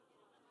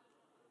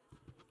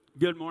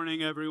Good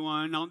morning,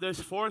 everyone. On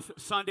this fourth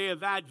Sunday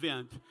of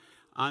Advent,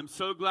 I'm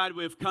so glad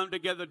we've come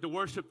together to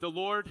worship the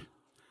Lord.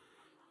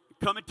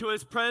 Coming to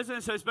His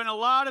presence, there's been a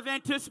lot of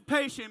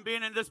anticipation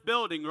being in this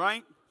building,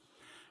 right?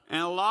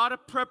 And a lot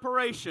of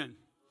preparation,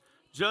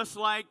 just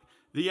like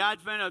the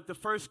advent of the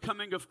first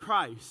coming of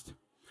Christ.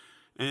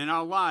 And in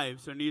our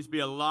lives, there needs to be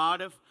a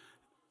lot of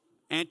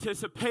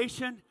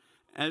anticipation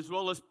as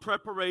well as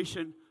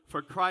preparation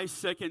for Christ's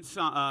second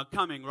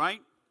coming,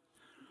 right?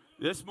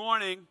 This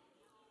morning,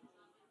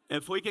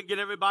 if we can get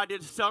everybody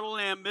to settle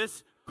in,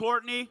 Miss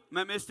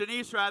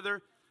Denise,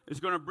 is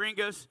going to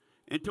bring us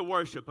into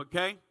worship,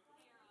 okay?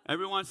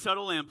 Everyone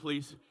settle in,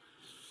 please.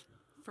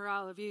 For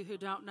all of you who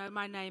don't know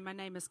my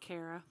name is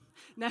Kara.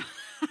 No,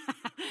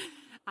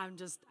 I'm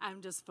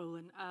just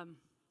fooling.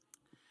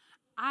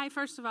 I,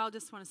 first of all,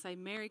 just want to say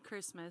Merry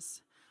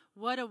Christmas.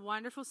 What a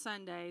wonderful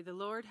Sunday the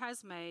Lord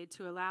has made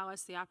to allow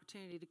us the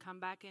opportunity to come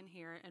back in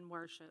here and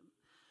worship.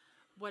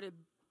 What a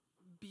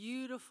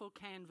beautiful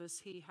canvas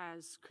He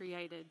has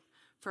created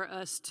for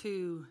us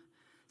to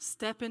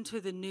step into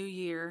the new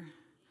year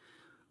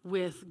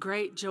with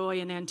great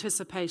joy and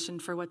anticipation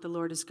for what the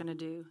Lord is going to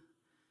do.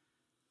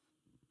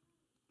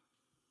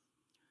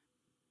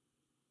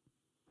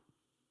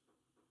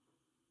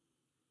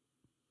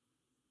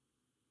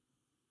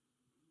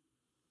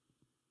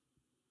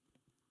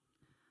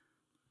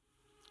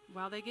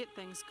 While they get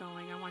things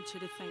going, I want you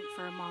to think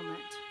for a moment.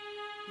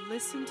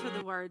 Listen to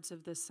the words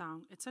of this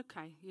song. It's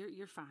okay.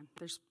 You're fine.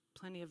 There's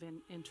plenty of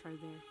intro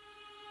there.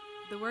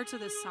 The words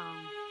of this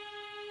song.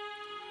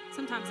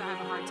 Sometimes I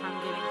have a hard time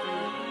getting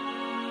through it.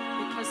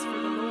 Because for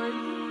the Lord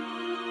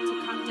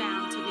to come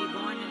down, to be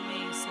born in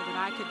me so that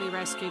I could be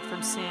rescued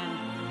from sin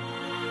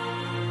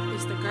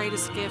is the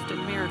greatest gift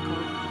and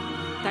miracle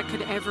that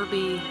could ever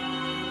be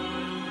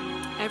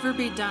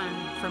done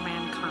for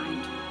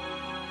mankind.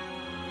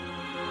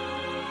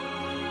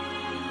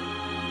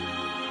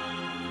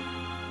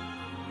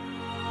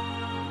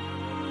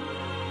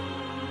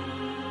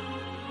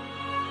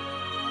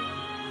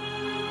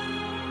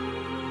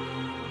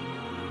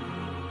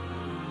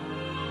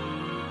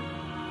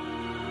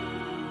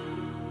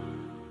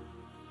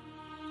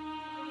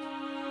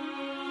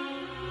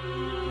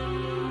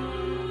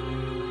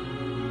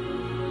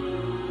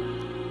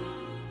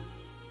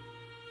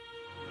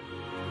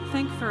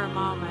 Think for a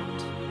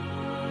moment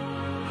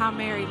how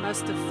Mary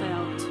must have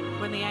felt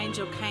when the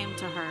angel came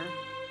to her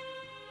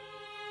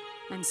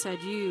and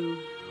said,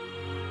 "You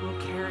will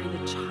carry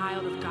the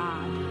child of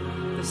God,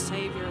 the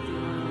Savior of the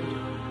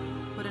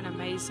world." What an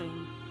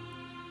amazing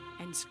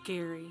and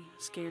scary,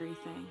 scary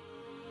thing.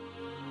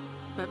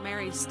 But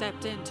Mary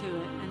stepped into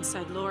it and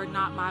said, "Lord,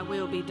 not my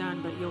will be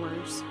done, but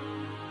yours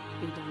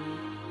be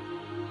done."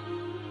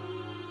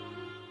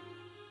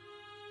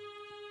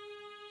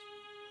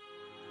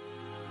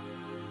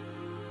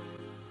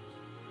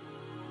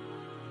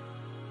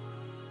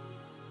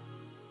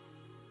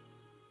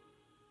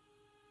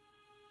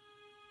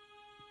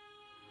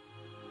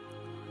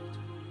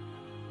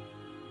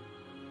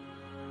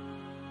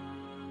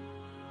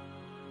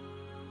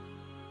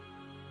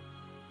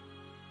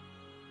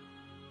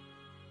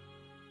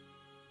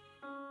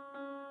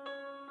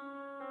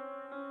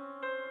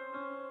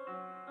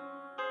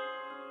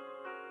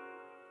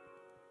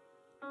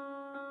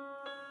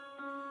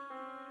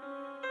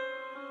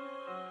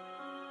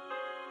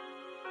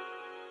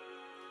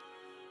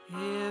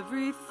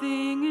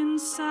 Everything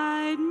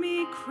inside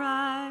me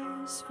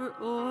cries for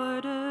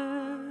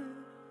order.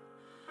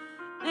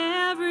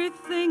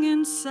 Everything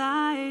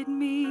inside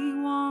me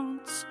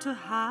wants to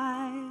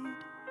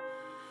hide.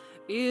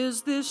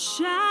 Is this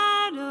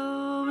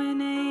shadow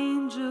an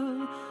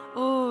angel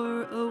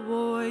or a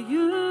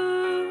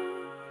warrior?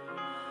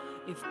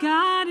 If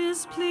God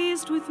is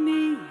pleased with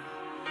me,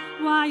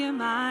 why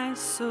am I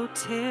so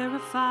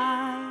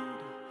terrified?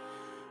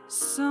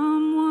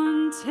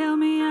 Someone tell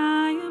me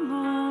I am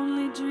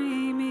only dreaming.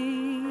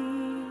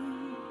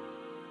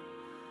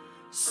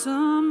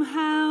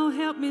 Somehow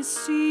help me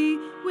see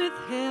with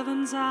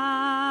heaven's eyes.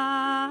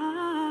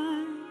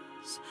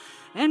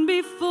 And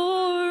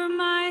before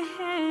my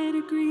head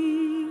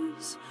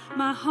agrees,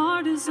 my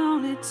heart is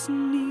on its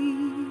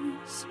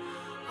knees.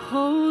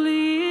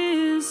 Holy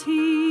is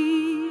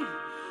He,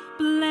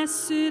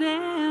 blessed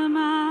am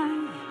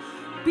I,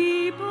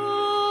 be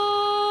born.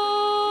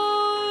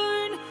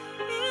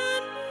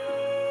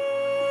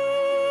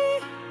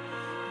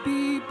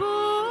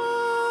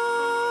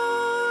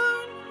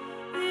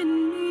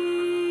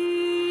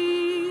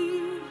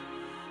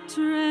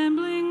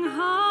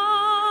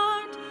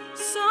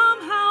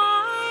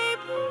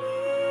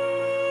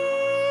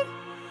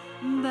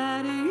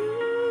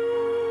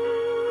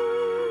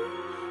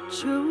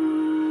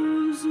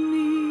 Chose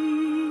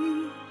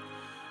me.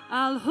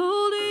 I'll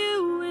hold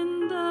you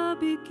in the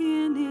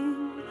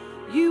beginning.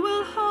 You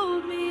will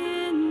hold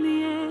me in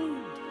the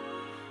end.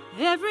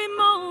 Every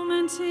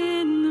moment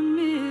in the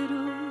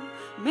middle.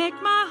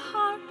 Make my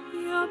heart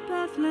your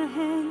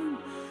Bethlehem.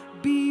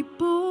 Be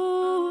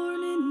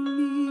born in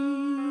me.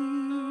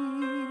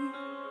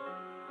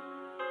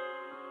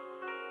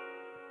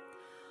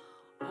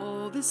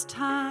 All this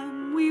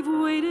time we've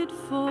waited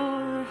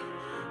for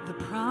the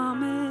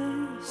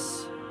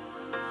promise,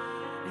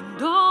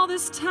 and all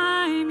this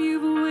time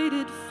you've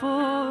waited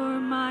for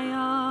my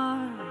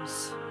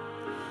arms.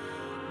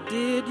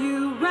 Did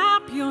you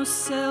wrap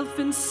yourself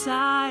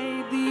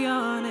inside the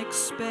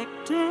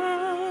unexpected,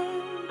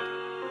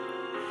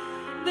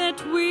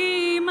 that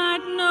we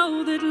might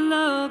know that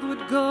love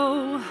would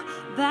go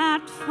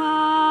that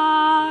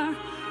far?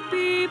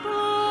 Be born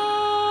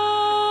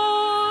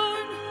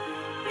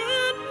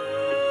in me,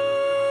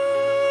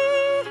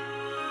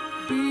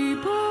 be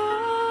born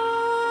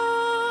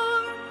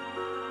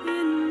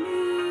in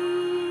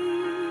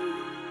me.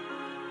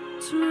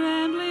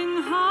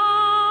 Trembling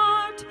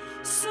heart,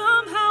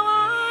 somehow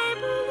I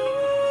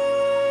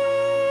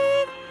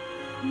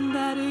believe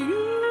that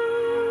you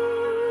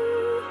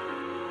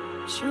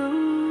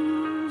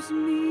chose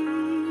me.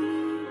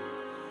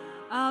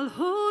 I'll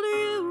hold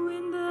you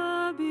in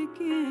the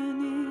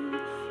beginning,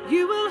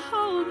 you will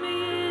hold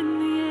me in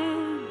the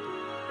end.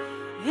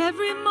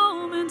 Every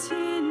moment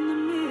in the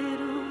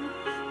middle,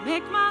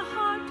 make my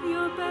heart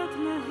your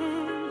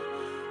Bethlehem.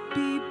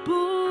 Be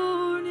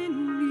born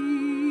in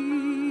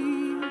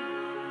me.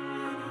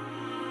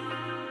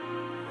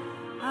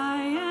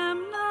 I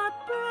am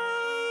not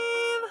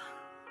brave,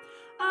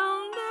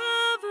 I'll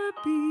never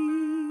be.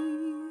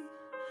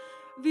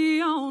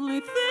 The only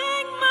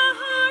thing my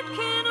heart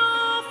can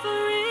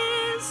offer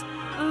is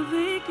a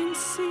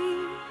vacancy.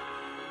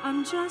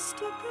 I'm just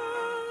a girl,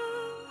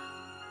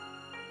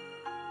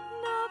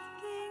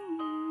 nothing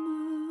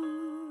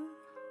more.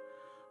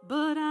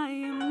 But I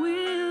am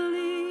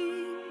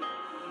willing,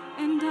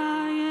 and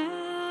I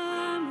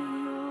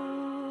am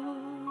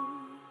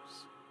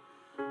yours.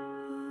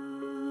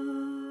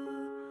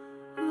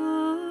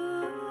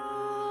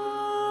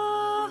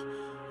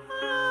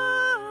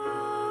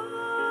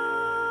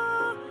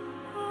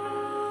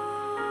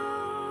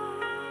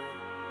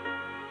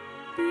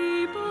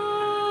 Be born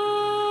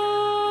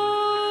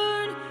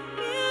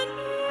in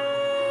me,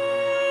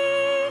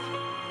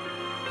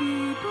 be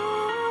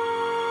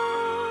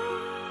born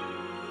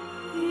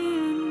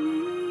in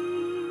me.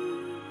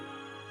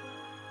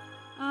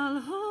 I'll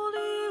hold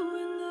you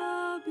in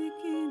the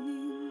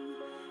beginning,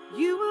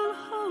 you will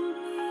hold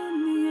me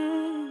in the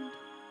end.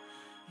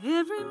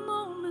 Every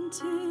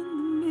moment in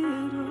the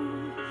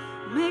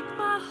middle, make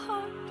my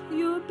heart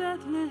your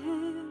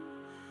Bethlehem.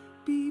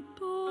 Be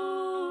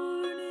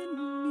born in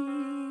me.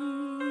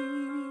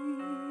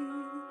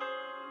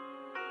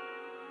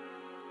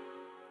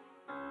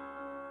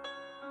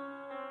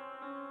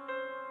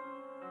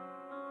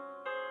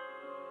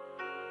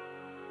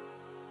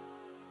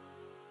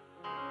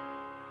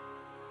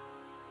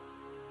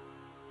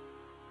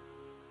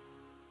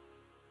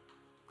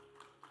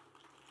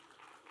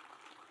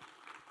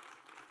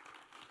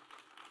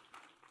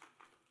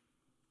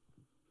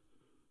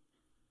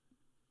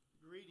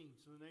 Greetings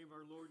in the name of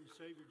our Lord and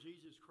Savior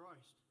Jesus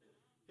Christ.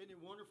 Isn't it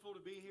wonderful to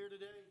be here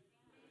today?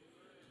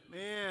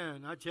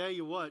 Man, I tell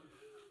you what,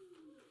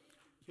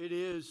 it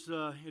is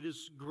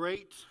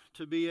great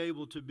to be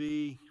able to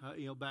be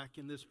back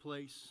in this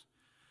place.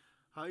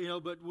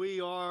 But we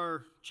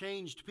are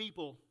changed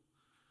people.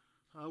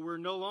 We're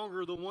no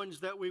longer the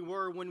ones that we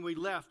were when we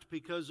left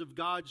because of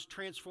God's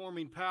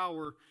transforming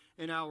power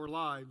in our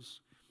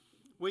lives.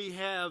 We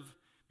have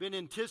been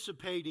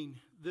anticipating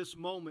this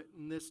moment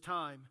and this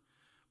time,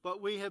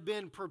 but we have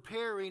been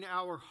preparing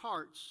our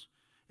hearts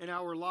and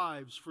our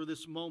lives for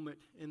this moment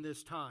in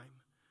this time.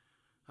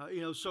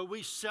 So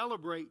we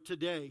celebrate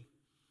today.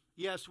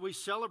 Yes, we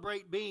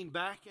celebrate being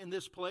back in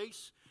this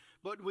place,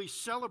 but we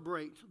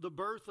celebrate the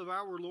birth of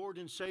our Lord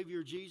and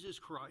Savior Jesus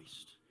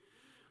Christ.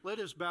 Let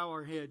us bow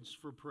our heads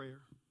for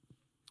prayer.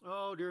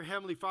 Oh, dear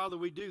Heavenly Father,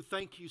 we do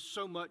thank you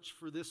so much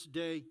for this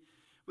day.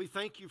 We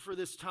thank you for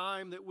this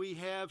time that we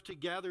have to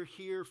gather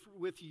here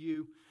with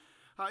you.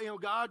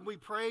 God, we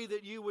pray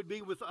that you would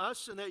be with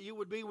us and that you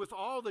would be with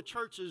all the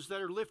churches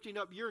that are lifting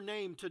up your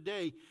name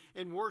today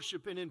in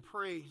worship and in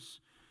praise.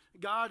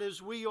 God,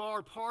 as we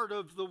are part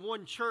of the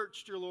one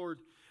church, dear Lord,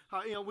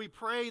 we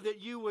pray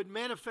that you would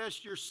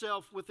manifest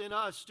yourself within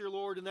us, dear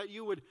Lord, and that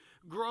you would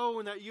grow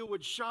and that you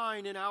would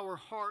shine in our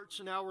hearts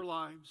and our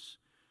lives.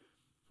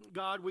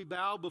 God, we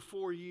bow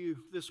before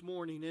you this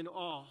morning in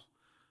awe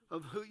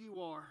of who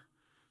you are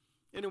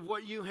and of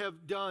what you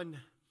have done,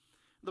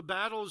 the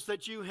battles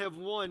that you have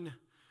won,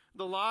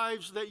 the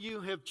lives that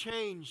you have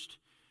changed,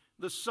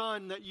 the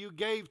Son that you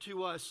gave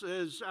to us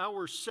as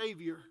our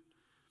Savior.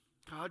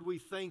 God, we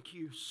thank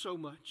you so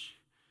much.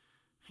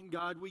 And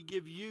God, we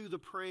give you the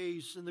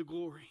praise and the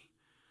glory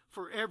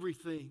for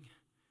everything.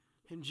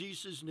 In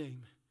Jesus'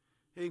 name,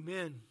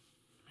 amen.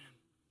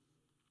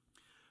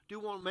 Do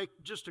want to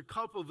make just a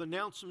couple of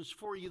announcements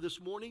for you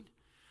this morning.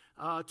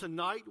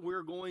 Tonight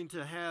we're going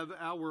to have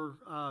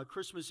our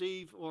Christmas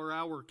Eve or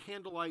our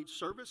candlelight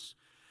service.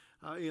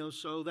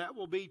 So that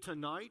will be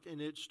tonight,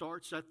 and it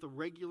starts at the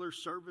regular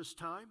service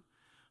time.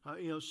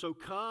 So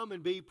come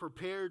and be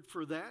prepared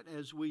for that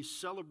as we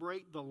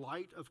celebrate the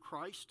light of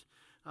Christ,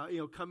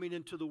 coming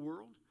into the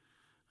world.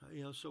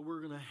 So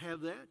we're going to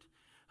have that.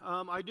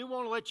 I do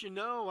want to let you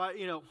know,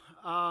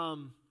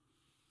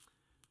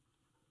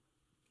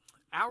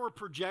 our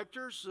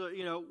projectors,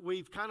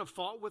 we've kind of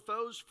fought with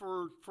those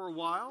for a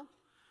while.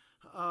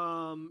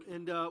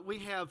 We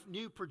have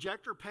new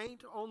projector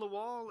paint on the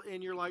wall,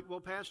 and you're like, well,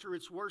 Pastor,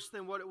 it's worse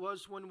than what it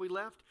was when we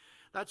left.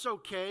 That's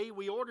okay.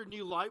 We ordered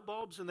new light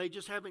bulbs, and they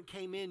just haven't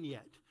came in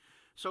yet.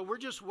 So we're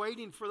just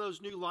waiting for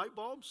those new light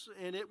bulbs,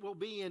 and it will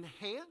be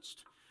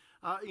enhanced,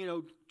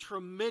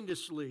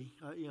 tremendously,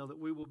 that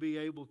we will be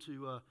able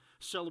to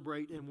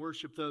celebrate and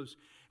worship those.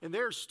 And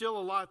there's still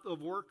a lot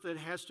of work that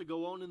has to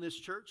go on in this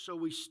church, so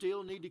we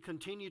still need to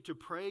continue to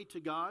pray to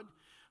God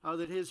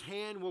that His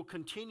hand will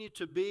continue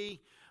to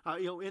be,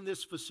 in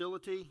this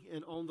facility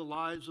and on the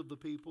lives of the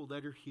people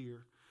that are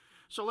here.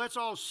 So let's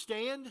all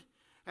stand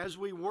as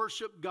we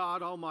worship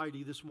God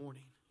Almighty this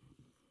morning.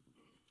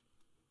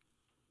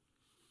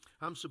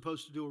 I'm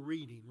supposed to do a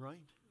reading, right?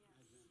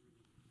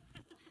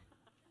 Yes.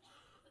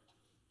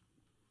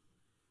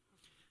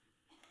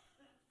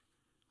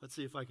 Let's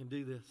see if I can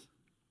do this.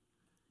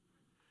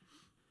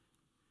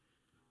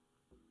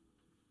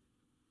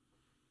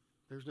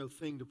 There's no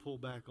thing to pull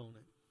back on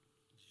it.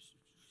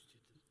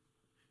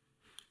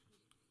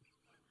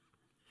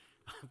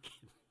 I'm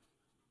kidding.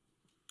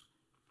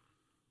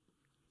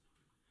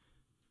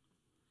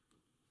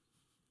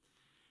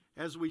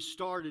 As we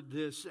started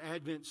this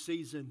Advent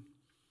season,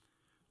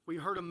 we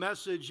heard a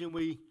message and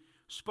we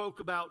spoke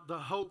about the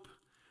hope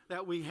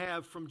that we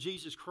have from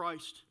Jesus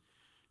Christ.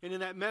 And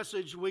in that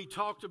message, we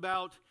talked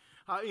about,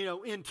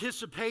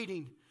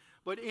 anticipating.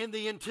 But in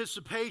the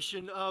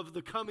anticipation of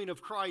the coming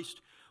of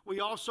Christ, we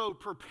also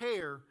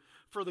prepare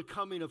for the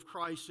coming of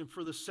Christ and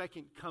for the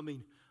second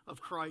coming of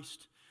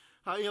Christ.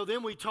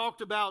 Then we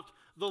talked about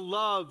the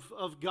love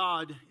of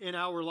God in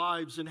our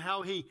lives and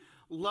how He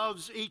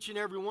loves each and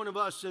every one of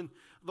us, and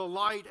the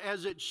light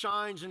as it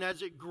shines and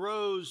as it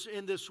grows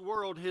in this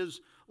world,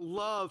 His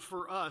love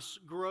for us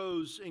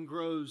grows and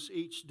grows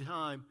each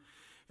time.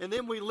 And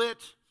then we lit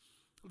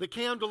the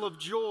candle of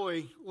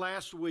joy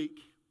last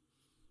week.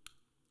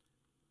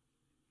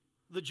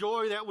 The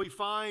joy that we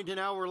find in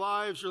our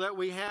lives, or that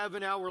we have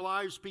in our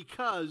lives,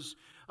 because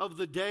of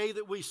the day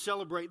that we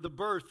celebrate the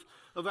birth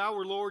of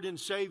our Lord and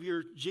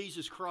Savior,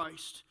 Jesus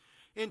Christ.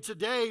 And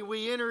today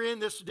we enter in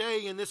this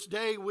day, and this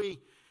day we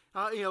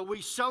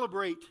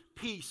celebrate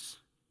peace.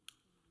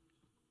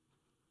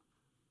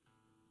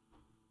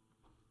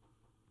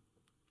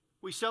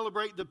 We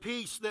celebrate the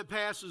peace that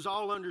passes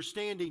all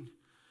understanding.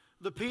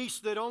 The peace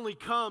that only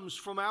comes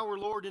from our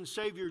Lord and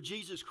Savior,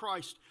 Jesus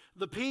Christ.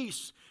 The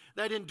peace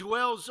that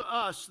indwells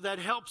us, that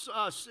helps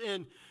us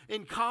and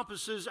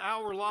encompasses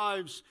our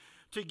lives,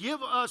 to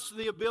give us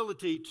the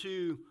ability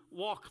to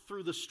walk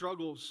through the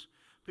struggles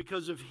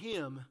because of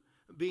Him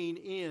being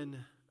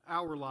in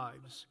our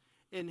lives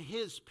and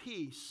His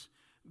peace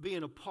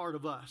being a part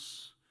of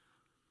us.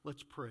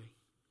 Let's pray.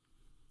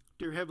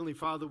 Dear Heavenly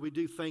Father, we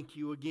do thank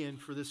You again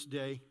for this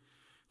day.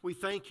 We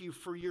thank You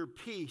for Your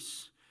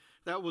peace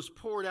that was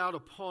poured out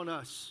upon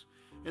us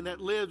and that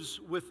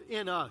lives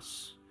within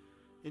us.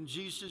 In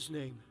Jesus'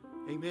 name,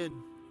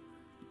 amen.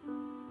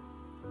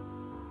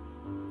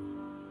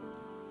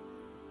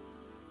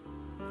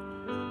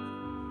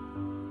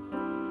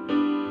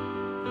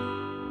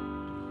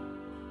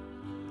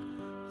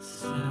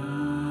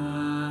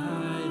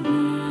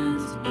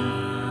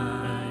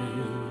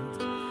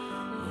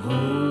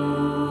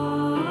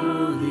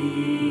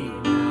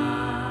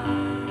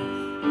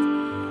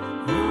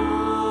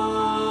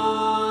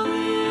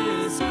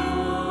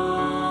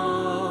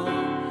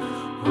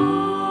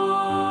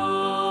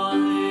 All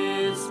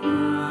is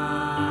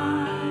bright.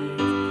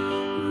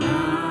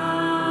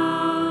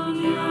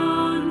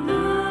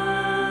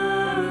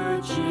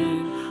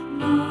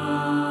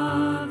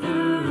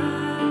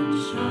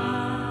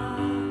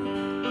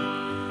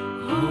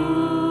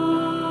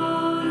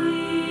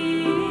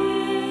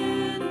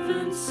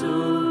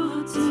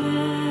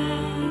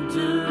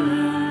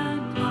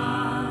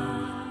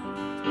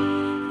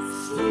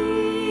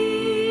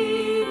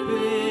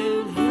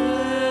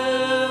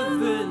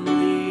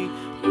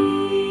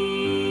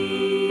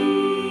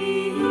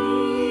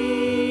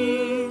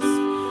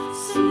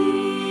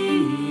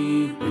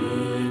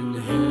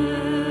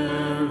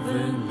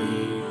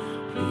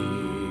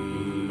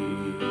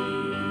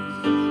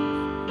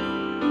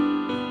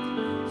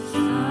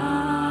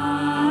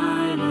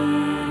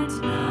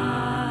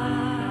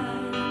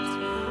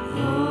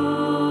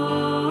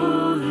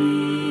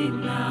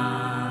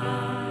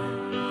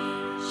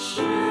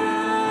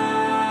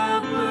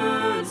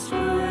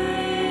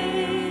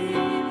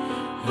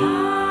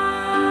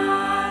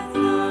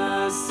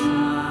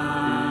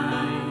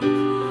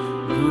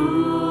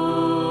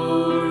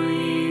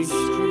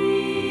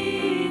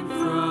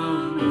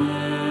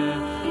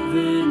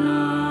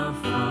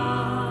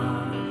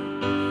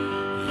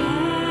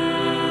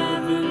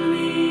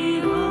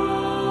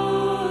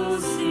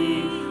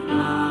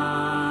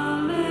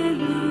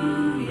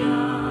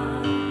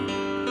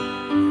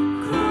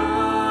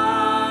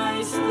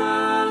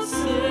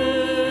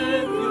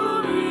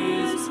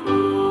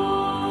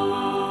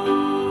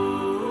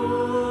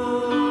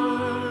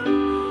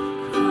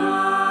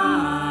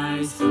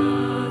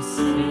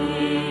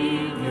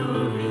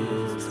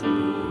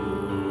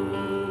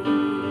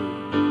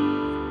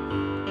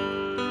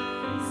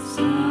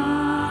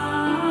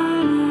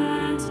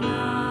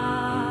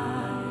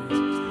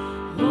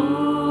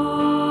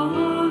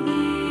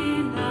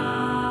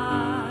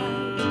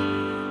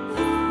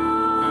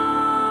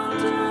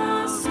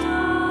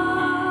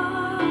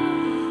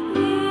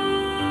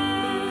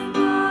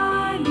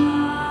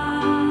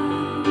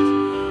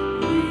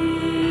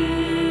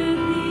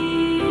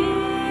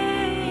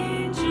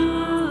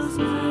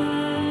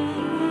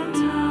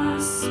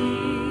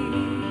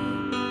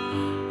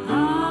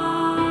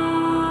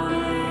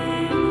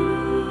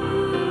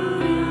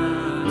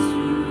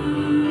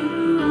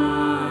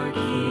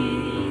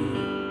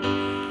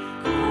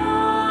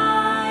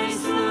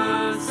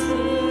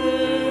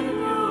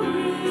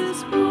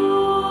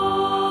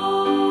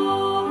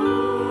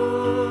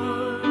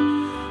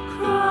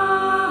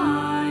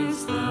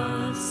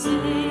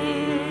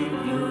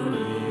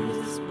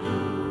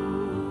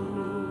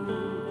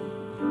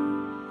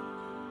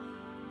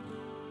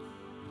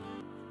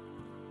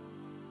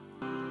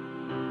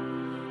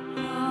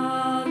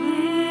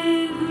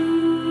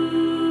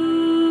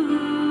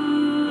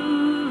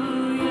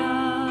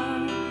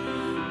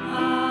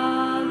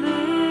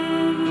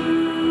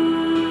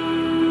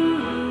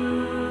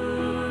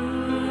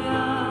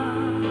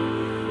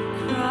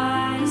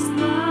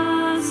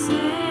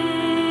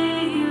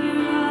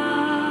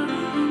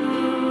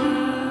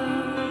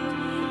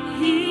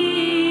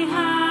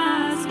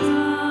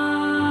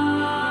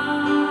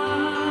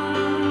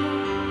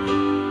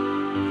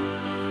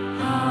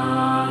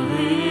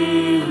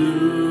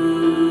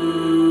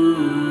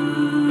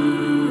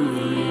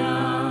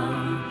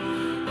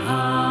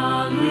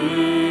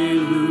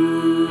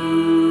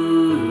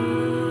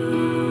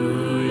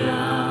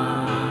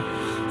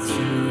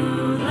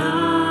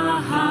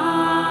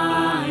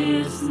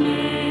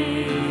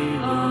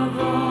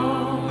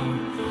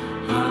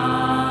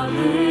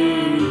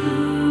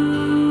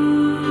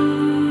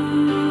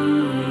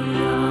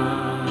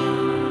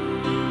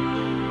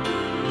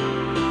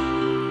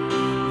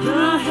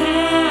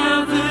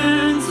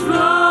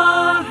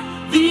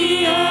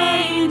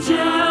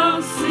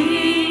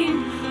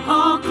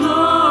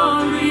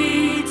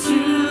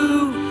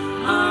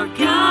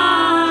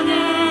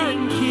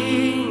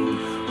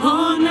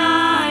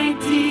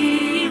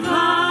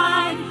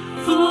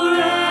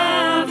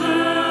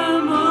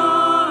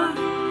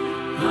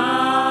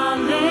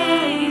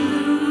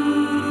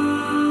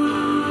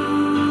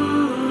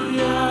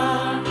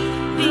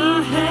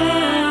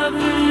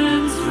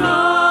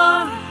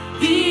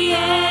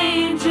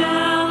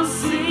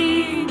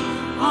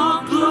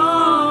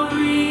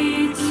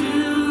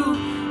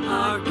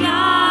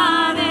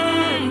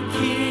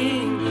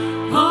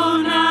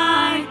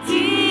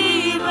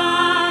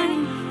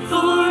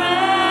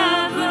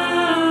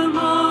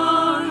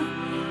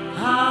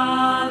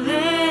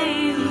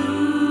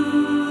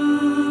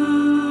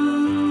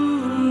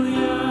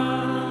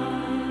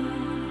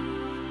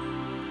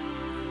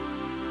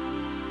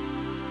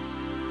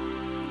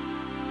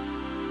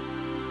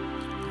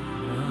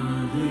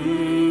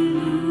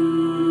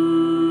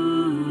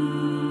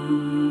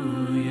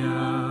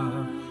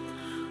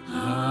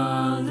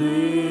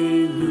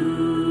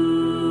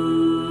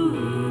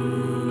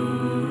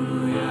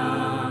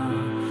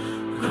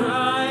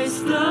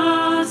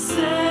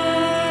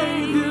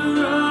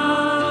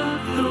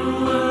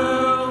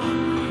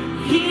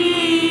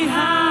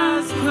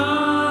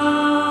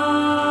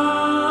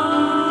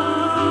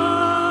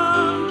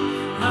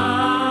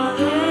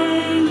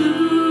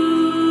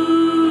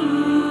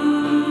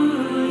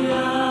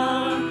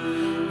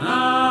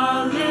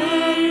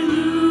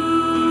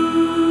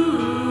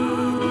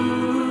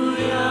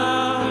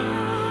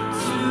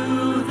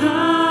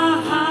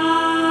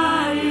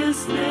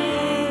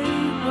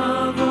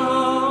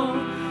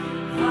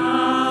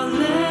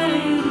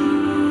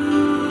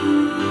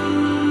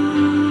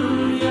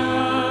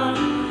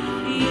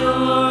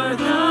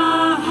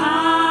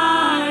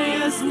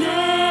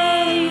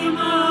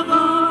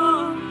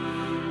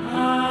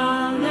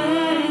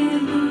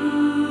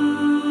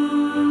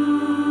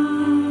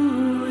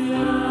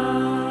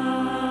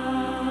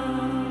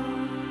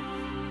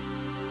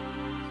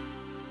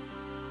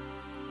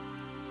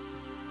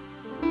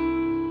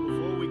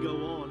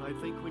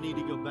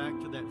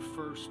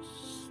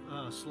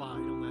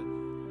 slide on that.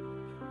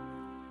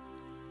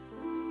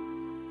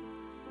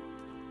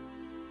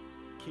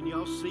 Can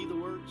y'all see the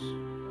words?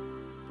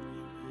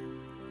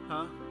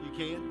 Huh? You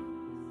can?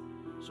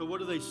 So what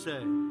do they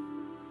say?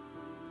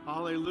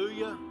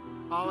 Hallelujah,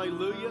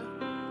 hallelujah.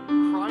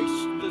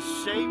 Christ, the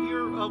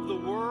Savior of the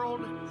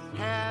world,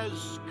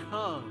 has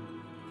come.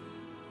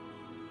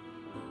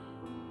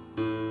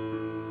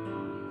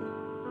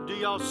 Do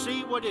y'all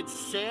see what it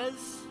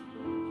says?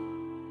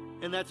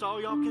 And that's all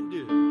y'all can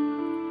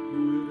do.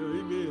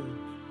 Amen.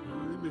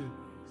 Amen.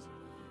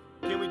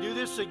 Can we do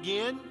this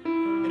again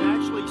and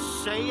actually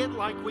say it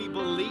like we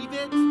believe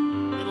it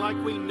and like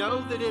we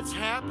know that it's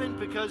happened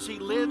because He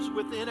lives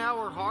within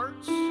our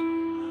hearts?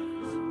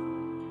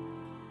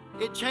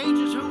 It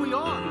changes who we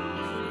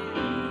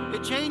are.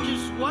 It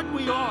changes what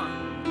we are.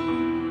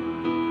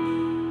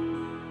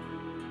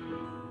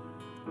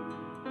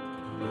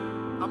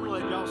 I'm going to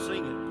let y'all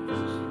sing it.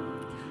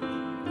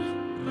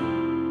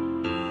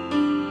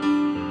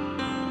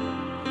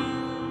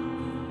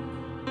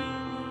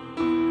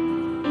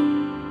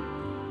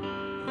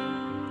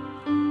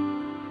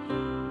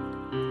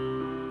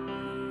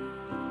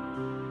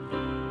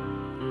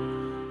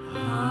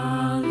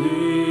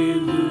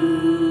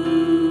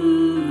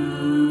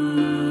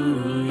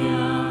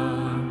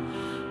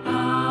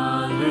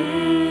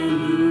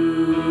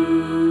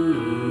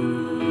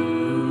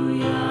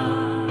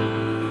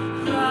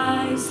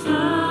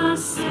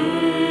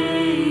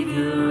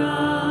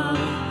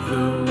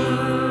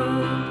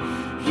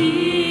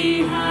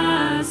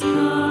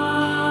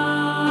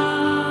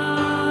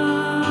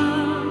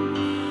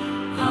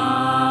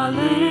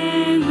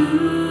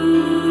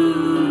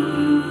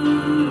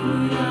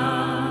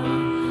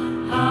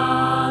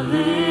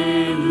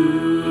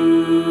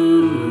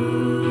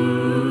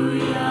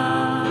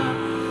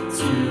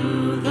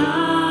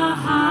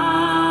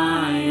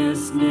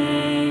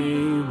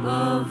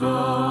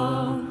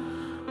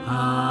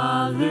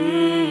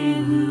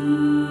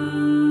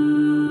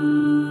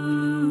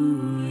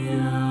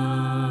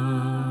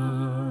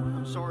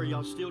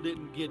 y'all still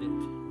didn't get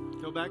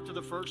it. Go back to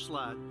the first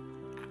slide.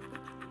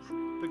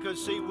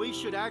 Because, see, we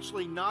should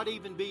actually not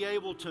even be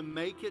able to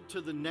make it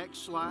to the next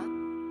slide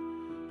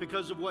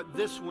because of what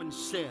this one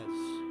says.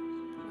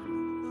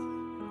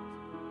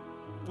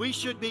 We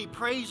should be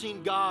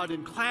praising God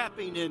and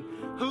clapping and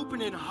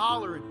hooping and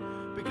hollering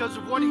because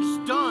of what He's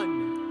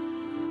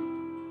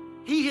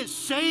done. He has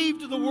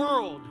saved the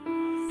world.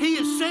 He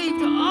has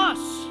saved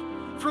us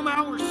from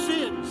our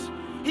sins.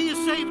 He has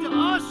saved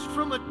us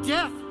from a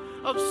death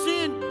of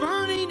sin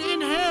burning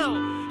in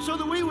hell so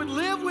that we would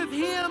live with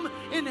Him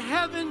in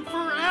heaven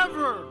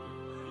forever.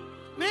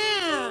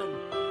 Man!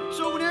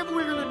 So whenever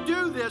we're going to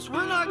do this,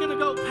 we're not going to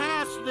go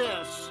past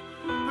this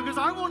because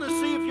I want to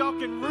see if y'all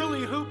can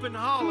really hoop and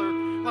holler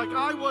like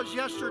I was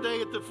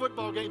yesterday at the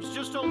football games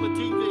just on the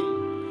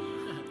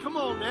TV. Come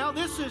on now,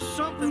 this is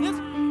something.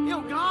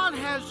 God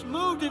has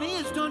moved and He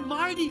has done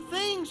mighty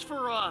things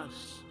for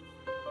us.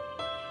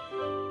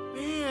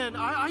 Man,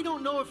 I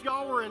don't know if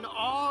y'all were in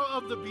awe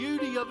of the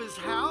beauty of His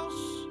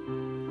house,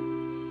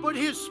 but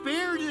His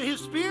Spirit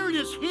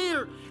is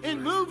here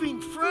and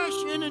moving fresh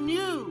and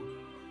anew.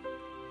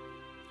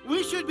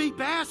 We should be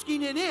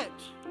basking in it,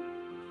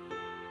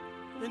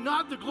 and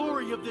not the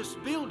glory of this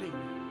building,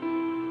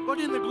 but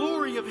in the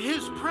glory of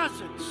His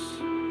presence.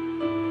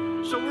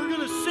 So we're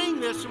going to sing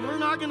this, and we're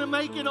not going to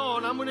make it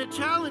on. I'm going to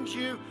challenge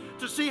you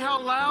to see how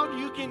loud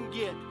you can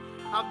get.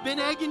 I've been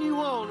egging you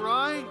on,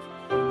 right?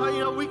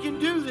 We can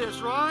do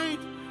this, right?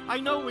 I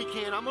know we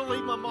can. I'm going to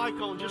leave my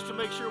mic on just to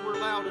make sure we're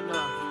loud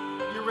enough.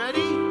 You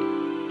ready?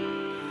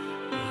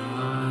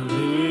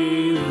 Hallelujah.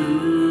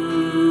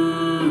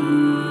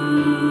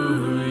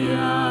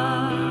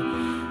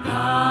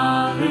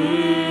 Hallelujah.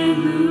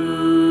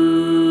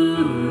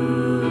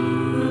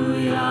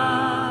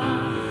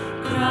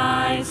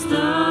 Christ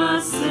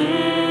the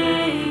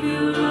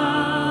Savior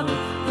of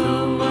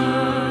the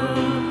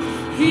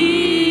world.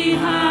 He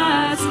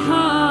has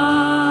come.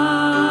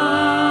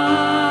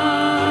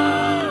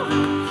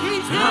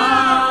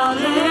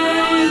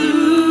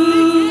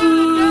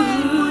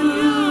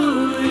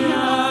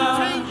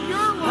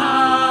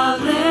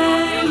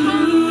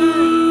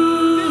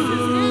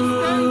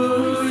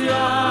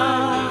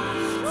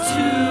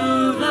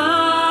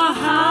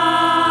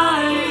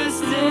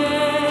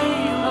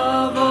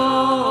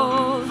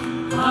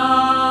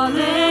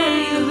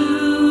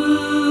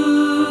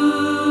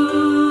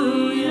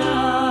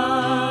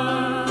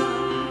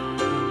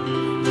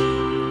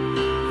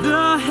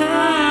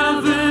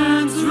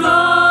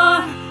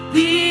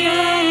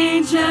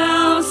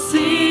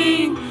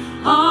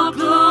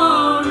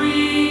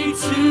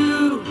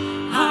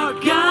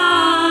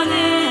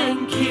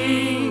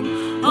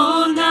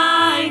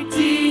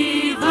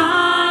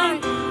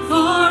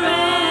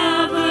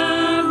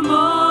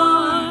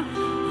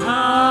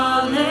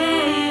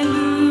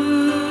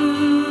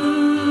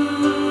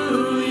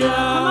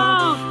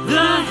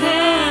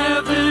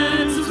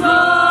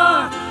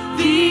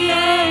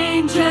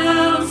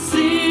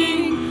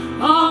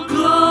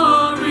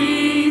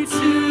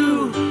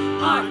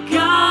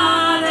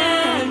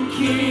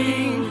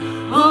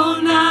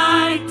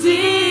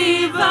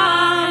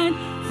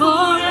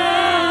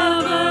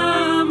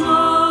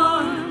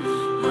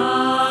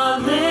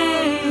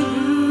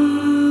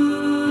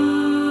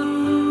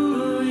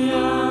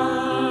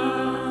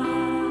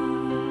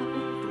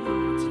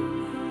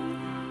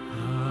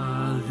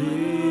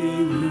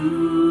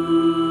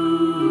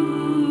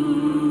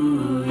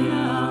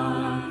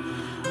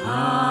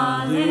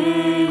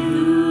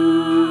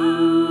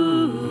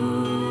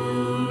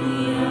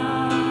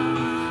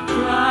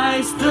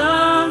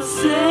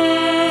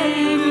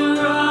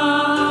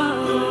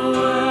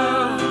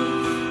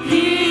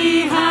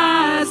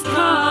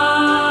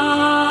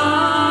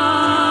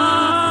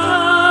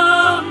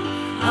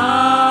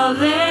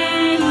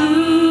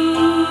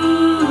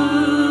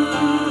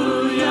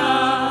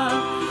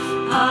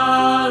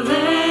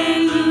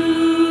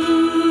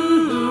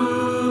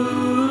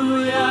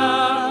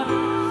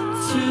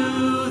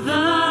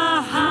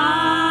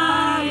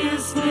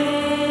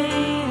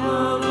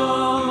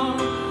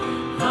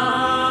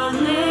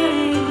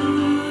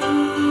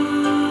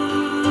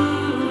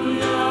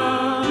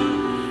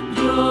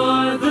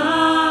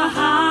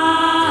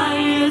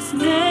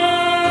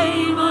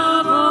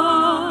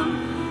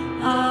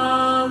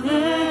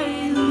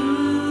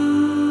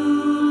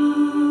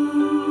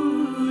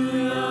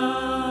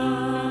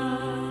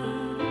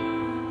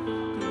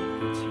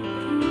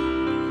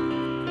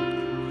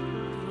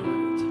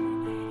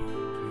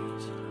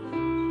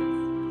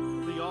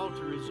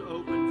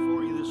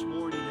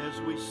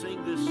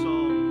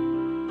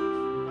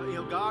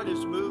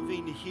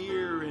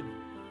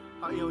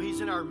 He's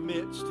in our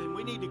midst, and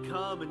we need to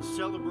come and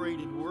celebrate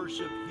and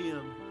worship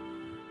Him.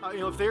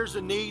 If there's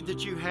a need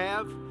that you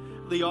have,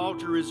 the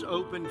altar is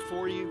open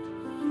for you.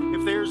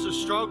 If there's a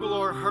struggle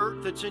or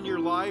hurt that's in your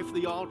life,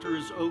 the altar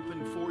is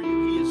open for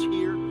you. He is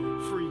here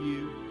for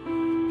you.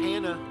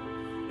 Hannah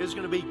is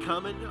going to be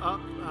coming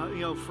up,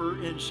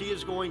 and she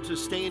is going to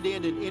stand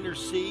in and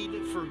intercede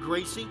for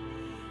Gracie.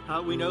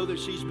 We know that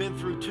she's been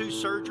through 2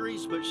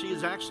 surgeries, but she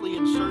is actually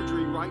in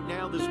surgery right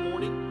now this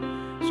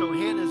morning. So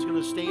Hannah's going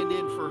to stand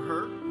in for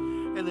her.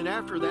 And then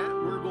after that,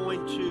 we're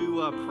going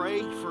to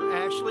pray for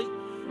Ashley.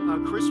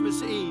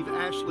 Christmas Eve,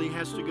 Ashley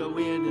has to go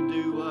in and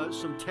do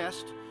some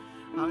tests.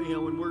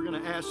 And we're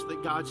going to ask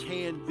that God's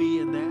hand be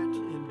in that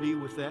and be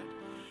with that.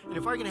 And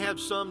if I can have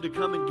some to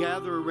come and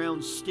gather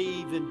around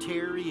Steve and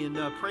Terry and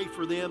pray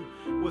for them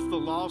with the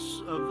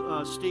loss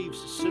of Steve's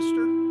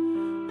sister,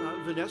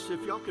 Vanessa,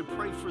 if y'all could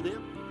pray for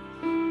them.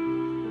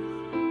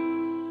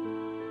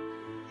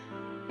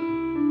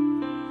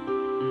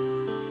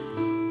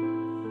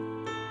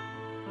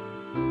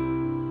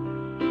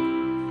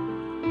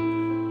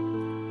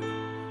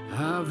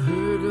 I've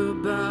heard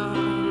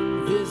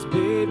about this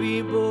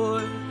baby boy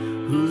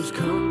who's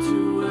come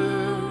to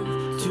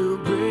earth to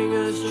bring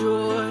us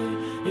joy,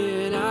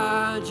 and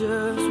I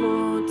just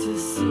want to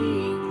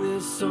sing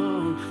this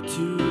song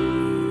to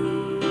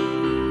you.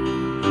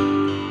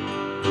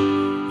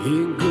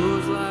 It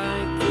goes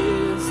like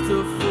this: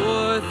 the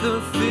 4th, the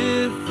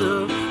 5th,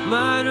 the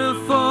minor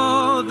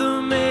fall,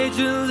 the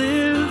major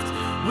lift.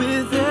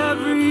 With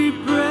every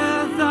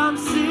breath I'm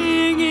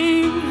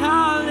singing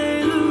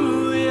hallelujah.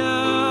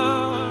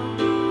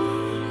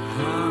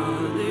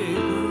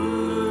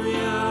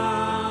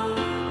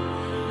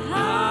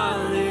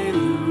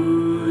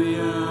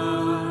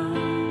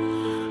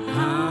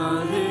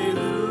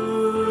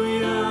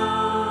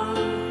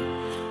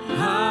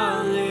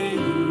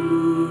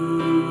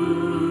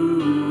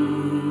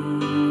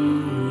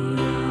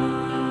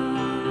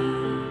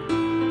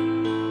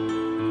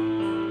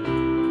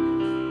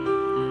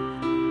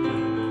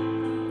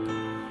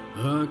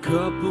 A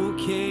couple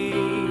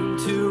came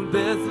to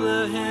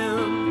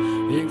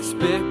Bethlehem,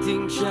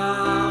 expecting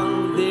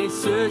child. They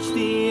searched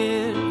the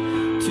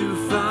inn to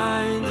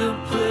find a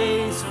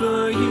place,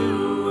 for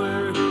you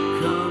were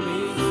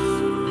coming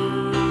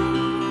soon.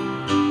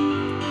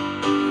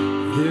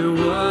 There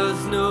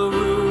was no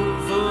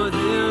room for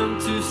them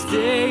to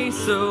stay,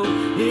 so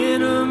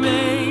in a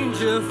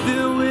manger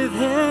filled with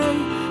hay,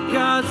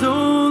 God's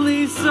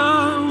only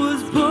Son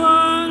was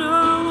born.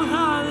 Oh,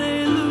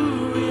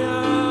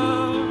 hallelujah.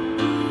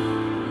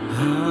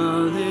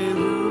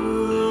 Hallelujah,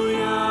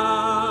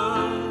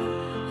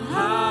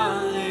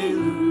 hallelujah,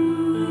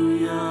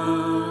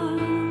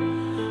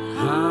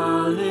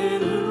 hallelujah,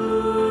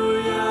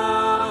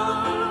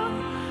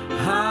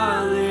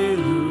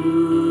 hallelujah.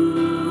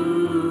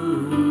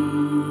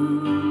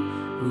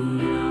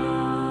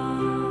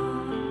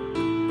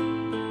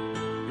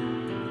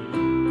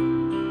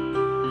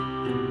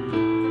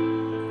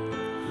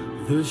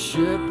 The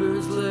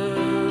shepherds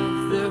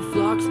left their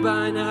flocks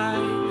by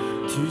night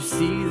to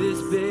see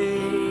this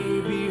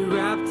baby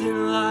wrapped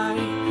in light.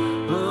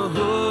 A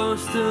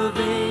host of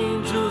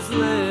angels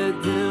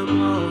led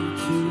them all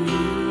to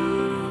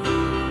you.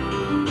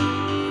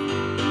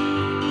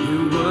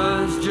 It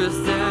was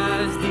just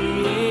as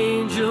the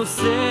angel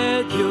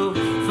said, you'll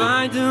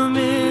find him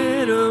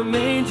in a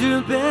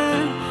manger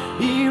bed,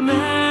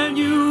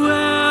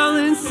 Emmanuel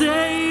and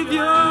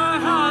Savior.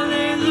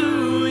 Hallelujah.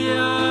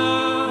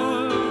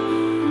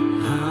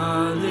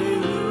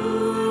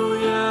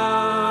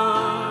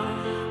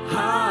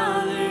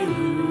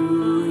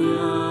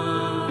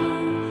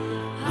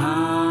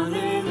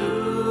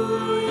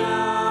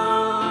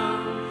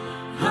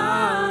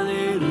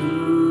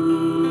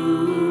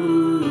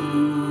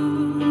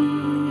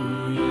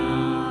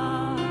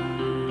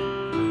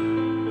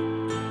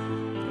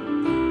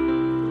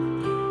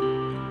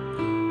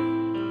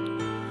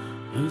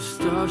 The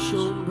star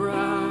shone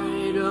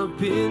bright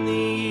up in the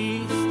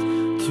east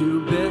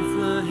to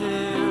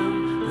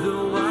Bethlehem. The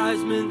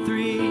wise men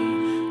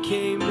 3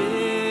 came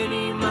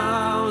many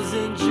miles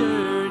and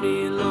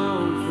journeyed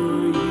long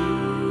for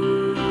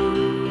you.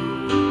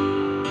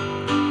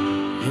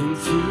 And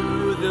to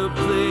the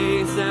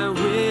place at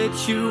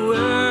which you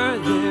were,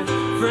 there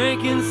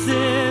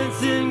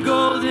frankincense and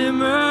golden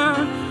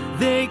myrrh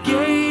they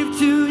gave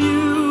to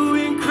you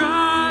and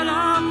cried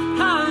out,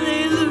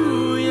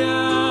 hallelujah.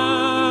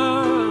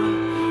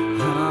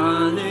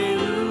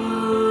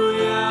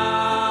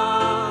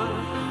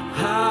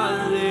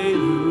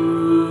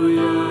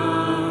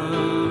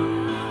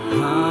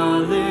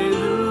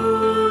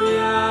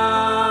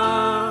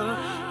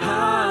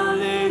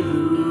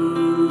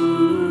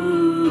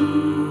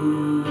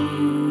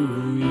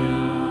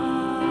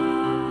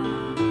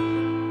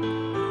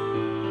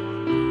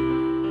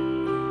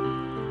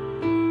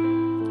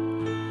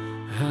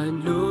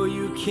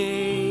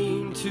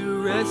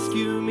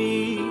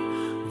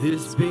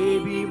 This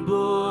baby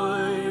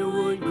boy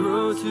would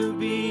grow to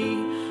be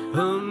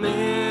a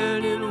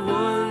man and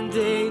one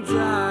day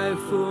die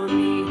for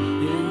me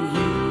and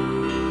you.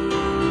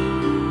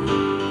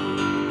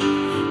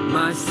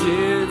 My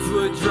sins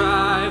would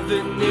drive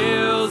the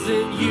nails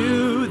in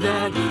you.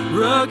 That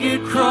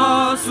rugged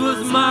cross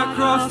was my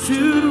cross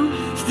too.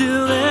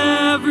 Still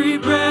every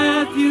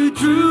breath you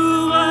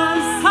drew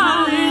was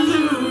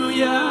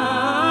hallelujah.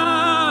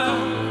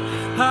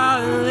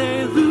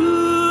 Hallelujah.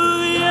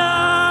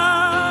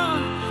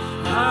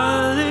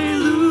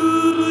 Hallelujah.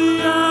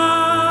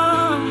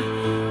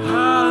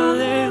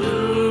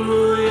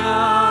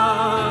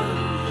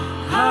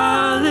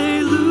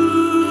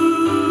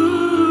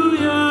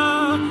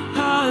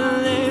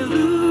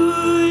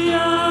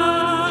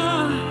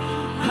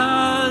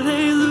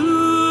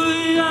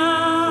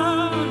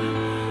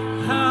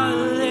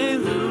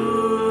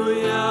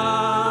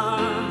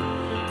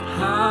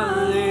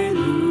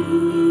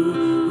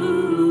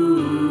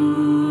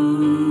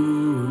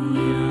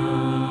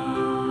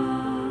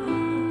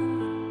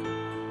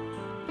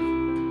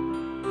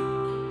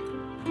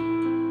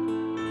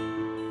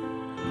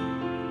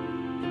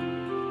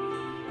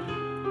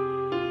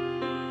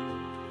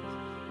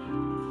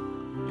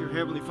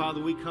 Heavenly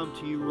Father, we come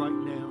to you right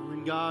now.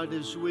 And God,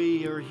 as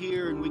we are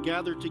here and we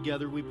gather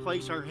together, we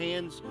place our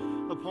hands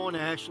upon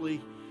Ashley.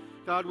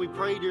 God, we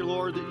pray, dear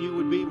Lord, that you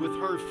would be with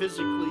her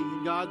physically.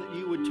 And God, that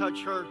you would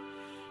touch her.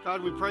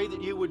 God, we pray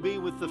that you would be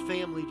with the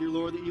family, dear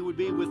Lord, that you would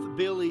be with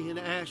Billy and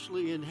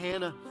Ashley and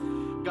Hannah.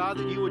 God,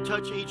 that you would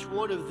touch each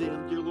one of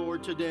them, dear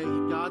Lord, today.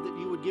 God, that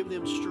you would give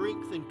them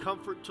strength and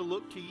comfort to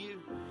look to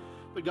you.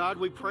 But God,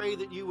 we pray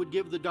that you would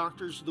give the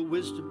doctors the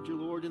wisdom, dear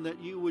Lord, and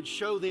that you would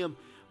show them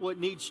what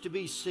needs to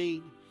be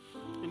seen.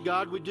 And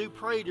God, we do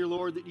pray, dear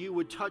Lord, that you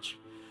would touch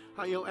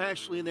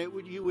Ashley and that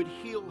you would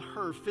heal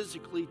her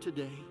physically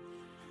today.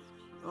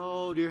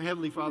 Oh, dear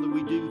Heavenly Father,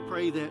 we do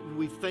pray that, and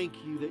we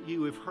thank you that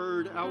you have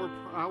heard our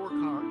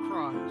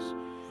cries.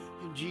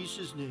 In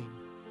Jesus' name,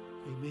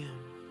 amen.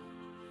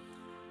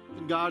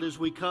 And God, as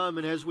we come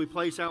and as we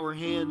place our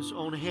hands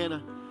on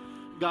Hannah,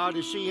 God,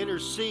 as she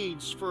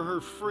intercedes for her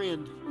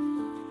friend,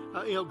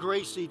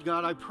 Gracie,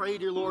 God, I pray,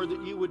 dear Lord,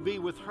 that you would be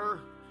with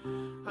her.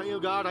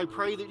 God, I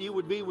pray that you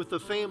would be with the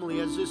family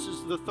as this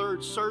is the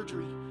third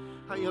surgery.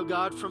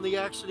 God, from the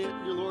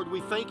accident, dear Lord,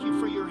 we thank you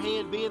for your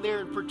hand being there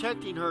and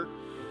protecting her.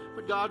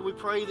 But God, we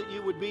pray that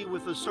you would be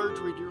with the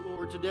surgery, dear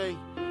Lord, today.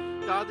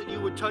 God, that you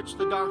would touch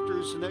the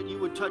doctors and that you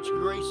would touch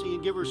Gracie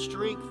and give her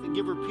strength and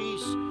give her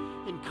peace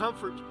and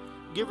comfort.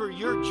 Give her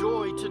your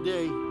joy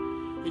today.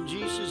 In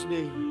Jesus'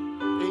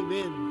 name,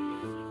 amen.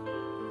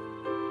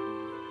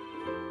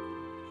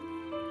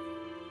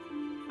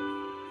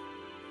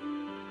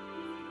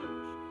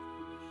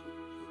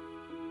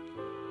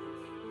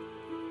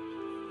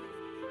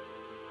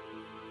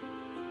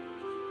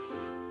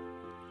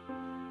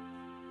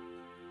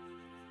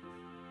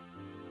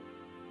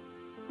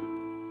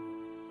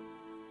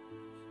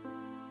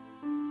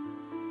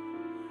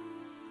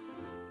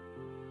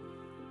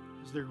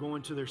 They're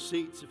going to their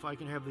seats, if I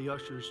can have the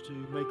ushers to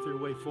make their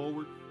way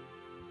forward.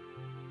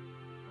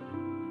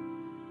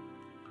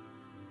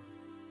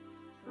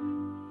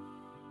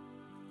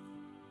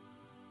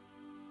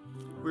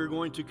 We're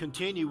going to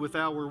continue with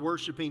our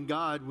worshiping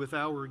God, with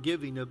our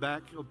giving a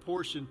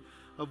portion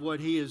of what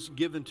He has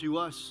given to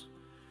us.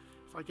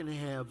 If I can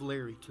have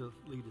Larry to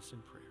lead us in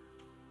prayer.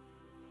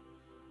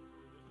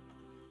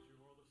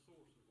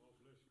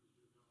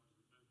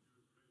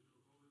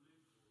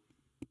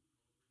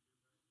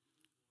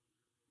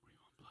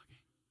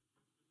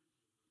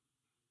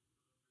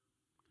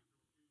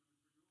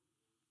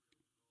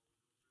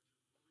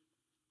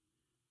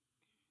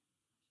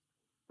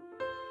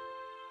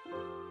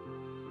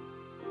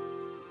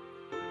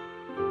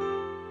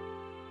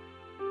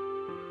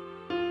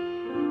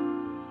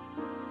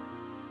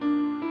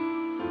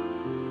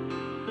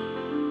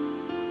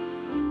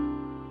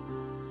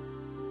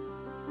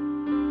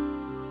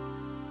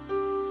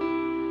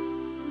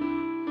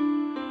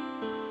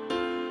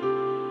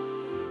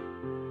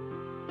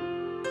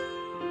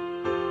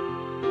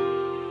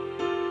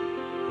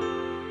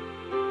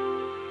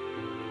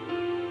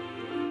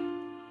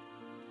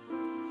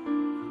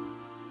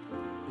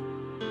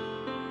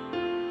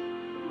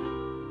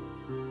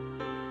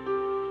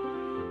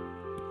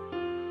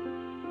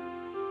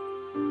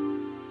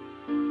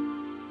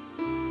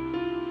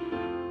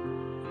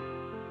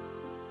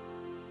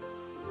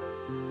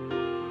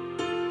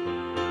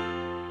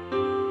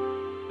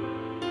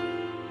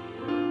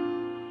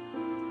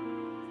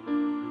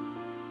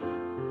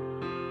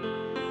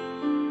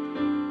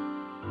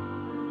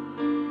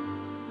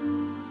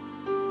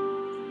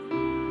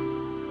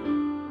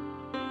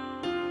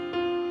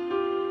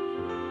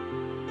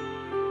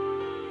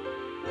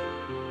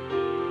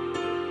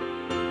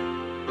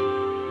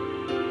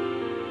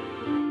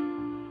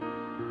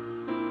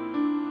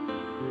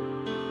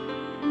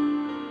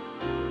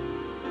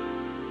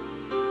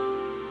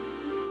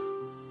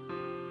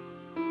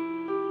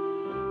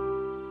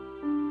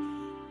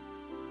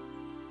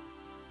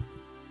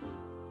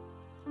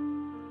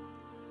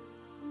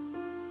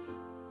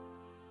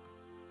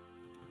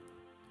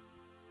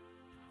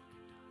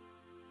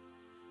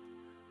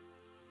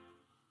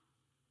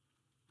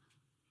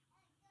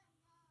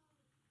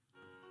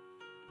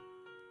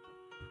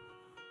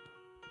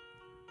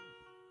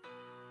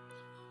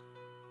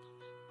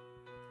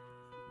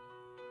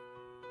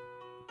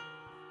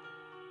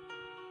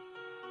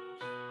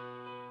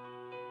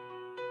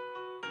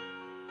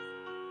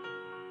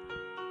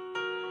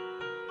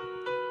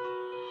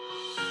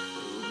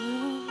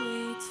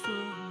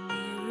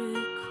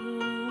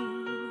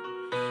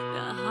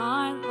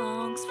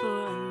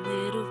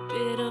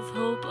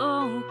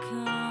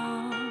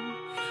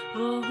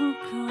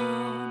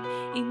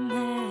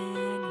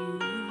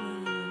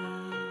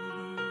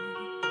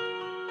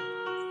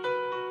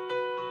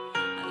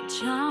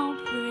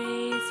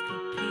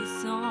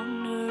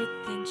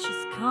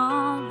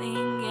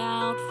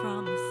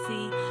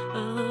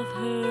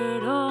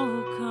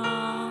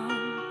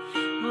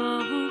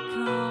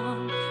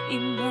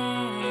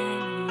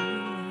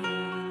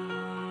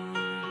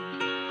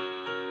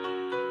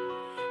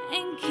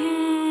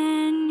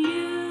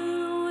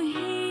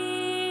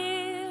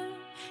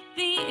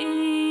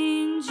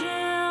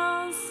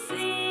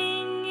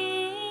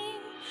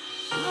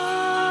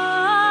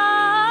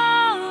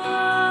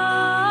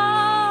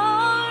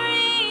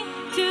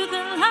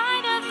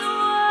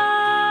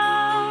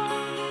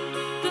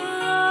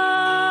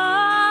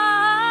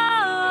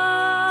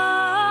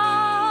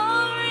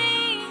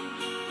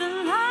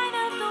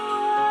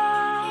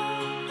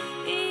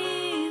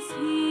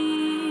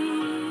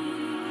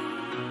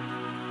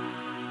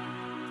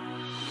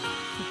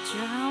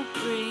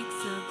 breaks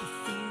of the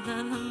things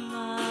of the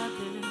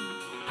mother.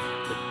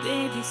 The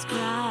baby's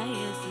cry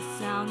is the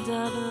sound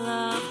of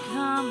love.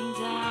 Come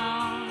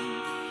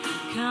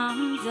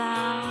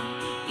down,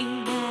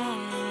 Emmanuel.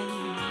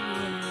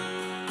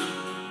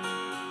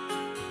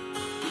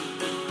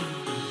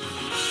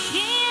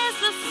 He is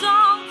the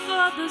song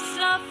for the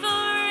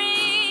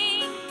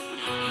suffering.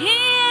 He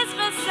is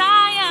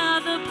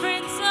Messiah, the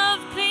Prince of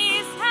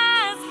Peace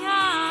has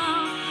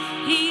come.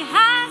 He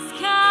has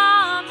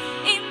come,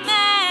 Emmanuel.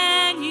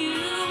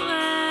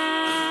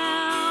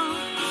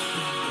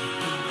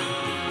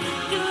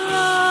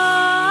 Glory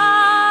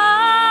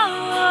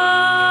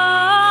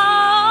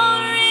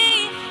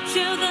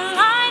to the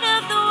light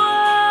of the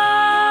world.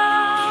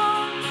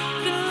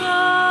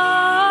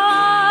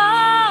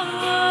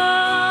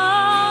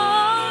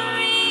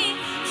 Glory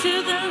to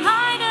the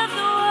light of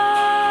the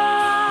world.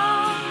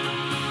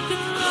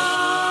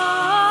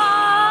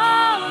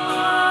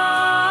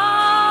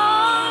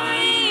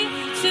 Glory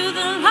to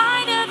the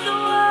light of the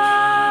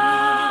world.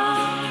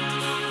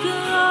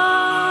 Glory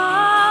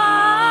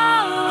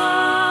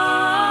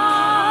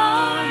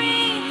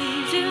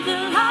to the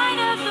light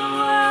of the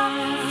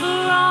world.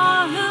 For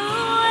all who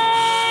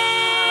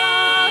wait,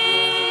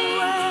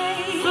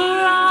 for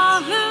all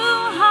who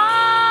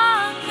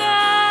hunger,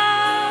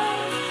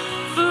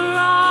 for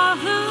all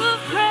who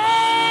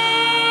pray,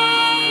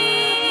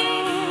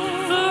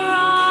 for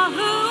all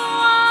who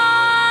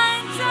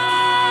wonder.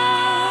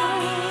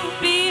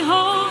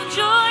 Behold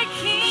your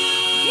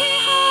King,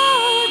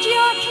 behold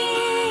your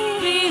King,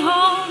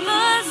 behold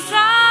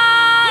Messiah,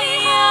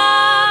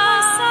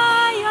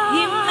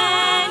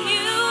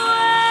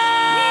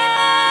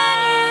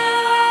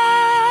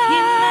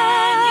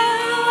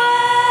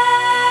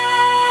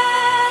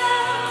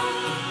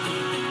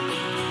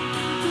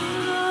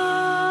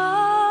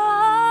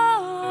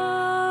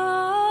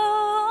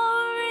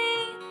 Glory,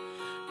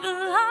 the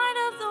light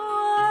of the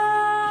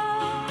world.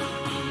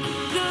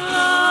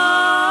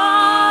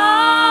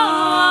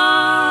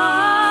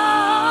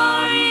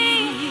 Glory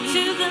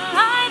to the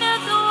light of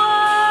the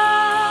world.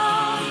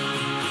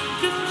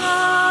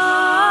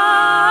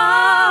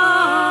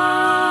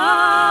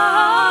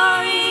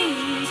 Glory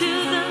to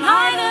the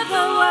light of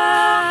the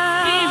world.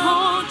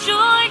 Behold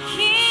your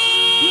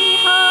King,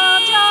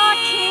 behold your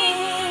King,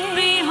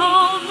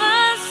 behold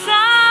Messiah,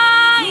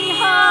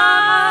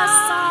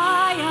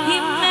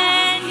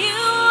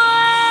 Emmanuel.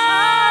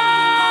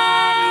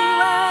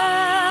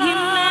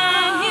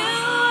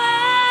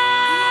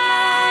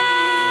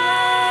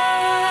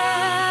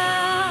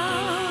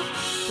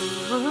 The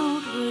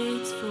world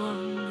waits for a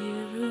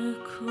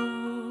miracle.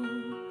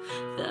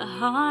 The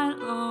heart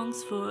longs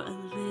for a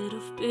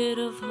little bit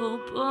of hope.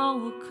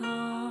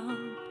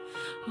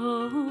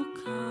 Oh,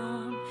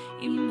 come,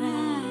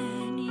 Emmanuel.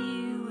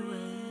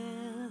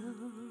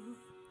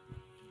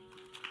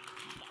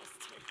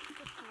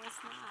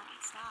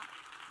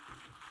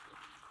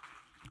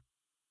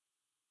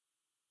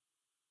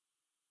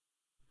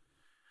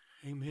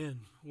 Amen.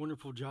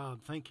 Wonderful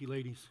job. Thank you,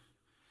 ladies.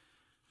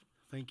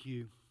 Thank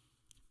you.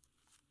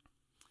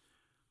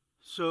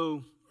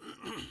 So,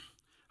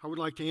 I would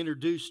like to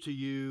introduce to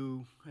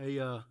you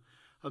a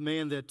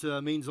man that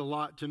means a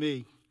lot to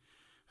me.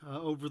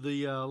 Over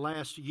the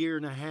last year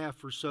and a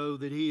half or so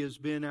that he has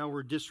been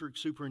our district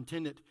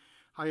superintendent,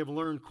 I have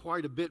learned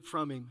quite a bit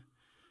from him.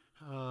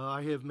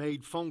 I have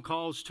made phone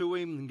calls to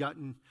him and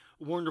gotten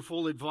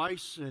wonderful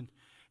advice, and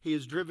he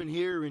has driven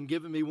here and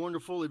given me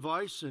wonderful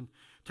advice and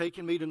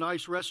taken me to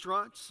nice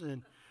restaurants,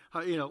 and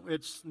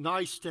it's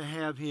nice to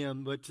have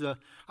him. But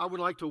I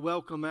would like to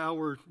welcome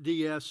our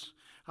DS,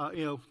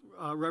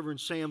 Reverend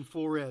Sam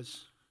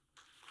Flores.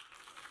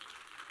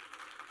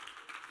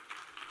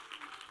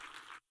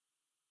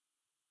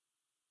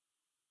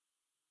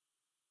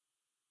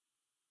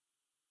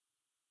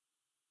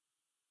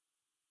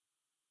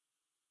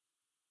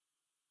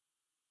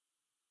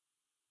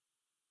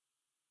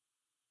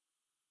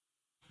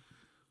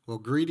 Well,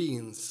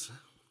 greetings.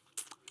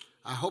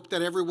 I hope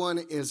that everyone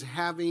is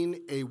having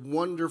a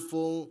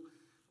wonderful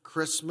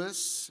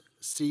Christmas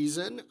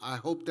season. I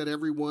hope that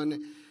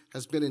everyone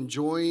has been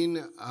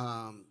enjoying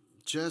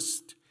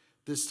just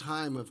this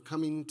time of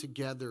coming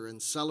together and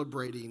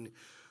celebrating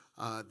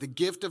the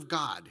gift of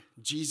God,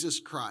 Jesus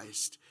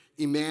Christ,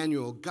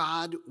 Emmanuel,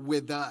 God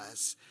with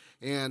us.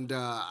 And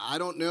I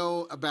don't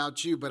know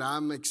about you, but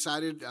I'm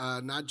excited,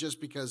 not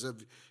just because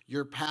of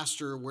your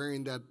pastor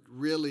wearing that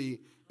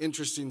really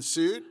interesting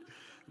suit,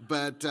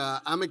 but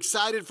I'm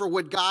excited for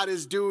what God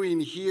is doing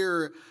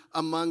here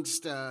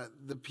amongst the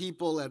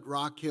people at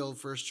Rock Hill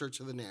First Church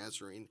of the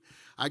Nazarene.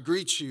 I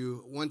greet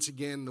you once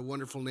again in the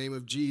wonderful name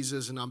of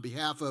Jesus, and on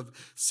behalf of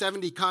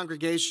 70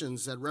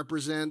 congregations that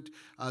represent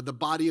the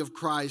body of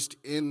Christ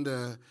in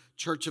the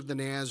Church of the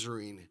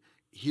Nazarene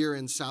here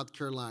in South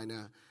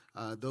Carolina,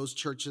 those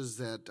churches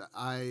that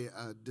I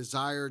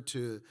desire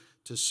to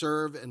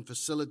serve and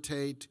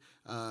facilitate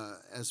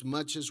as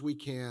much as we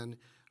can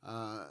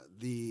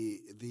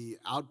the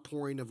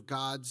outpouring of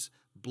God's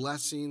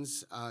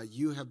blessings.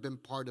 You have been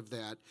part of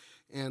that.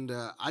 And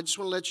I just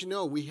want to let you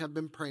know, we have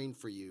been praying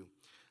for you.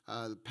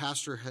 The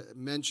pastor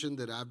mentioned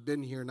that I've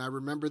been here, and I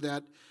remember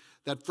that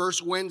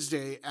first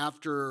Wednesday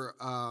after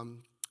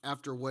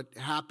what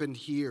happened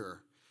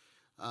here,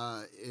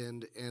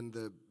 and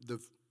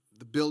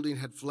the building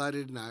had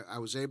flooded, and I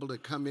was able to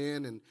come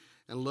in and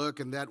look.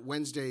 And that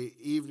Wednesday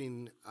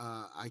evening,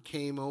 I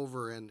came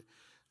over, and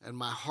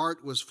my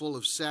heart was full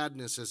of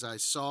sadness as I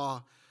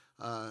saw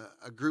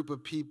a group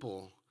of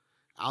people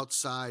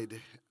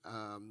outside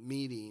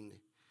meeting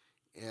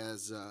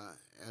as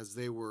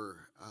they were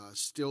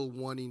still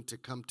wanting to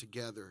come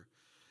together.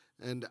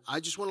 And I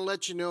just want to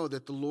let you know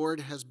that the Lord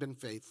has been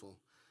faithful,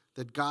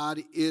 that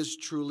God is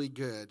truly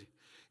good.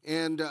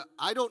 And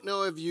I don't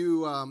know if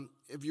you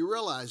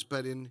realize,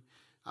 but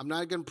I'm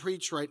not going to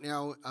preach right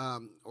now,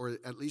 or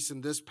at least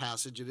in this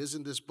passage. It is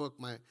in this book,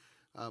 my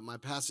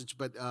passage,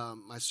 but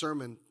my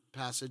sermon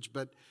passage.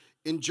 But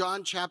in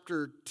John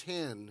chapter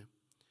 10,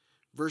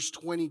 verse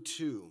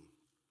 22,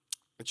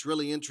 it's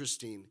really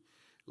interesting.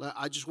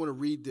 I just want to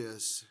read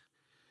this.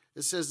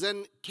 It says,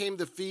 "Then came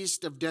the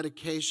feast of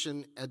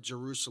dedication at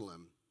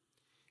Jerusalem.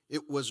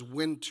 It was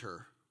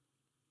winter,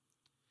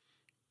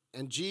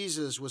 and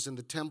Jesus was in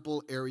the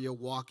temple area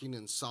walking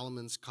in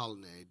Solomon's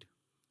colonnade.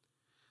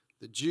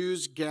 The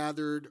Jews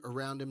gathered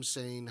around him,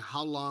 saying,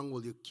 'How long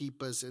will you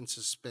keep us in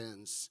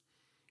suspense?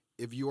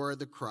 If you are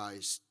the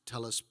Christ,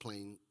 tell us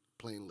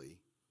plainly.'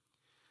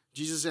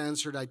 Jesus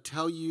answered, 'I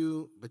tell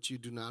you, but you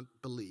do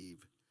not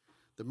believe.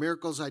 The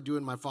miracles I do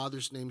in my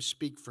Father's name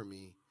speak for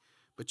me.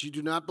 But you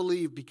do not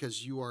believe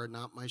because you are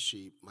not my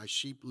sheep. My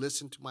sheep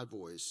listen to my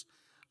voice.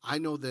 I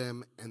know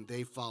them, and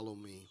they follow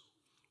me.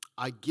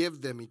 I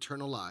give them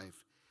eternal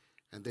life,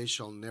 and they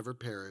shall never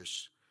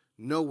perish.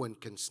 No one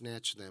can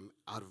snatch them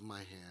out of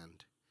my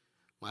hand.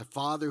 My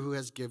Father who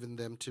has given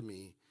them to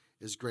me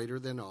is greater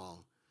than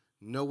all.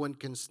 No one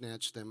can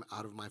snatch them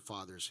out of my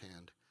Father's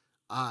hand.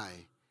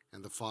 I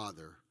and the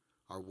Father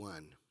are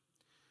one.'"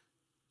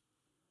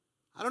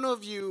 I don't know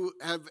if you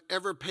have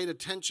ever paid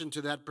attention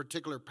to that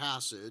particular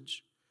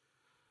passage,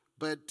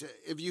 but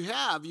if you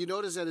have, you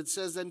notice that it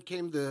says, "Then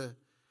came the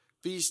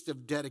Feast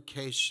of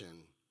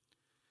Dedication."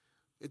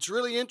 It's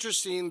really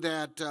interesting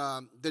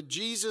that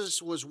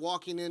Jesus was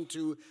walking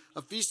into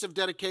a Feast of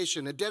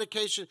Dedication. A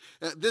dedication.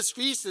 This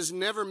feast is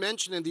never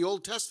mentioned in the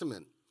Old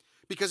Testament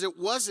because it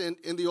wasn't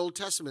in the Old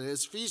Testament.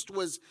 His feast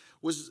was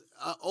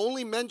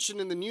only mentioned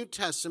in the New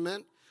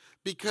Testament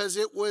because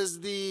it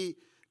was the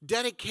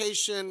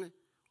dedication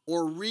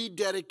or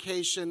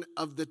rededication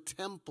of the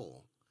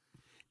temple.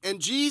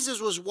 And Jesus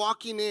was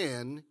walking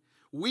in.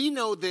 We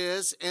know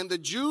this, and the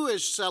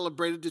Jewish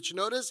celebrated. Did you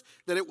notice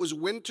that it was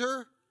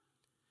winter?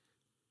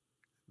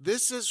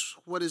 This is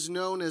what is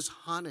known as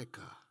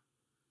Hanukkah.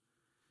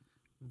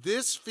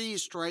 This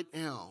feast right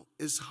now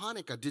is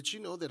Hanukkah. Did you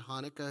know that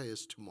Hanukkah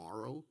is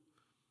tomorrow?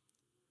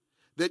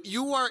 That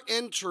you are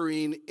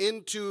entering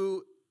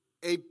into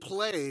a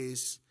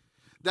place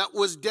that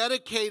was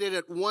dedicated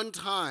at one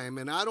time,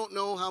 and I don't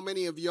know how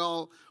many of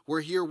y'all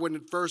were here when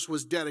it first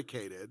was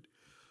dedicated,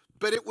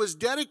 but it was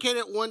dedicated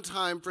at one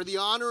time for the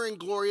honor and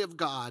glory of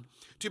God,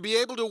 to be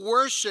able to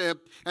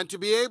worship and to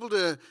be able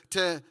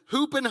to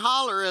hoop and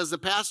holler, as the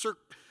pastor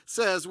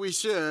says we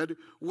should,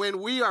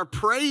 when we are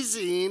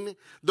praising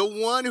the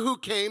one who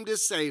came to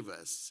save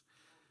us.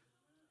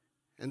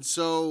 And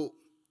so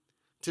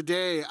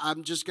today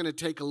I'm just going to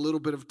take a little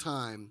bit of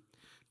time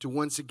to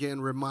once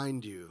again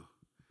remind you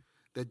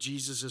that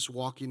Jesus is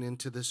walking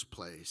into this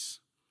place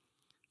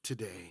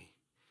today.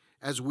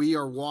 As we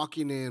are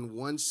walking in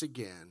once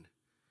again,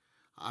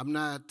 I'm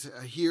not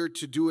here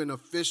to do an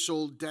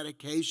official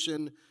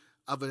dedication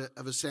of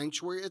a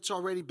sanctuary. It's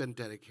already been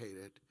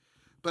dedicated.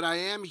 But I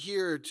am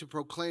here to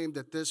proclaim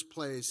that this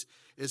place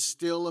is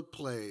still a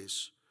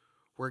place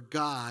where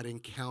God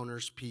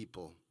encounters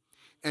people.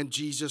 And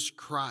Jesus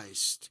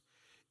Christ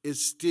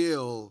is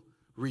still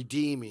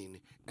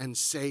redeeming and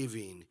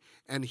saving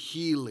and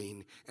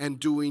healing and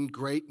doing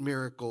great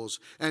miracles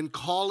and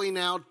calling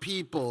out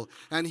people.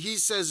 And he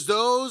says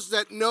those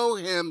that know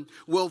him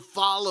will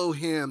follow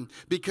him,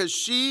 because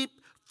sheep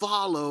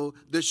follow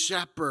the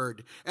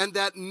shepherd, and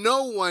that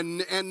no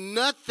one and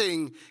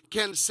nothing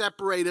can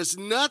separate us.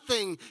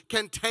 Nothing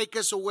can take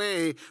us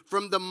away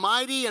from the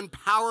mighty and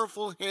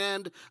powerful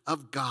hand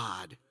of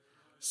God.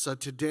 So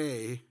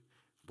today,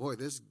 boy,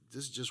 this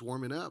is just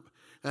warming up.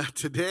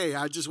 Today,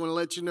 I just want to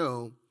let you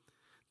know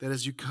that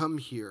as you come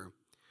here,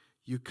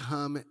 you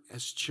come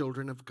as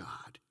children of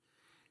God,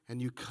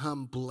 and you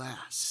come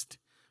blessed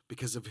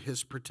because of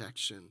his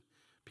protection,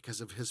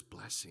 because of his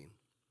blessing.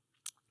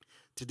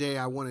 Today,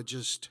 I want to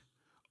just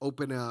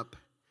open up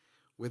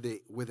with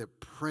a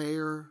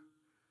prayer,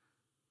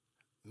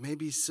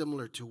 maybe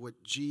similar to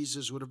what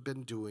Jesus would have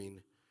been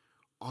doing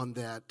on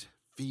that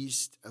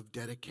Feast of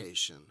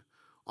Dedication,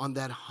 on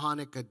that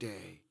Hanukkah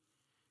day,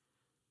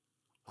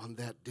 on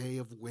that day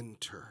of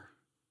winter,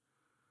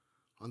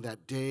 on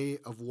that day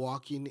of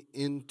walking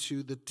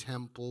into the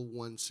temple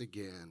once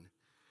again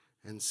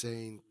and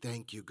saying,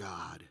 "Thank you,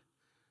 God."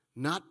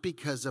 Not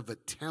because of a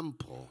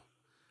temple.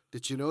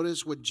 Did you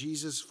notice what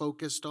Jesus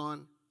focused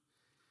on?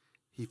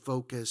 He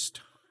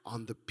focused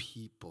on the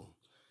people.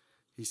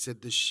 He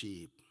said the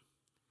sheep.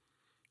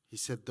 He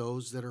said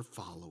those that are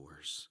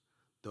followers,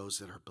 those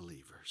that are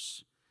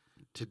believers.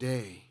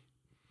 Today,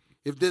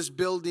 if this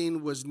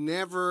building was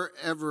never,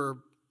 ever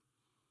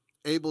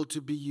able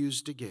to be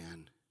used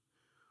again,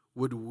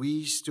 would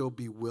we still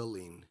be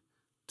willing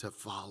to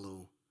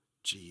follow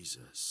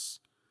Jesus?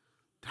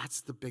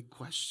 That's the big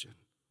question.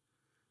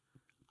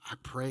 I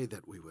pray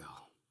that we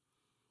will.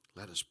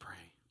 Let us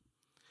pray.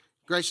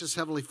 Gracious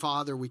Heavenly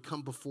Father, we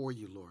come before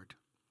you, Lord,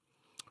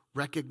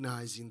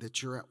 recognizing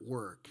that you're at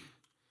work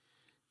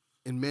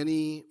in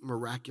many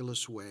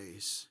miraculous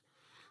ways.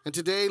 And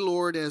today,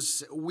 Lord,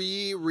 as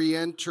we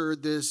re-enter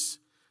this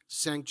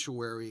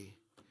sanctuary,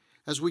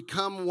 as we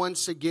come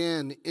once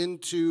again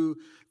into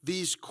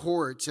these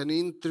courts and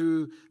in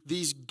through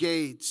these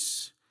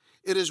gates,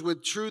 it is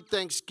with true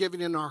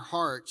thanksgiving in our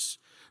hearts,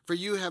 for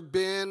you have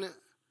been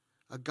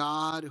a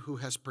God who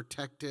has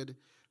protected,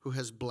 who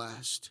has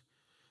blessed.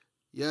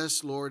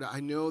 Yes, Lord, I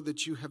know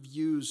that you have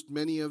used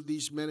many of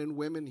these men and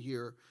women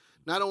here,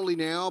 not only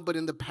now, but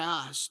in the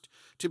past,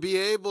 to be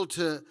able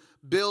to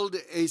build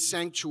a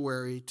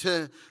sanctuary,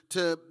 to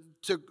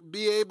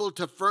be able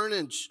to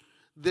furnish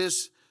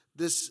this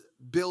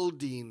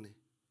building,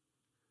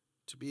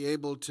 to be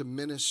able to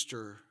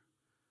minister.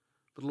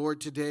 But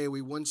Lord, today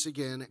we once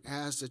again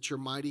ask that your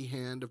mighty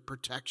hand of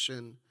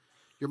protection,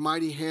 your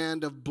mighty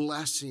hand of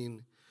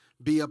blessing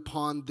be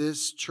upon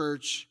this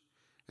church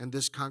and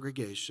this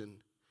congregation.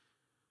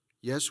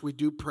 Yes, we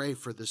do pray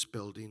for this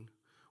building.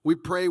 We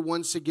pray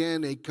once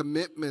again a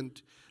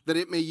commitment that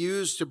it may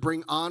use to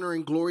bring honor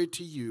and glory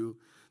to you,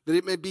 that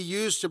it may be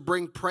used to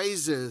bring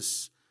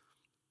praises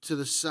to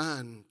the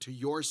Son, to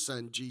your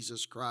Son,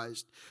 Jesus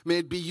Christ. May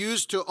it be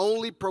used to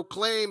only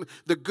proclaim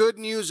the good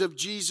news of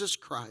Jesus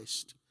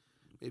Christ.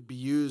 May it be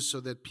used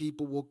so that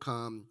people will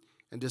come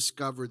and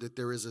discover that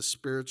there is a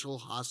spiritual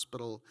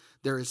hospital,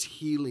 there is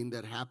healing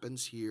that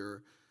happens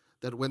here,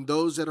 that when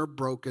those that are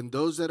broken,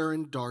 those that are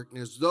in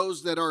darkness,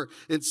 those that are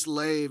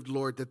enslaved,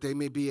 Lord, that they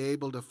may be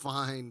able to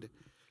find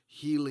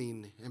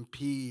healing and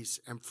peace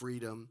and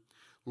freedom.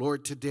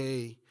 Lord,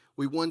 today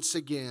we once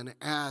again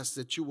ask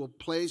that you will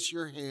place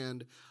your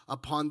hand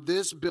upon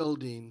this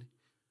building,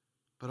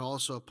 but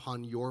also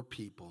upon your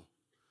people.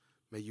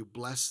 May you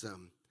bless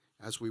them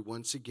as we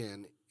once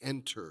again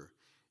enter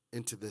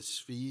into this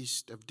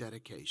feast of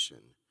dedication.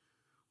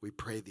 We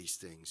pray these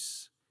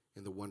things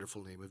in the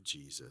wonderful name of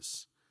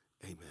Jesus.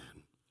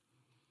 Amen.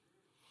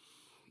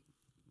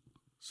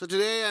 So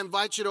today I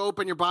invite you to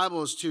open your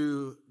Bibles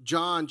to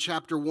John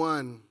chapter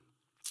 1,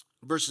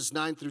 verses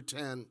 9 through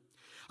 10.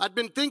 I've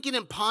been thinking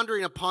and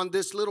pondering upon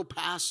this little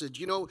passage.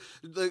 You know,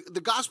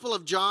 the Gospel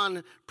of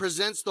John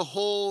presents the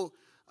whole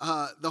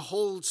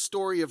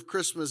story of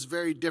Christmas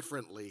very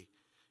differently.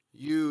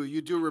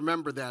 You do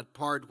remember that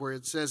part where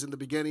it says in the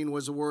beginning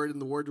was the Word,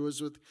 and the Word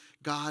was with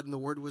God, and the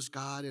Word was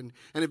God. And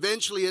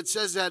eventually it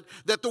says that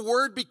the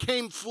Word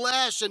became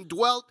flesh and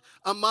dwelt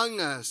among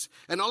us.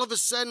 And all of a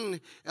sudden,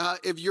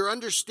 if you're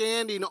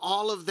understanding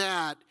all of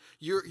that,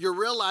 you're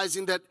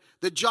realizing that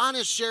John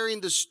is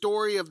sharing the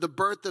story of the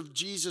birth of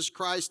Jesus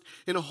Christ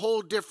in a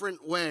whole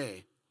different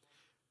way.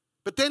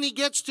 But then he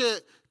gets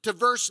to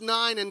verse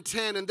 9 and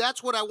 10, and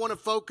that's what I want to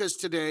focus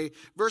today.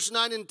 Verse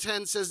 9 and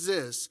 10 says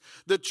this: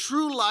 the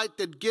true light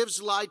that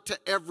gives light to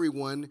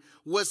everyone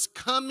was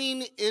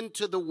coming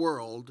into the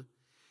world.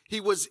 He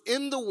was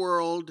in the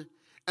world,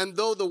 and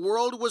though the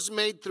world was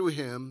made through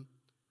him,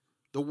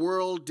 the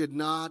world did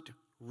not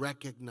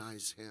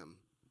recognize him.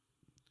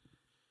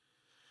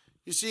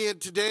 You see, in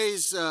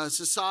today's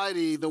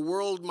society, the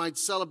world might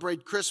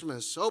celebrate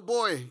Christmas. Oh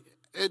boy,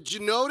 did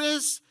you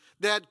notice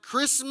that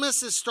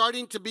Christmas is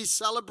starting to be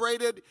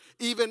celebrated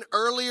even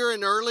earlier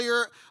and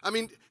earlier? I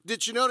mean,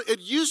 did you know, it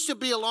used to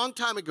be a long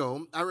time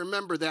ago, I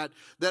remember that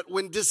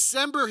when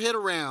December hit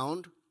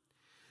around,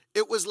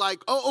 it was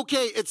like, oh,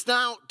 okay, it's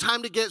now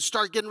time to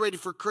start getting ready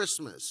for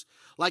Christmas.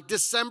 Like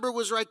December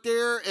was right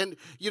there, and,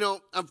 you know,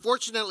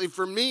 unfortunately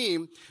for me,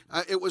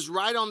 it was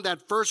right on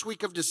that first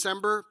week of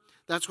December.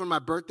 That's when my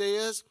birthday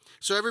is.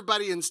 So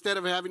everybody, instead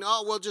of having,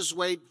 we'll just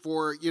wait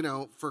for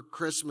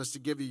Christmas to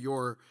give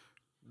you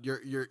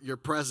your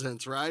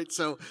presents, right?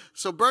 So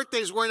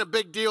birthdays weren't a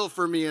big deal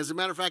for me. As a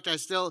matter of fact, I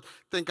still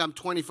think I'm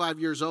 25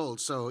 years old.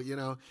 So, hey,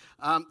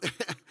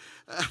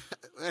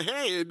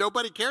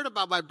 nobody cared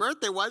about my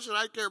birthday. Why should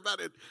I care about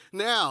it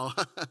now?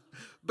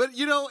 But,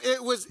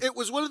 it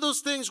was one of those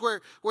things where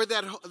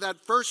that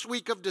first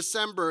week of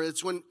December,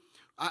 it's when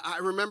I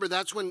remember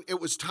that's when it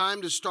was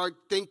time to start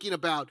thinking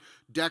about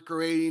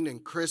decorating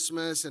and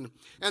Christmas. And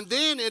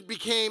then it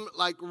became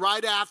like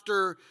right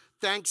after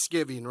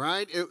Thanksgiving,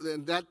 right?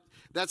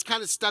 That's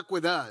kind of stuck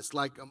with us.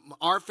 Like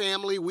our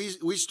family,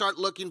 we start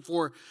looking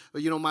for,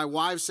 my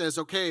wife says,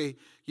 okay,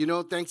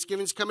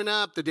 Thanksgiving's coming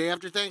up. The day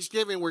after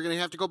Thanksgiving, we're going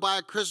to have to go buy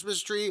a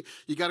Christmas tree.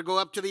 You got to go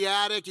up to the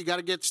attic. You got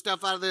to get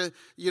stuff out of the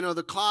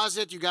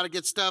closet. You got to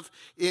get stuff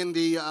in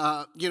the,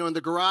 in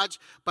the garage.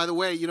 By the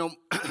way,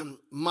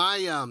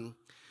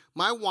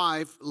 my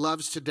wife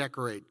loves to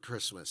decorate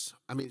Christmas.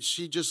 I mean,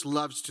 she just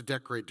loves to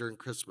decorate during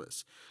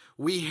Christmas.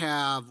 We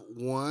have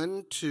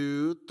 1,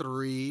 2,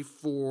 3,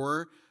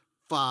 4,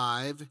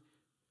 5,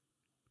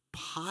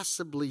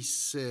 possibly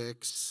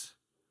 6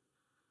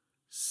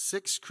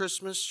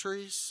 Christmas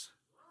trees.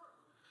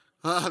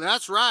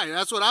 That's right.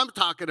 That's what I'm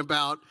talking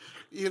about,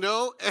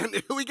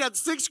 and we got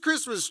 6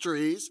 Christmas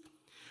trees.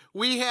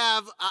 We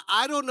have,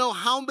 I don't know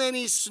how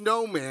many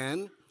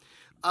snowmen.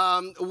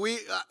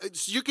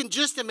 You can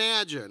just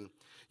imagine.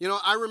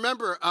 I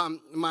remember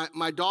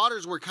my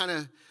daughters were kind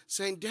of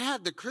saying,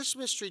 Dad, the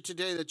Christmas tree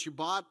today that you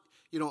bought,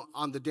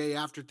 on the day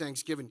after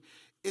Thanksgiving,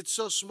 it's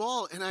so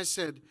small. And I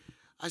said,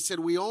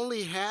 we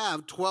only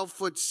have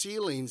 12-foot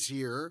ceilings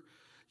here.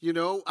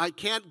 I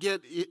can't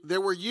get, they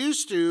were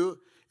used to,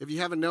 if you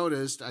haven't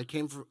noticed, I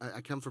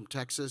come from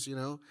Texas,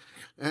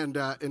 and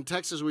in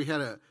Texas we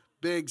had a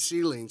big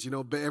ceilings,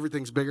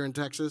 everything's bigger in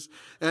Texas.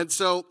 And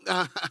so,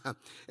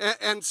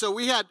 so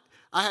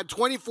I had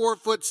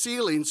 24-foot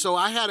ceilings, so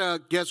I had a,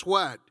 guess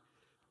what?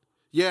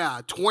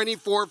 Yeah,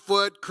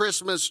 24-foot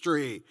Christmas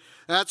tree.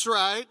 That's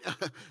right.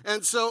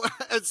 And so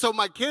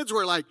my kids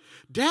were like,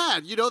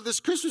 Dad, this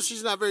Christmas tree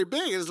is not very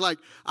big. It's like,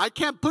 I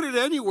can't put it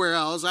anywhere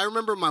else. I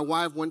remember my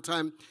wife one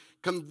time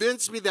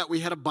convinced me that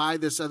we had to buy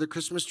this other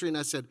Christmas tree. And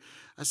I said,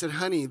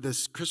 honey,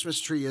 this Christmas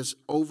tree is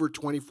over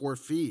 24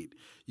 feet.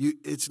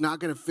 It's not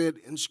going to fit.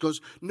 And she goes,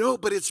 no,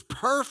 but it's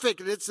perfect.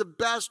 And it's the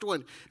best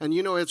one. And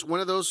it's one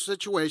of those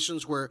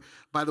situations where,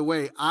 by the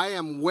way, I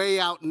am way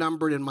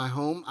outnumbered in my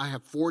home. I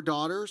have 4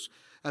 daughters.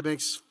 That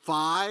makes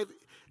 5,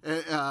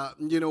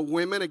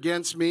 women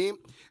against me.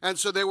 And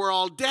so they were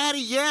all,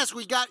 Daddy, yes,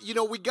 we got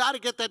to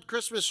get that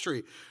Christmas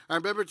tree. I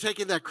remember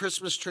taking that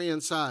Christmas tree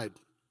inside.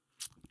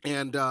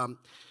 And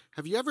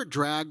have you ever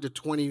dragged a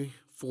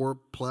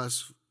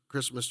 24-plus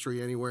Christmas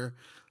tree anywhere?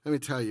 Let me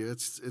tell you,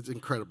 it's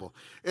incredible.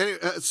 Anyway,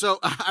 so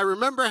I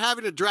remember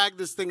having to drag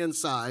this thing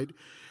inside,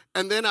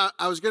 and then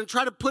I was going to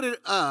try to put it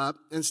up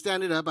and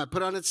stand it up. I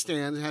put it on its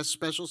stand. It has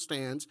special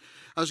stands.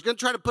 I was going to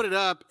try to put it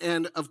up,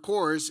 and, of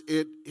course,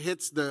 it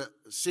hits the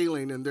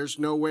ceiling, and there's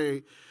no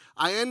way.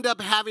 I end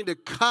up having to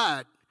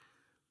cut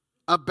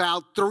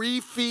about 3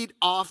 feet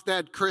off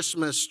that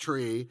Christmas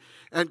tree,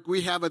 and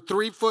we have a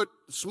 3-foot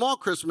small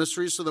Christmas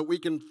tree so that we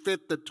can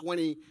fit the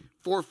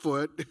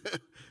 24-foot.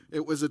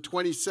 It was a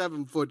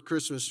 27-foot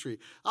Christmas tree.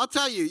 I'll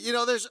tell you,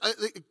 there's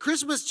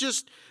Christmas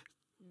just,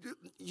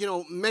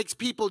 makes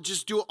people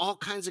just do all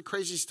kinds of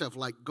crazy stuff,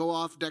 like go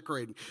off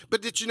decorating.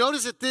 But did you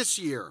notice that this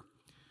year,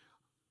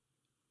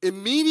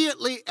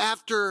 immediately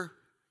after,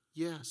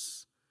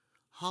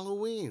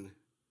 Halloween,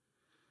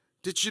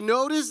 did you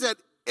notice that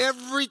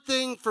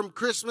everything from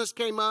Christmas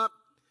came up?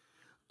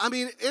 I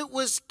mean, it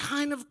was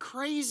kind of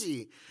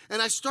crazy.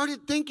 And I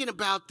started thinking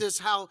about this,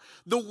 how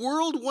the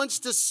world wants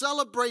to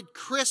celebrate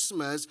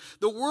Christmas.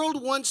 The world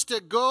wants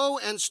to go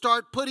and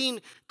start putting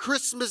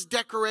Christmas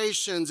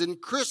decorations and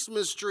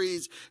Christmas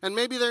trees. And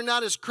maybe they're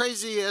not as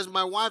crazy as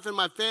my wife and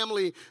my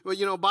family,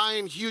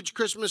 buying huge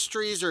Christmas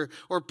trees or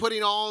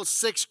putting all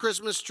 6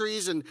 Christmas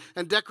trees and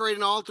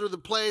decorating all through the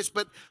place.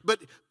 But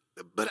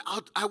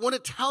I want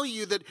to tell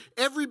you that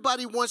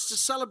everybody wants to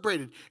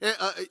celebrate it.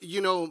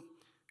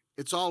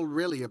 It's all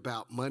really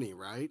about money,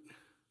 right?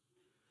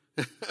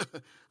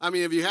 I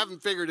mean, if you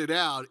haven't figured it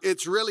out,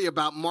 it's really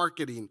about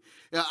marketing.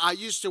 I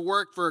used to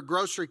work for a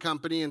grocery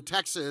company in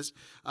Texas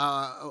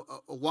a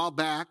while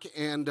back,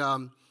 and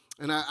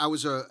I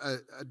was a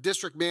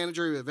district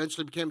manager,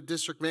 eventually became a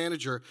district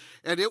manager,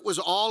 and it was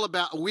all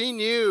about, we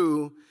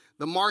knew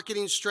the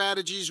marketing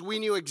strategies. We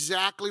knew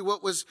exactly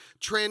what was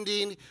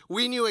trending.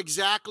 We knew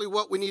exactly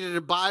what we needed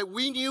to buy.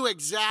 We knew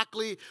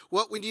exactly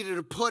what we needed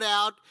to put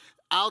out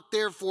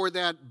there for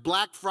that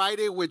Black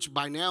Friday, which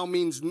by now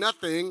means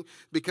nothing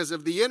because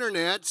of the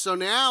internet. So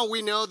now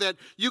we know that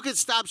you can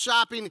stop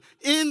shopping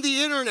in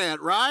the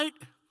internet, right?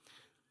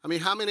 I mean,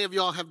 how many of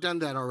y'all have done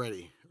that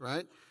already,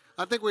 right?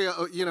 I think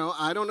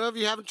I don't know if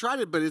you haven't tried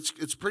it, but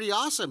it's pretty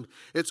awesome.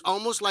 It's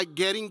almost like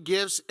getting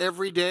gifts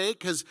every day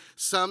because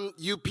some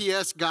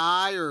UPS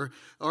guy or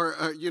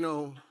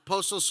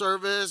Postal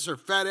Service or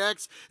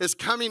FedEx is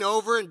coming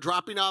over and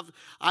dropping off.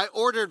 I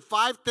ordered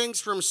 5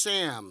 things from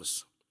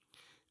Sam's.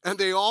 And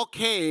they all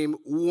came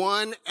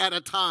one at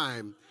a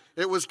time.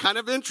 It was kind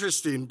of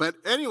interesting. But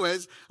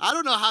anyways, I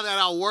don't know how that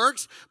all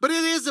works. But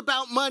it is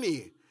about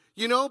money.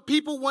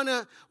 People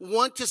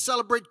want to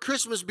celebrate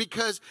Christmas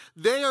because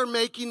they are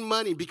making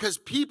money. Because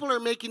people are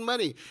making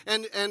money.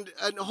 And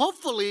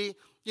hopefully,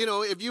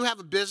 if you have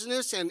a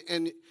business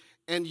and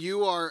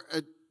you are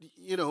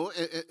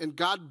and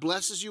God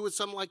blesses you with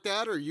something like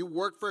that, or you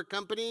work for a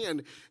company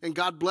and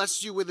God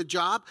blesses you with a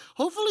job,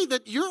 hopefully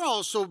that you're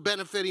also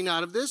benefiting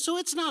out of this. So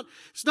it's not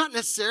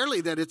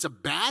necessarily that it's a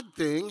bad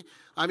thing.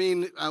 I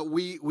mean,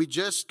 we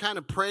just kind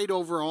of prayed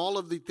over all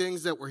of the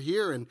things that were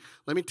here, and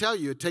let me tell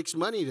you, it takes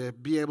money to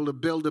be able to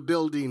build a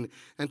building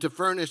and to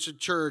furnish a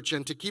church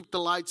and to keep the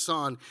lights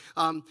on.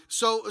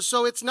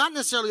 So it's not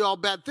necessarily all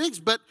bad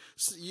things, but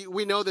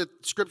we know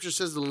that Scripture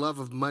says the love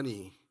of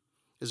money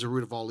is the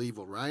root of all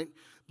evil, right?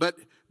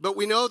 But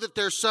we know that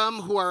there's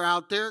some who are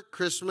out there.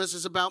 Christmas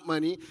is about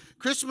money.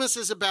 Christmas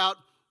is about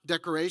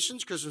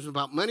decorations. Christmas is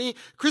about money.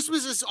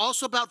 Christmas is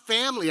also about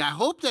family. I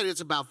hope that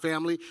it's about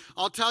family.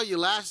 I'll tell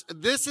you,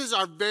 this is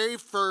our very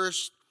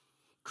first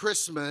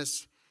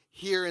Christmas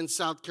here in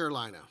South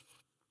Carolina.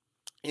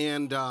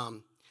 And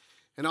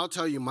I'll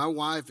tell you, my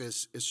wife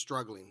is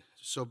struggling.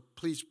 So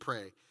please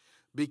pray.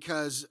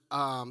 Because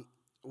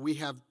we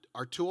have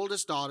our 2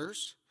 oldest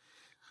daughters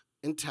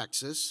in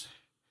Texas.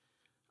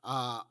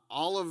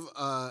 All of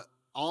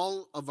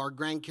our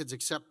grandkids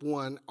except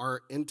one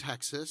are in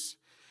Texas.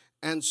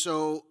 And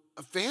so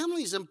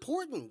family is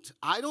important.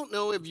 I don't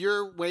know if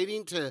you're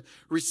waiting to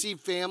receive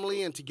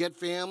family and to get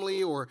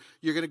family, or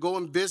you're going to go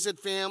and visit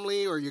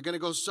family, or you're going to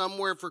go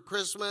somewhere for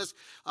Christmas.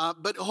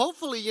 But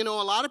hopefully, a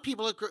lot of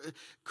people,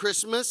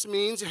 Christmas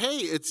means, hey,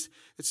 it's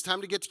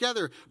time to get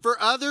together. For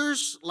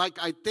others, like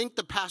I think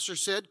the pastor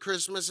said,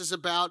 Christmas is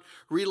about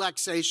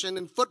relaxation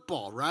and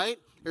football, right?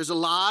 There's a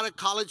lot of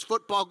college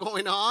football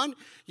going on.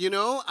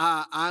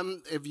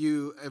 If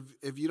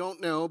you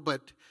don't know,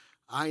 but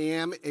I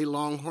am a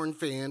Longhorn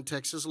fan,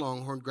 Texas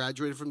Longhorn,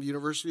 graduated from the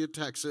University of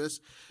Texas,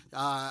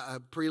 a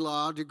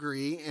pre-law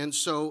degree. And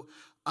so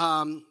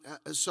I'm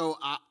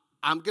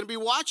going to be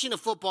watching a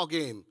football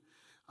game.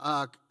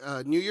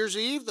 New Year's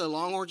Eve, the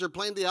Longhorns are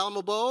playing the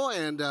Alamo Bowl,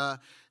 and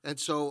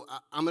so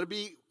I'm going to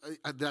be,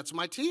 that's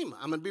my team.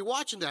 I'm going to be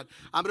watching that.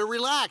 I'm going to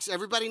relax.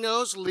 Everybody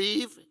knows,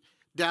 leave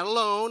Dad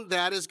alone.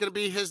 That is going to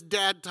be his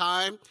dad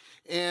time,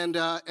 and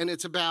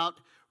it's about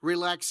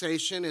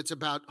relaxation. It's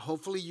about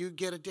hopefully you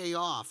get a day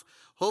off.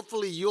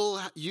 Hopefully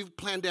you've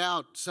planned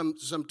out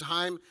some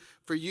time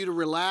for you to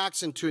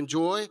relax and to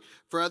enjoy.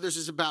 For others,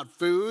 it's about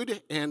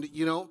food, and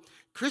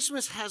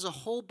Christmas has a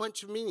whole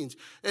bunch of meanings,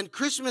 and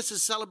Christmas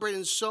is celebrated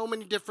in so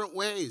many different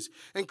ways.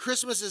 And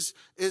Christmas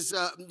is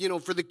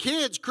for the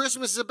kids,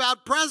 Christmas is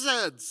about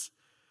presents.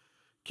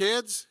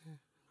 Kids,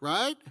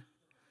 right?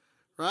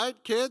 Right,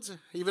 kids,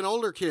 even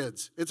older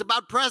kids. It's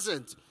about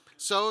presents.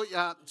 So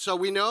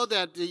we know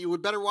that you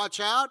would better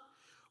watch out.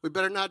 We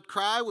better not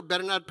cry. We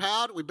better not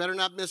pout. We better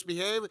not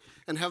misbehave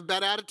and have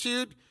bad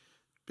attitude,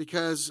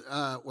 because,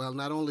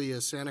 not only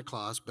is Santa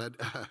Claus, but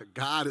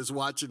God is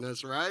watching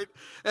us, right?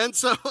 And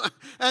so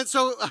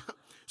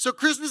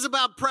Christmas is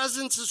about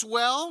presents as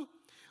well.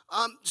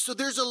 So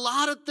there's a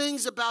lot of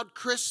things about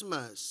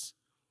Christmas,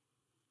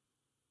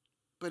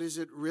 but is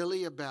it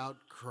really about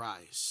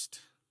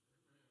Christ?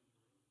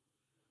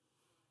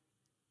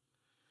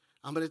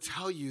 I'm going to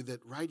tell you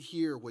that right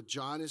here, what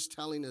John is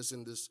telling us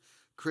in this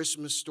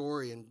Christmas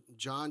story in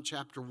John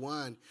chapter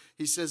 1,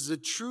 he says, the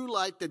true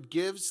light that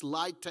gives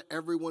light to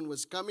everyone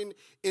was coming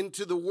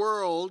into the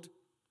world,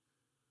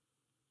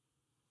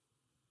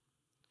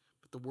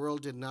 but the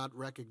world did not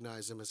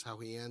recognize him, is how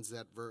he ends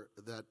that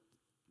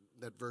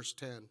verse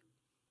 10.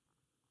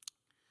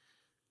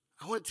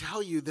 I want to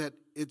tell you that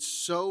it's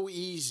so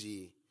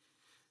easy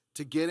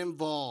to get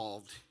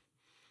involved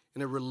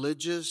in a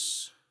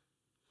religious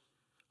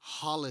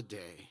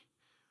holiday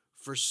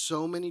for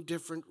so many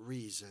different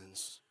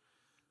reasons,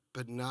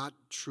 but not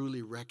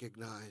truly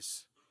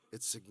recognize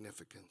its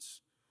significance.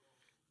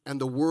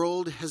 And the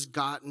world has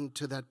gotten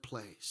to that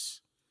place.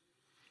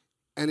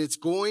 And it's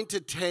going to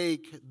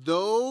take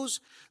those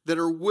that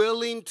are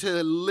willing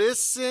to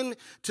listen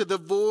to the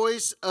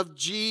voice of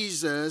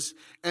Jesus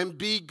and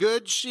be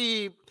good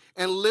sheep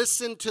and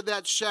listen to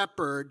that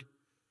shepherd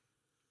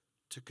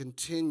to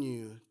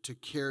continue to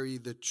carry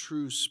the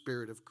true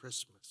spirit of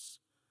Christmas.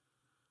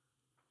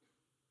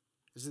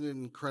 Isn't it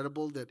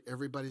incredible that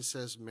everybody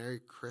says Merry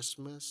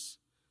Christmas,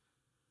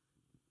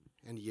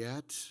 and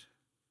yet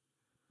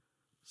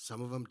some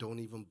of them don't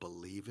even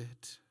believe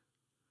it?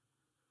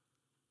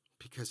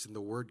 Because in the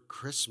word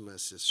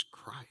Christmas is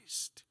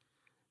Christ,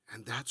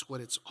 and that's what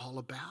it's all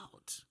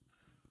about.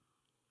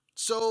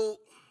 So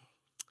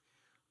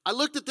I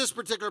looked at this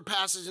particular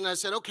passage and I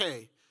said,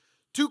 okay,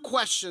 2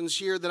 questions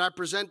here that I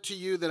present to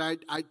you that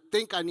I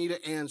think I need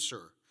to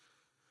answer.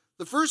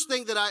 The first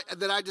thing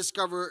that I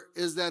discover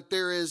is that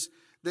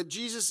that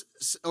Jesus,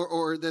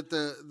 or that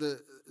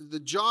the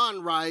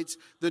John writes,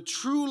 the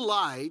true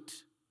light,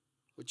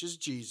 which is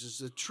Jesus,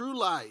 the true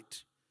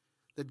light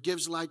that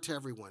gives light to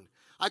everyone.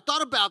 I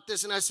thought about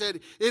this and I said,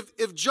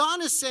 if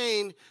John is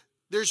saying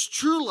there's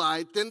true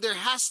light, then there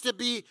has to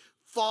be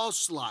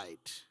false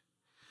light.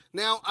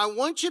 Now, I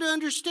want you to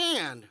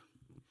understand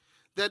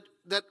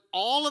that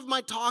all of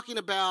my talking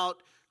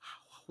about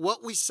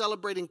what we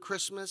celebrate in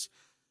Christmas,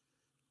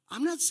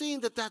 I'm not saying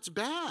that that's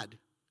bad.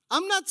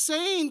 I'm not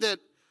saying that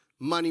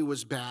money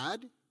was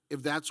bad,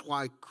 if that's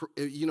why,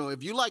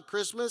 if you like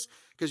Christmas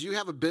because you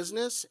have a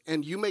business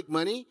and you make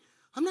money,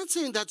 I'm not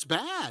saying that's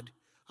bad.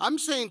 I'm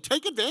saying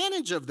take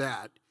advantage of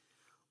that.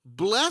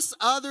 Bless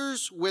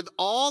others with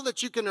all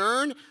that you can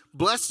earn.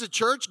 Bless the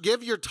church.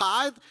 Give your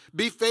tithe.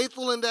 Be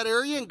faithful in that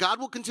area, and God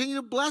will continue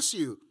to bless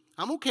you.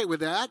 I'm okay with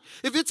that.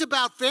 If it's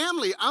about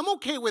family, I'm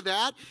okay with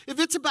that. If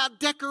it's about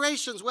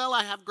decorations, well,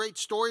 I have great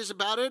stories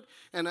about it.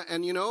 And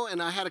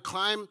I had to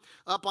climb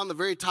up on the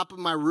very top of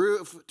my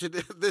roof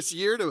this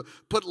year to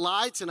put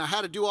lights, and I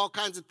had to do all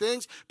kinds of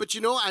things. But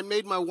I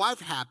made my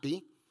wife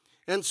happy.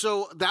 And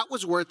so that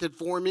was worth it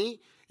for me.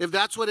 if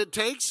that's what it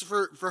takes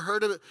for her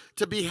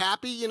to be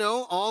happy, you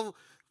know,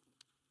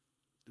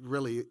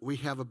 really, we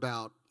have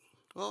about,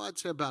 well, I'd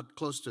say about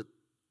close to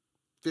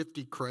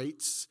 50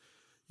 crates,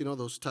 you know,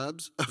 those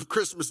tubs of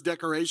Christmas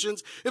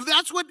decorations. If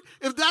that's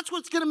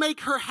what's going to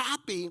make her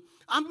happy,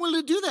 I'm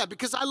willing to do that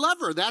because I love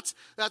her. That's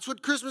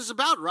what Christmas is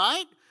about,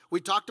 right? We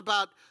talked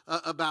about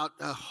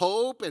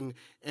hope and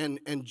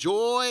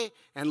joy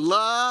and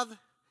love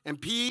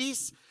and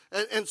peace.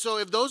 And so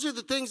if those are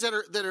the things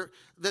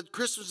that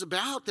Christmas is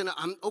about, then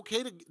I'm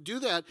okay to do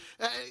that.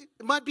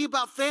 It might be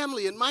about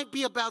family. It might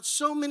be about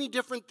so many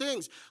different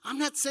things. I'm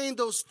not saying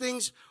those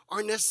things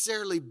are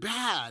necessarily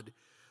bad,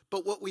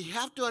 but what we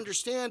have to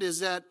understand is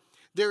that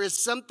there is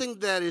something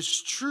that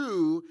is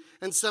true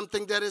and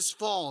something that is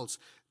false.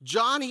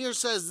 John here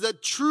says the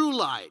true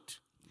light.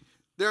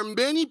 There are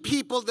many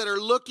people that are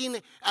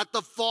looking at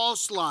the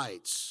false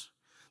lights.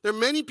 There are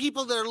many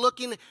people that are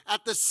looking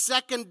at the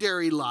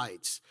secondary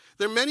lights.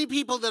 There are many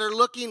people that are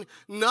looking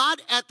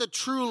not at the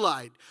true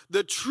light.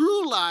 The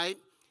true light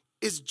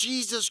is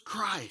Jesus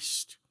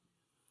Christ.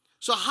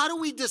 So how do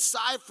we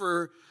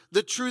decipher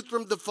the truth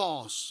from the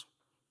false?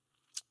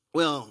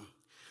 Well,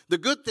 the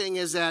good thing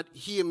is that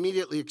he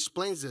immediately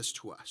explains this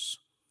to us.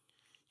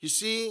 You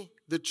see,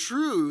 the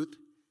truth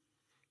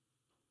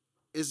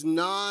is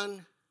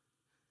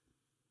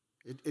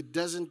it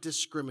doesn't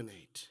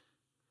discriminate.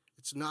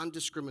 It's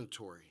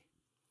non-discriminatory.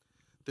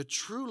 The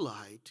true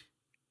light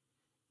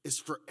is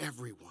for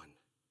everyone.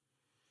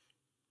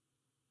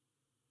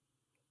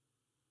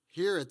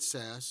 Here it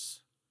says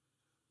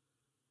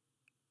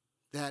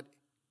that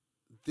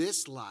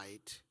this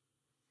light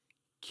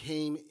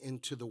came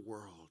into the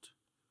world.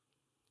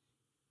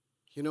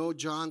 You know,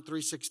 John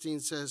 3:16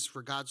 says,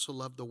 "For God so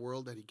loved the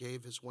world that he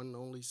gave his one and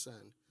only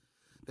Son,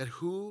 that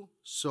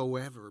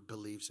whosoever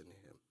believes in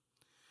him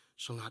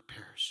shall not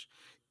perish."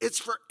 It's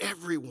for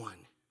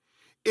everyone.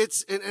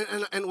 It's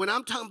and when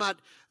I'm talking about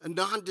a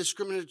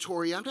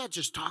non-discriminatory, I'm not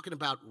just talking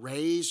about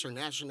race or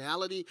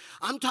nationality.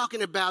 I'm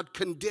talking about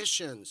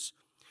conditions.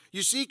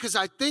 You see, because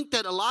I think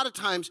that a lot of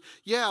times,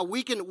 yeah,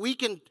 we can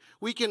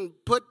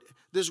put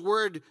this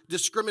word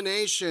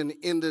discrimination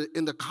in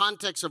the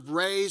context of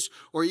race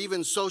or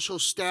even social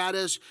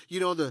status.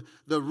 You know,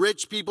 the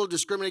rich people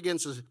discriminate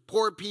against the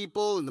poor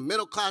people, and the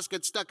middle class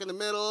get stuck in the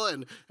middle,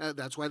 and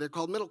that's why they're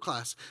called middle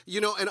class.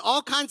 You know, and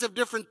all kinds of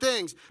different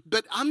things.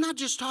 But I'm not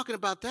just talking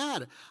about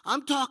that.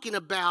 I'm talking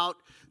about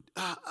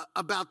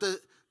the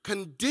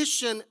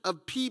condition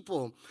of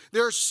people.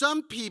 There are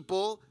some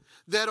people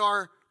that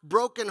are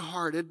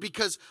brokenhearted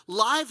because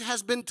life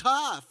has been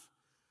tough,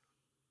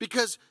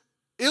 because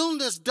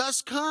illness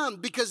does come,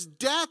 because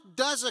death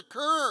does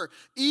occur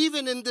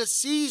even in this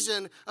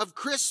season of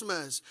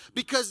Christmas,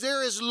 because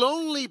there is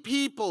lonely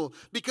people,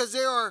 because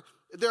there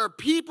are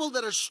people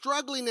that are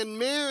struggling in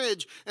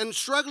marriage and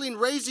struggling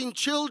raising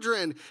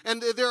children,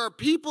 and there are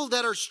people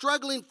that are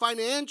struggling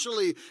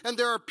financially, and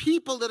there are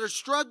people that are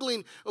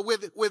struggling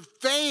with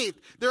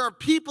faith. There are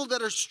people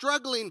that are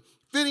struggling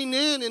fitting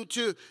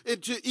into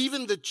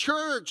even the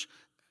church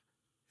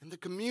and the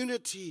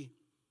community.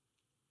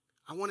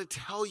 I want to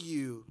tell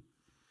you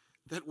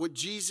that what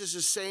Jesus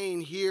is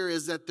saying here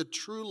is that the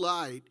true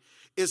light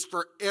is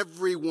for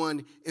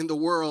everyone in the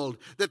world,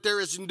 that there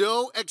is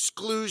no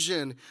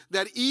exclusion,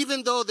 that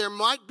even though there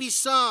might be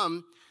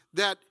some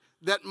that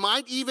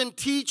might even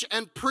teach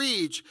and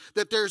preach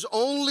that there's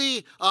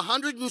only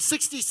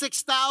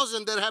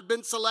 166,000 that have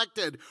been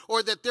selected,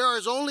 or that there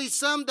is only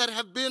some that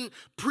have been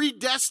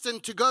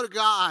predestined to go to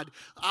God,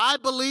 I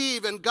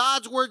believe, and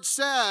God's word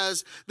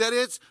says, that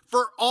it's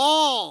for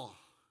all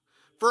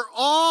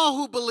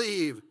who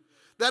believe,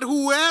 that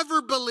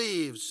whoever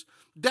believes.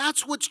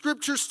 That's what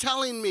Scripture's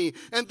telling me.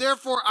 And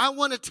therefore, I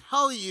want to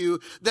tell you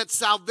that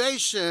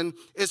salvation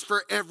is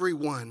for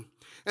everyone.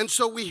 And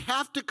so we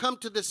have to come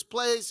to this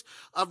place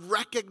of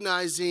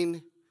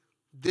recognizing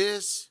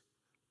this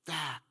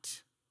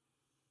fact.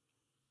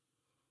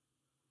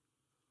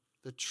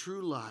 The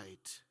true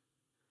light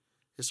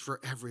is for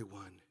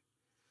everyone.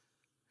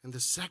 And the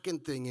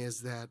second thing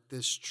is that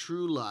this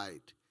true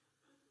light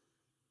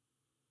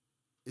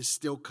is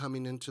still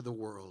coming into the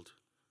world.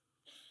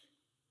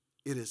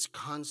 It is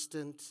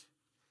constant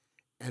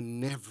and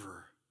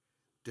never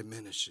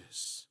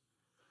diminishes.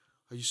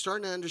 Are you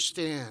starting to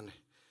understand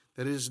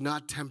that it is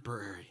not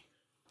temporary?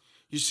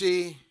 You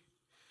see,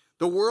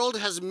 the world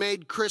has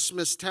made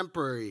Christmas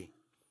temporary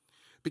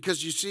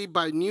because, you see,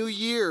 by New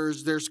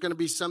Year's, there's going to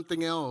be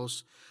something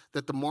else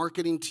that the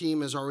marketing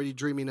team is already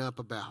dreaming up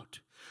about.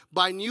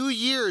 By New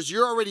Year's,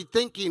 you're already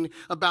thinking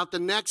about the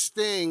next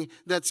thing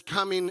that's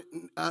coming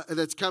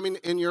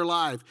in your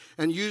life.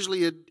 And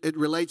usually it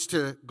relates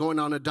to going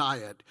on a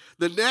diet.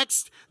 The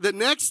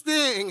next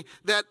thing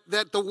that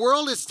the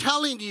world is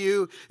telling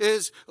you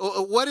is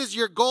what is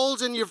your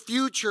goals and your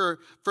future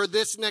for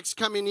this next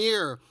coming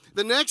year.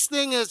 The next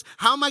thing is,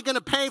 how am I going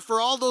to pay for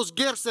all those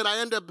gifts that I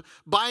end up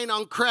buying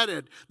on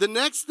credit? The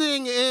next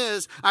thing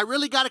is, I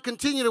really got to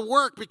continue to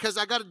work because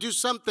I got to do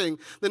something.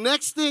 The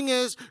next thing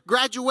is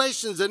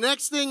graduation, medicines. The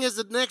next thing is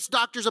the next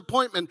doctor's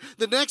appointment.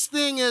 The next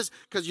thing is,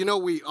 because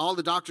all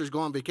the doctors go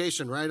on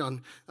vacation, right,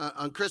 on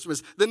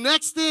Christmas. The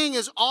next thing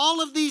is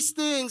all of these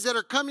things that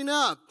are coming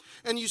up.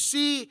 And you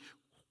see,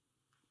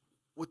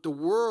 what the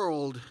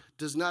world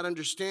does not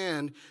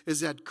understand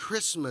is that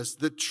Christmas,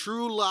 the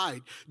true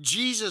light,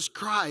 Jesus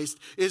Christ,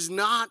 is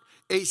not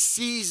a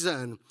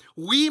season.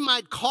 We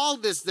might call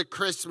this the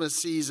Christmas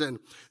season.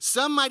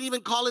 Some might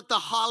even call it the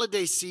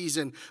holiday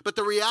season. But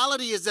the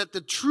reality is that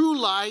the true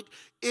light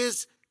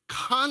is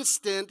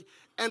constant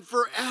and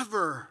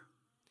forever.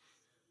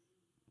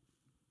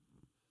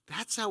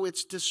 That's how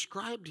it's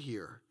described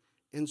here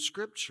in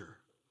Scripture.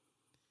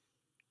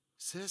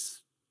 It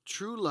says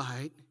true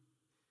light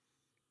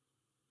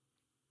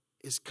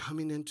is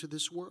coming into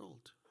this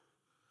world.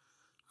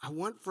 I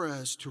want for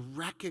us to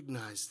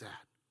recognize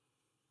that.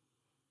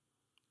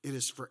 It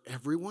is for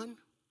everyone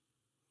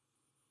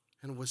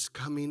and was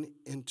coming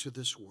into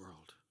this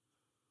world.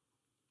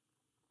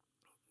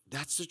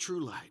 That's the true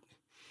light.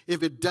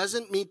 If it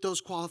doesn't meet those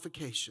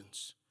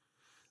qualifications,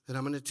 then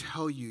I'm going to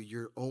tell you,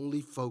 you're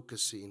only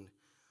focusing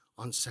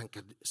on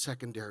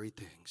secondary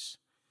things.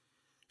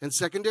 And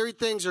secondary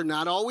things are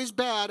not always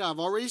bad. I've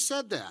already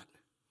said that.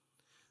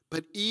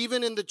 But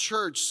even in the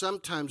church,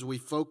 sometimes we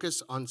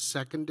focus on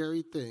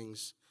secondary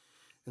things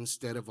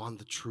instead of on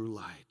the true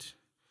light.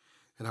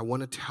 And I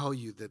want to tell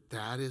you that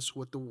that is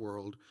what the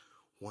world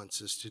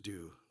wants us to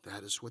do.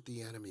 That is what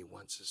the enemy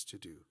wants us to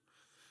do.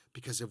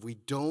 Because if we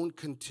don't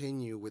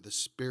continue with the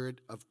Spirit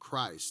of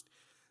Christ,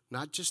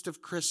 not just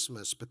of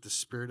Christmas, but the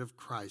Spirit of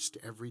Christ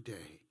every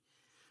day,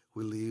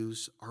 we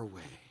lose our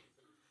way.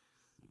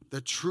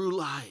 The true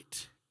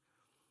light.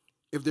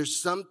 If there's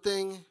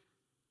something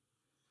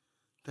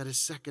that is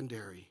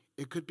secondary,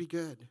 it could be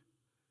good.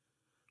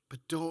 But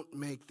don't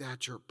make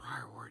that your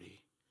priority.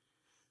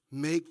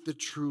 Make the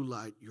true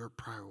light your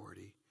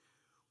priority.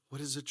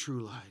 What is a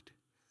true light?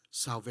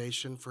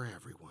 Salvation for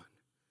everyone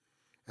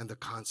and the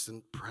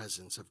constant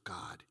presence of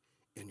God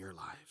in your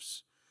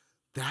lives.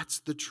 That's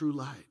the true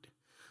light.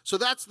 So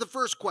that's the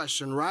first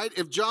question, right?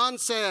 If John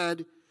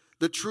said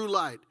the true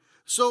light.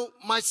 So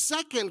my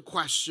second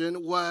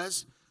question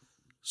was,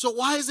 so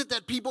why is it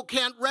that people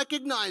can't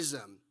recognize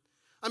them?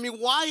 I mean,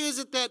 why is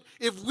it that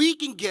if we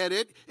can get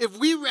it, if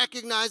we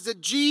recognize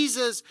that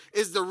Jesus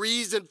is the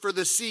reason for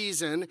the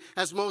season,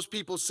 as most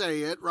people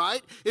say it,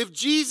 right? If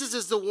Jesus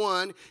is the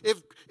one,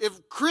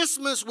 if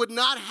Christmas would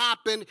not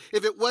happen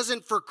if it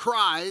wasn't for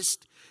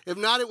Christ, if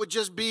not, it would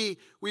just be,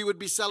 we would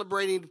be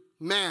celebrating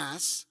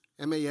Mass,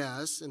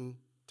 M-A-S, and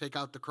take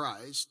out the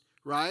Christ,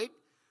 right?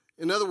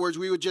 In other words,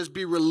 we would just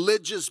be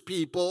religious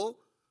people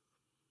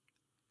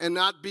and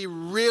not be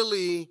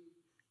really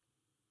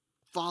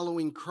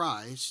following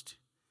Christ.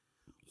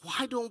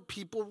 Why don't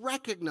people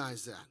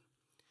recognize that?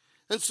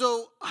 And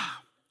so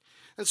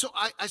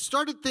I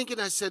started thinking,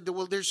 I said,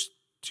 well, there's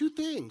two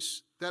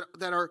things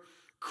that are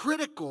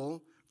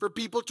critical for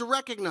people to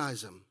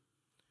recognize him.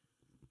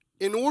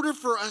 In order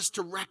for us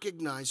to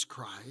recognize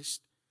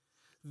Christ,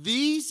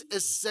 these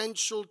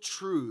essential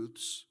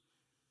truths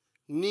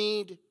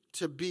need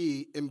to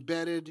be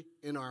embedded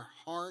in our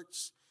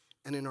hearts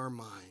and in our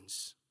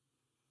minds.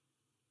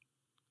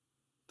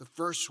 The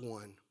first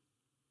one,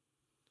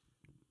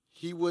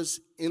 he was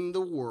in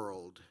the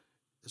world,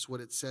 is what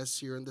it says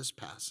here in this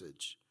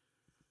passage.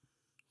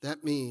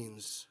 That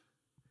means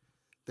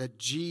that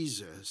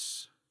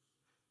Jesus,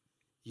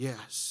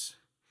 yes,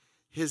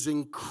 his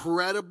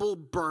incredible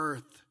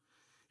birth,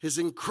 his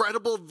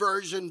incredible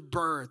virgin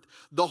birth,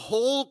 the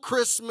whole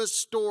Christmas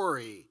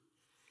story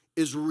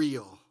is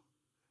real.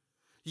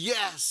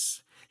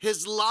 Yes,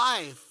 his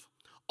life,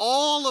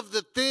 all of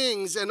the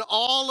things and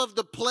all of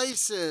the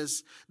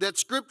places that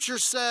Scripture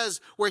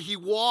says where he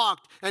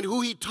walked and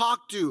who he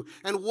talked to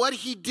and what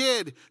he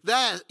did,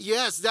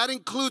 that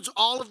includes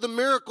all of the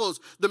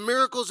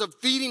miracles of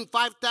feeding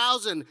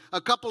 5,000 a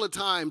couple of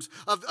times,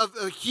 of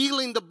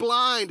healing the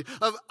blind,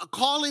 of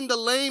calling the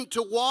lame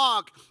to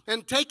walk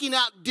and taking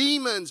out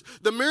demons,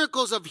 the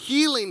miracles of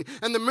healing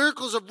and the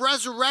miracles of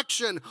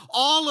resurrection.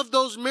 All of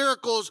those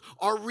miracles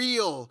are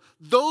real.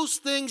 Those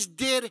things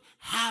did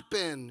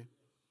happen.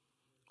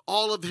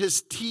 All of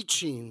his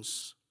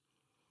teachings,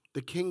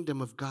 the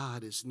kingdom of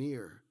God is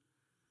near.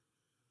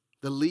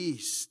 The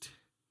least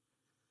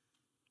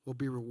will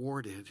be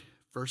rewarded.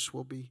 First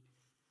will be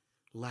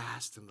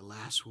last, and the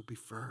last will be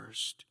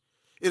first.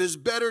 It is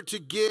better to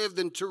give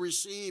than to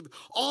receive.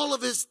 All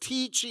of his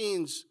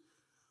teachings,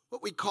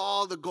 what we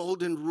call the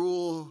golden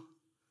rule,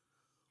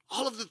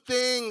 all of the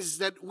things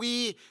that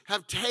we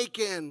have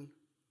taken,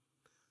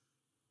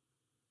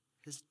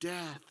 his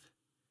death,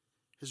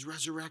 his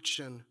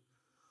resurrection,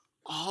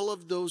 all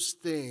of those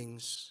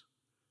things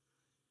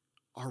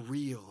are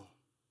real.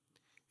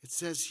 It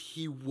says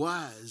he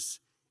was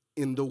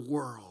in the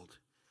world.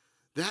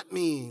 That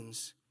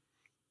means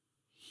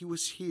he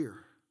was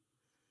here.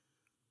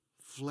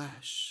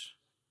 Flesh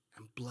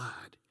and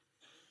blood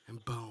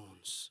and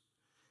bones,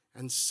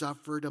 and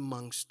suffered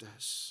amongst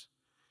us.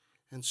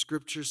 And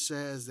Scripture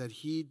says that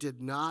he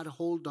did not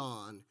hold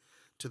on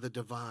to the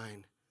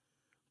divine,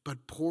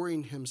 but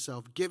pouring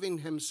himself, giving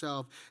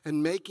himself,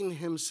 and making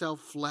himself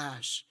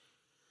flesh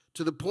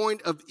to the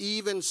point of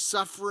even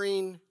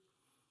suffering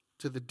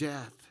to the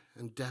death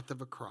and death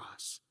of a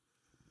cross,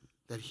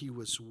 that he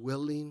was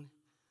willing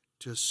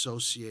to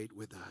associate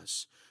with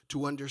us,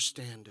 to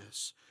understand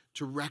us,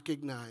 to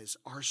recognize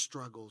our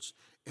struggles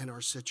and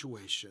our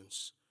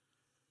situations.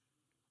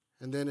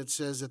 And then it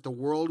says that the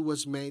world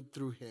was made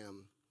through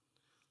him.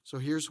 So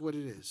here's what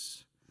it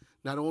is.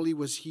 Not only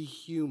was he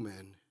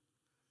human,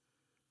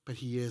 but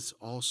he is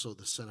also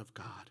the Son of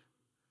God.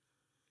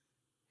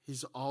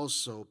 He's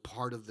also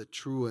part of the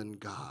true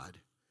God.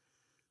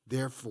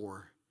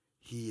 Therefore,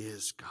 he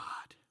is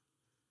God.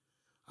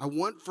 I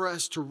want for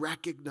us to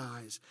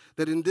recognize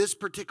that in this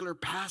particular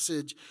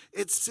passage,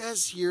 it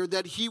says here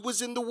that he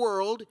was in the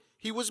world,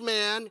 he was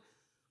man,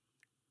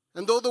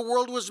 and though the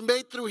world was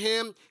made through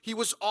him, he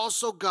was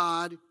also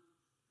God.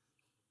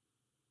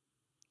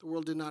 The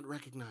world did not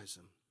recognize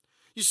him.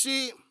 You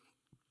see,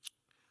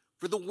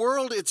 for the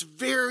world, it's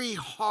very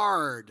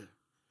hard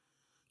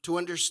to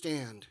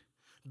understand.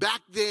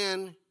 Back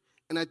then,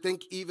 and I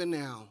think even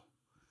now,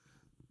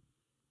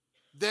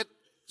 that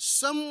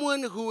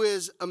someone who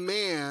is a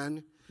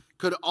man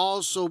could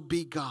also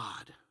be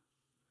God.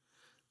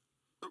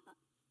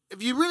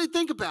 If you really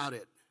think about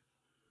it,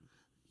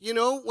 you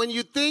know, when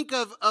you think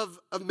of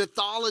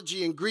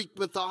mythology and Greek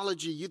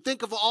mythology, you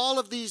think of all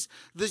of these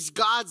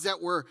gods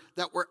that were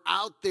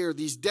out there,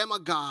 these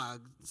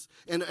demigods,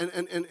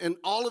 and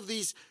all of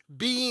these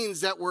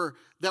beings that were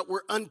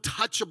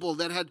untouchable,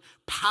 that had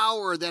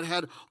power, that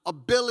had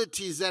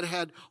abilities, that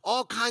had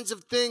all kinds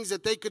of things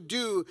that they could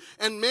do.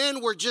 And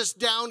men were just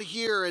down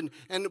here and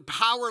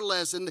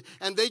powerless, and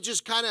they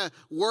just kind of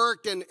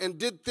worked and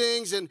did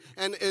things,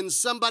 and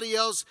somebody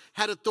else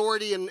had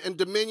authority and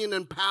dominion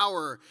and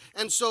power.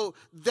 And so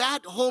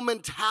that whole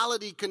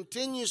mentality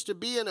continues to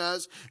be in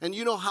us. And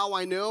you know how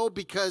I know?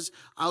 Because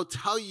I'll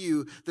tell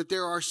you that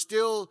there are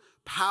still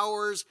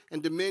powers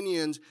and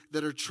dominions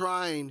that are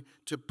trying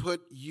to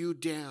put you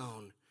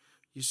down.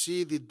 You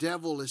see, the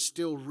devil is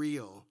still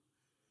real.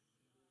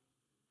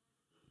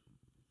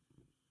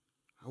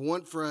 I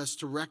want for us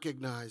to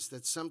recognize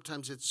that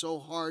sometimes it's so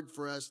hard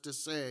for us to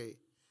say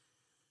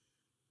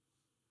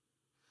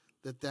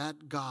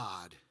that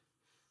God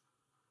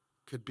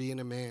could be in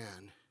a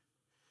man,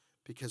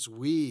 because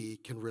we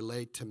can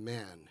relate to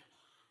men.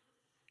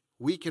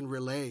 We can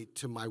relate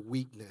to my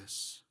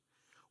weakness.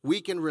 We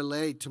can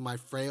relate to my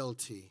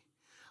frailty.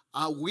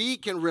 We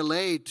can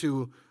relate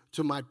to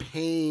my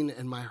pain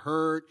and my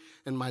hurt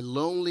and my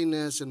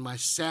loneliness and my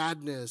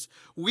sadness.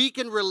 We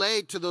can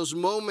relate to those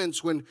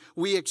moments when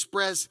we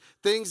express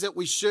things that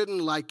we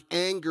shouldn't, like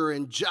anger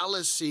and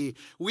jealousy.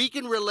 We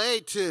can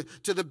relate to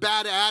the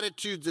bad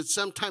attitudes that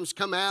sometimes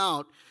come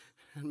out.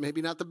 And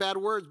maybe not the bad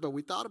words, but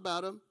we thought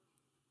about them.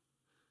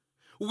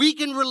 We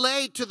can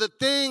relate to the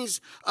things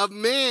of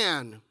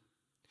man.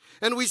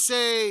 And we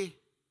say,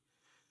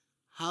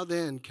 how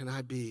then can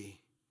I be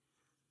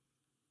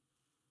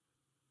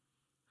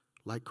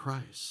like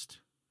Christ?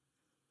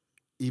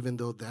 Even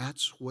though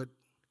that's what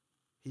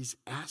he's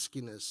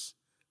asking us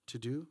to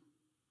do.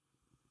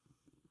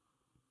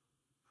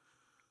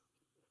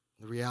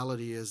 The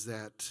reality is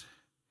that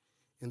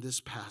in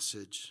this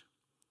passage,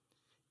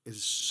 it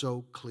is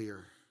so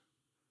clear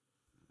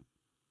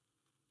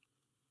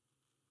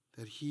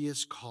that he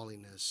is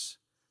calling us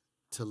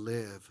to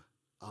live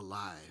a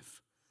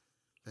life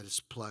that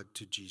is plugged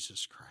to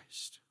Jesus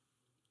Christ.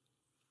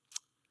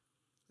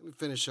 Let me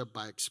finish up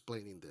by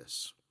explaining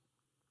this.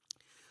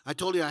 I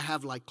told you I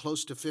have like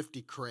close to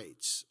 50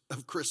 crates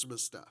of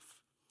Christmas stuff.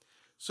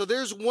 So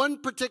there's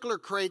one particular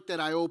crate that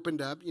I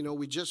opened up. You know,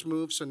 we just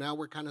moved, so now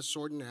we're kind of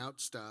sorting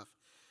out stuff.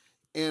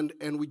 And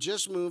we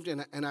just moved,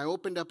 and I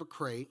opened up a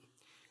crate.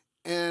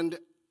 And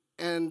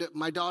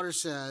my daughter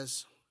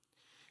says,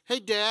 "Hey,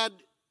 Dad,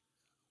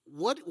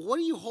 what are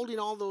you holding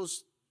all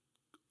those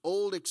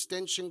old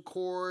extension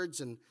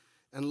cords and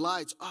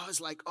lights?" Oh,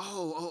 it's like,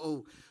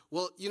 oh.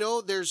 Well, you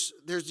know, there's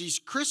these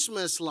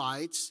Christmas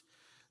lights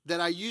that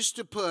I used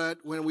to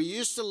put when we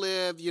used to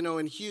live, you know,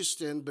 in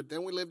Houston, but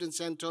then we lived in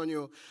San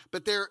Antonio.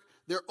 But they're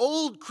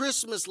old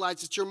Christmas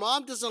lights that your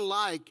mom doesn't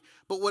like.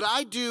 But what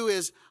I do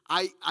is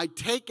I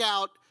take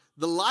out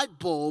the light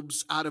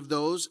bulbs out of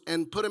those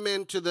and put them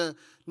into the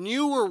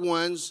newer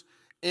ones,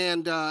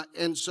 and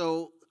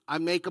so I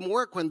make them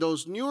work. When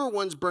those newer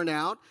ones burn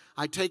out,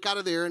 I take out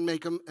of there and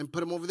make them and put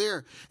them over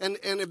there. And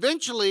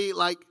eventually,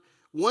 like,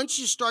 once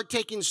you start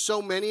taking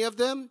so many of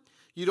them,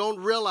 you don't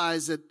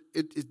realize that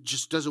it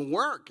just doesn't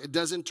work. It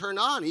doesn't turn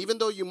on. Even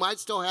though you might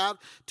still have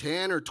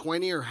 10 or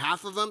 20 or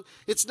half of them,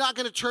 it's not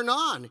going to turn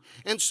on.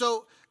 And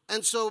so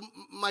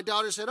my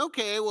daughter said,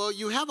 "Okay, well,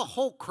 you have a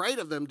whole crate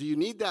of them. Do you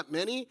need that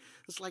many?"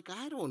 It's like,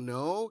 I don't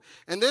know.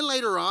 And then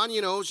later on,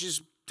 you know,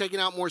 she's taking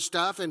out more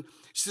stuff, and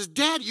she says,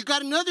 "Dad, you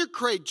got another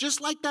crate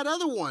just like that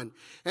other one."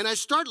 And I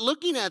start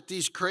looking at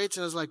these crates,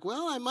 and I was like,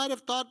 well, I might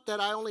have thought that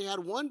I only had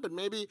one, but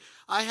maybe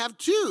I have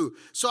two.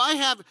 So I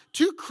have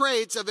 2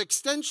 crates of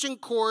extension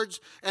cords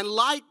and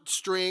light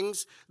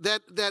strings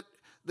that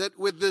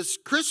with this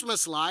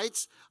Christmas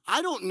lights,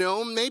 I don't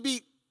know,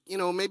 maybe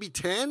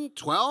 10,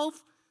 12,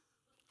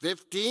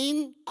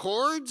 15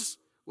 cords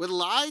with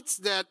lights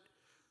that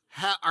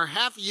are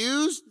half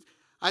used.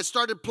 I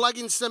started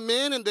plugging some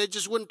in, and they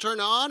just wouldn't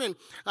turn on. And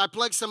I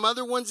plugged some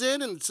other ones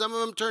in, and some of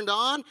them turned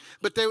on.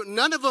 But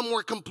none of them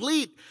were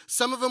complete.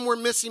 Some of them were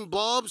missing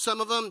bulbs. Some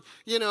of them,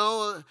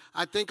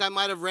 I think I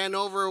might have ran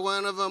over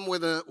one of them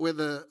with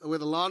a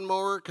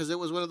lawnmower because it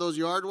was one of those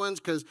yard ones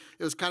because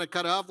it was kind of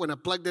cut off. When I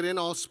plugged it in,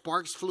 all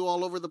sparks flew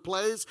all over the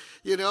place.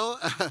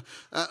 I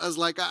was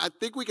like, I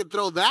think we could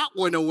throw that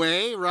one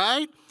away,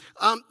 right?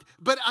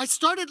 But I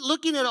started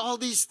looking at all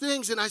these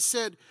things, and I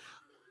said,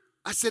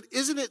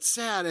 isn't it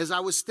sad, as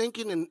I was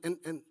thinking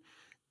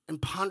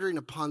and pondering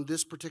upon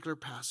this particular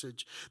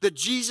passage, that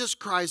Jesus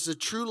Christ, the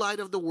true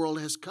light of the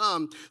world, has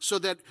come so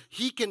that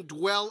he can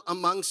dwell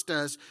amongst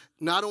us,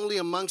 not only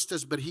amongst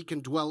us, but he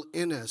can dwell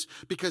in us.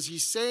 Because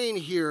he's saying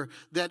here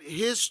that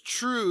his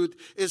truth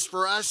is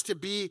for us to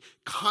be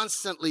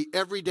constantly,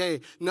 every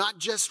day, not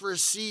just for a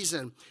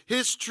season.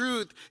 His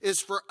truth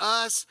is for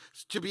us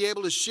to be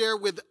able to share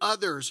with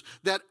others,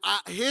 that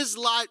his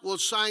light will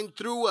shine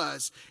through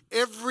us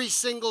every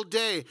single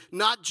day,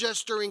 not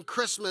just during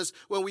Christmas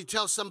when we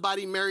tell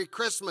somebody Merry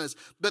Christmas,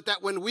 but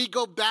that when we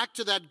go back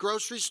to that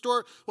grocery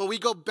store, when we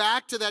go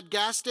back to that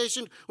gas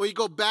station, when we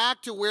go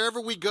back to wherever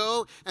we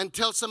go and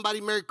tell somebody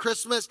Merry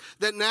Christmas,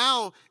 that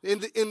now in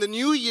the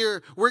new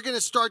year, we're going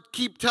to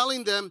keep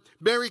telling them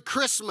Merry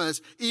Christmas,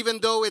 even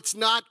though it's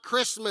not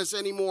Christmas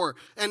anymore.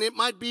 And it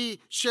might be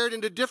shared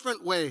in a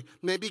different way.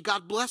 Maybe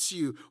God bless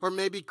you, or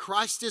maybe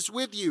Christ is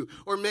with you,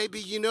 or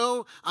maybe,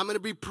 I'm going to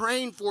be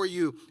praying for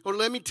you, or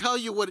let me tell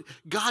you what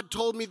God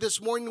told me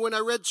this morning when I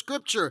read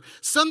scripture.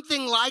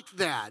 Something like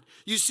that.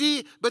 You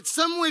see, but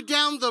somewhere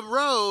down the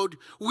road,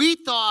 we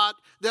thought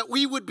that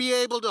we would be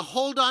able to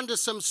hold on to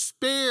some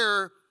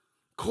spare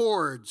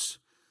cords.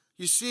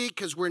 You see,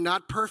 because we're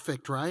not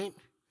perfect, right?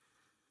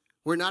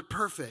 We're not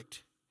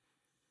perfect.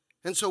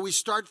 And so we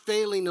start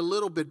failing a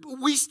little bit, but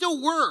we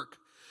still work.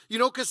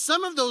 Because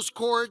some of those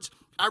cords,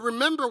 I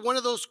remember one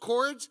of those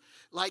cords,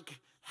 like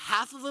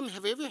half of them,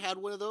 have you ever had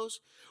one of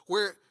those?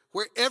 Where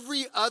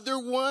every other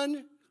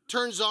one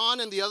turns on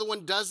and the other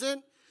one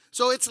doesn't?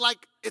 So it's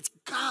like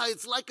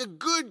a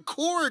good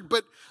cord,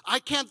 but I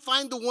can't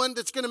find the one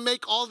that's going to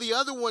make all the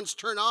other ones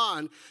turn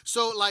on.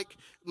 So like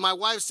my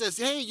wife says,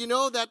 hey,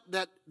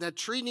 that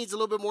tree needs a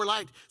little bit more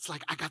light. It's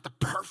like, I got the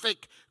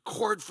perfect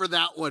cord for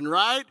that one,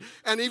 right?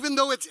 And even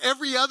though it's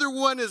every other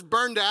one is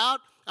burned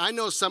out, I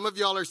know some of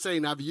y'all are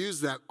saying, I've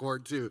used that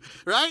cord too,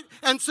 right?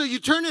 And so you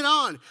turn it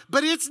on,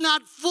 but it's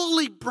not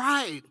fully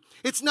bright.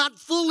 It's not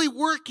fully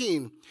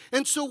working.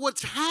 And so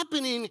what's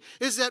happening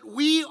is that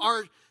we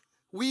are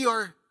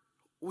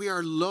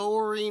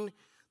lowering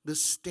the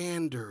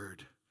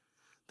standard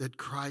that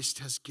Christ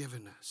has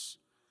given us.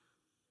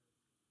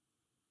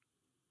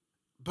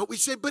 But we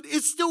say, but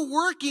it's still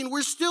working.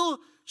 We're still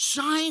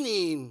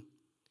shining.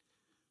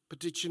 But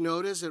did you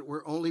notice that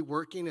we're only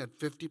working at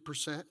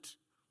 50%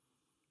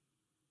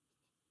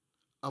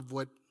 of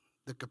what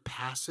the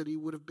capacity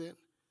would have been?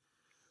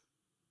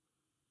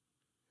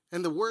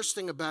 And the worst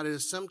thing about it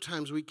is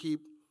sometimes we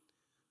keep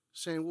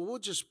saying, well, we'll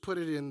just put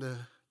it in the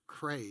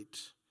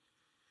crate.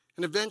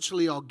 And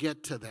eventually I'll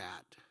get to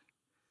that.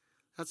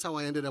 That's how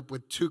I ended up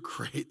with 2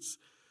 crates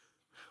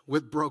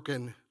with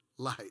broken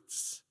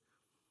lights.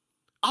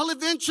 I'll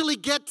eventually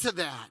get to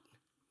that.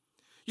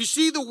 You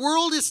see, the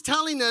world is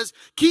telling us,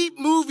 keep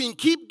moving,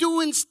 keep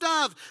doing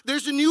stuff.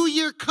 There's a new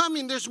year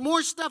coming. There's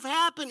more stuff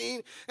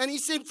happening. And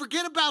he's saying,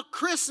 forget about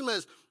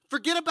Christmas.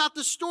 Forget about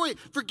the story.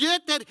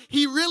 Forget that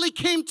he really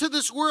came to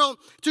this world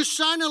to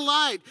shine a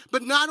light.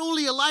 But not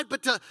only a light,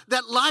 but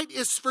that light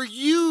is for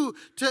you,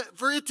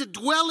 for it to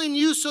dwell in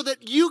you so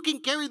that you can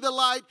carry the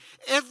light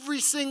every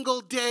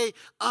single day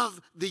of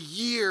the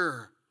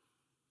year.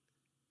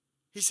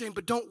 He's saying,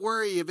 but don't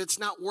worry if it's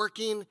not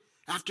working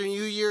after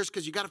New Year's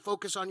because you got to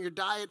focus on your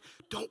diet.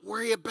 Don't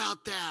worry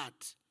about that.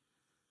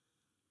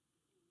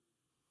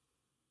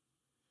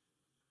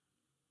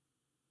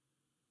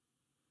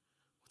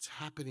 What's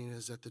happening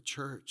is that the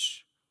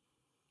church,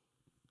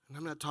 and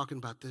I'm not talking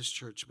about this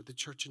church, but the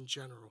church in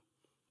general,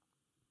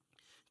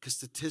 because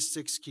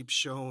statistics keep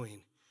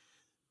showing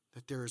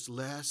that there is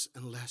less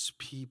and less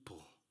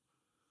people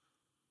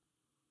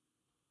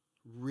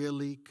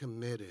really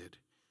committed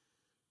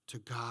to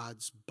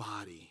God's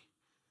body,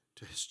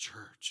 to his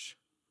church,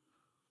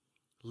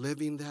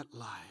 living that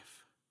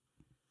life.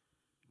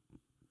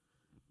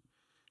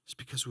 It's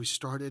because we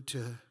started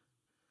to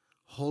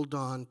hold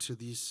on to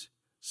these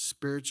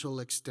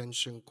spiritual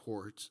extension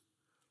cords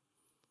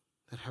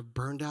that have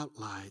burned out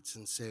lights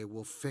and say,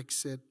 we'll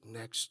fix it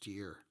next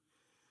year.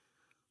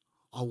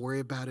 I'll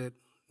worry about it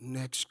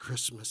next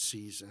Christmas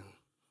season.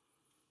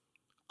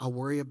 I'll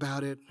worry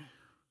about it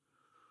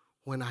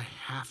when I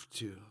have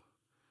to.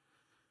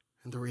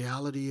 And the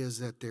reality is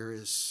that there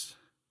is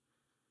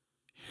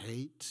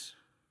hate,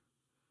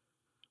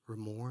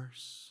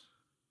 remorse,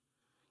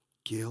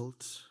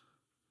 guilt,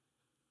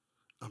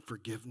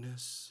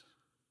 unforgiveness,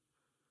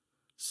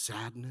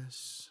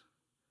 sadness,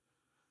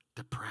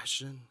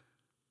 depression,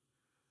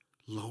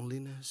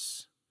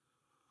 loneliness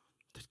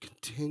that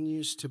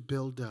continues to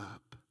build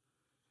up.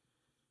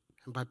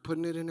 And by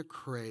putting it in a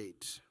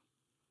crate,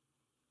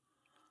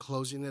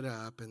 closing it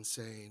up and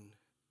saying,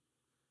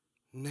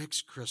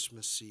 next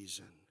Christmas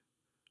season,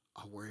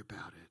 I'll worry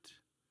about it,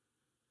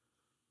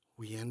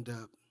 we end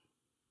up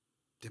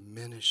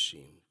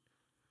diminishing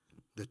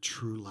the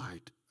true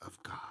light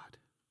of God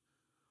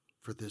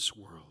for this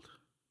world,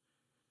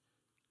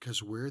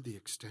 because we're the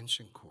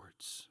extension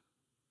cords.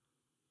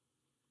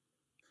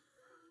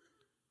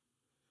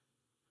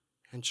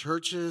 And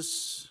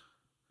churches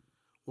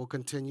will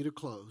continue to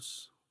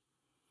close.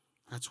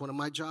 That's one of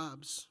my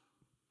jobs.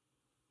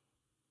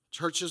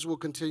 Churches will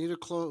continue to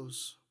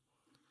close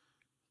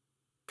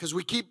because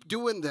we keep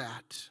doing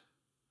that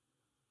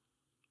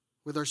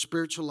with our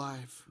spiritual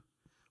life.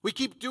 We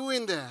keep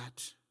doing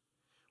that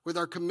with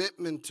our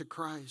commitment to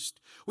Christ.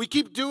 We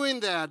keep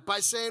doing that by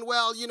saying,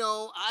 well,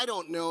 I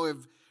don't know if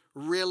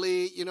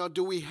really,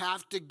 do we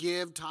have to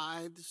give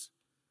tithes?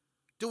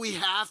 Do we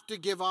have to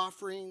give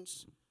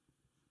offerings?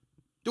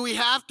 Do we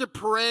have to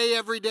pray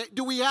every day?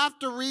 Do we have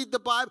to read the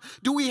Bible?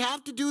 Do we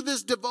have to do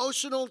this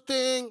devotional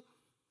thing?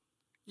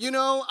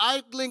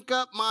 I link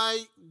up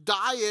my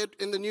diet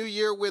in the new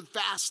year with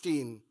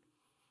fasting.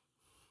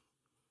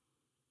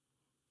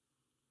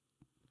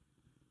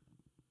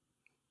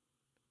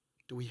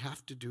 Do we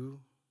have to do?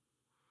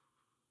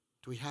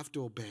 Do we have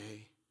to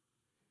obey?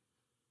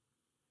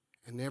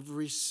 And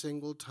every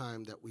single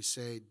time that we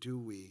say, do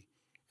we,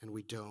 and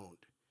we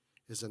don't,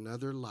 is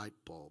another light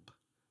bulb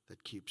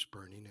that keeps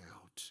burning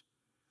out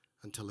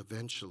until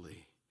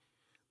eventually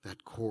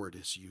that cord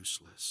is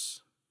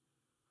useless.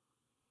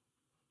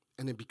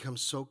 And it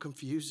becomes so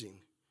confusing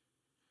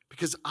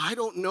because I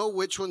don't know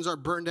which ones are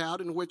burned out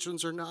and which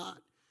ones are not.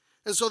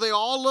 And so they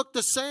all look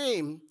the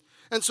same.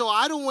 And so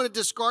I don't want to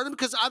discard them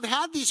because I've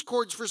had these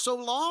cords for so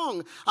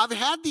long. I've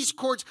had these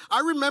cords. I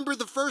remember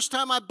the first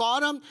time I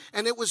bought them,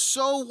 and it was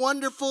so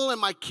wonderful,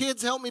 and my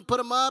kids helped me put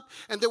them up,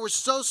 and they were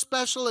so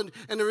special, and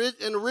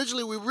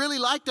originally we really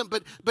liked them,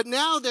 but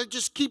now they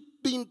just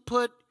keep being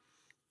put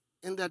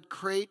in that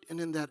crate and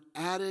in that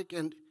attic,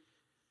 and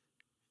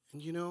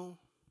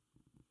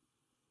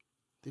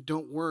they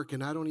don't work,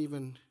 and I don't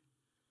even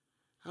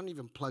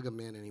plug them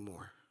in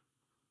anymore.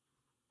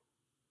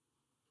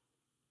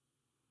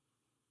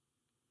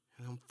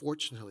 And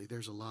unfortunately,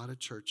 there's a lot of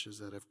churches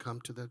that have come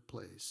to that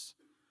place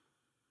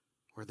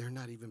where they're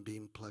not even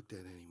being plugged in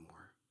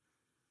anymore.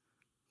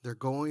 They're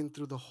going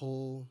through the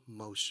whole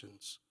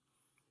motions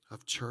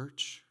of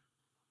church.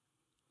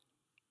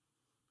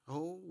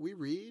 Oh, we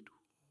read,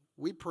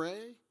 we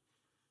pray,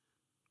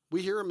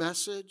 we hear a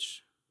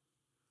message,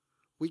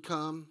 we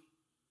come.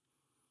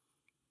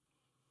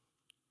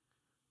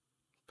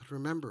 But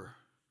remember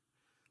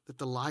that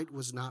the light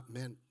was not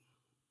meant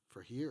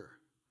for here.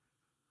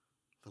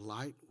 The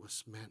light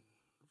was meant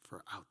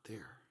for out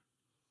there.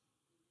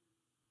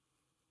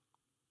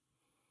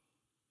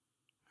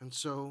 And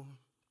so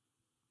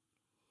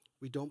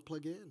we don't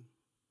plug in.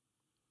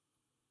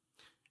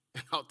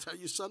 And I'll tell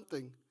you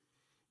something.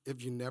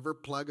 If you never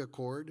plug a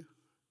cord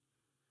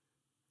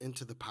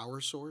into the power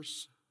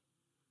source,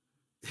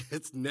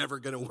 it's never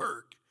going to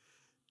work.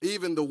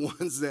 Even the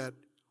ones that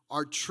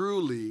are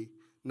truly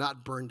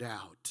not burned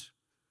out.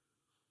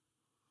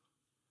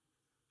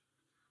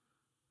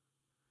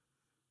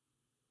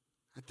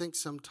 I think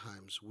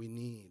sometimes we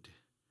need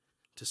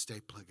to stay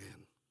plugged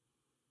in.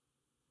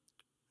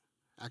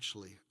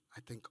 Actually,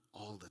 I think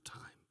all the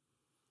time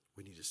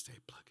we need to stay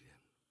plugged in.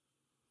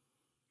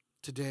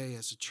 Today,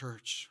 as a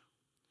church,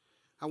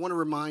 I want to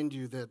remind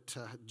you that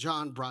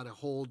John brought a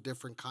whole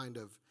different kind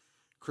of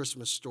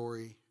Christmas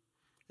story.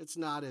 It's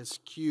not as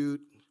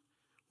cute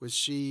with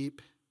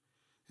sheep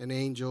and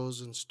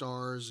angels and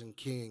stars and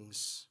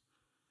kings.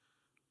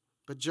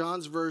 But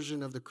John's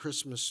version of the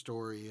Christmas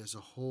story is a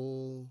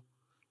whole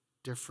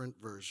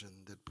different version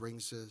that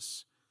brings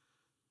us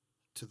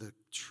to the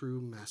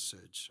true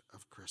message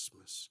of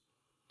Christmas.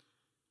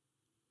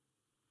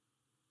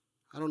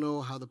 I don't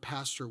know how the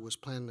pastor was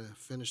planning to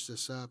finish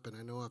this up, and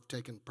I know I've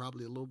taken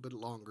probably a little bit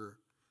longer.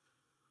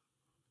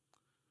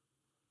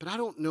 But I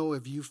don't know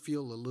if you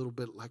feel a little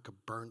bit like a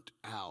burnt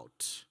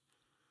out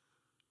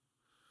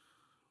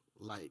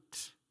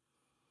light.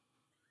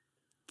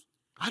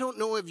 I don't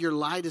know if your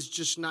light is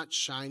just not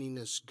shining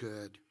as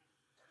good.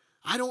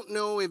 I don't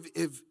know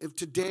if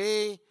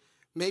today,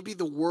 maybe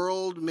the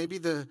world, maybe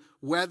the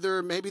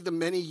weather, maybe the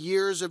many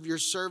years of your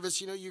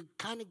service, you're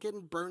kind of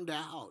getting burned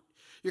out.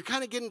 You're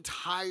kind of getting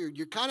tired.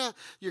 You're kind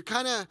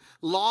of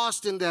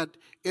lost in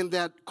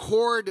that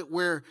cord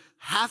where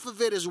half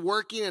of it is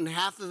working and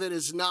half of it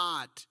is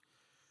not.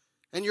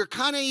 And you're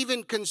kind of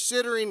even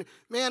considering,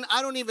 man,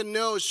 I don't even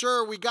know.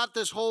 Sure, we got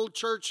this whole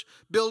church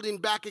building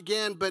back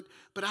again, but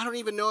I don't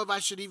even know if I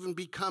should even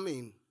be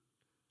coming.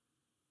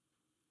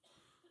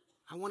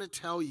 I want to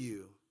tell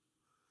you,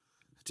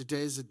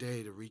 today is the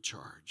day to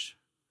recharge.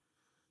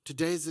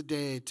 Today is the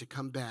day to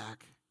come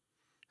back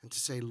and to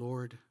say,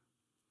 Lord,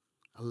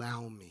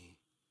 allow me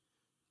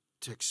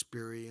to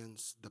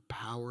experience the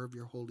power of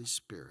your Holy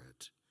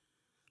Spirit,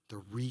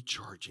 the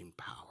recharging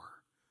power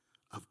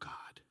of God.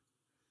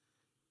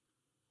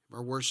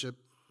 Our worship,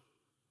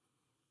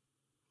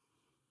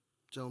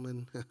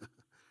 gentlemen,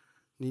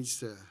 needs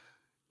to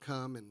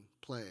come and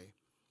play.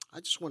 I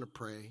just want to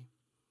pray,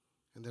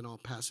 and then I'll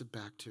pass it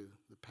back to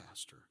the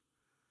pastor.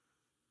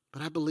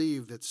 But I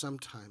believe that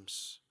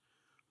sometimes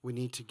we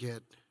need to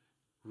get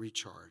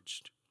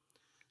recharged.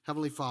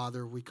 Heavenly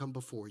Father, we come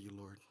before you,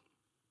 Lord,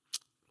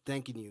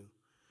 thanking you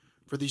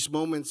for these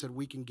moments that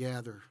we can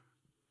gather.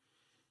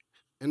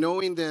 And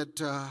knowing that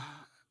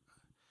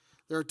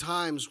there are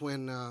times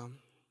when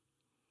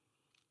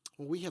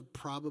we have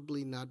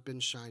probably not been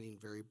shining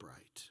very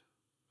bright.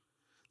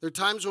 There are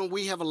times when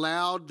we have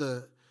allowed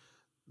the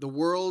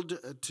world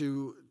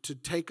to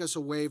take us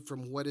away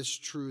from what is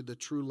true, the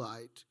true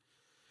light.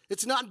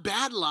 It's not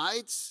bad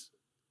lights,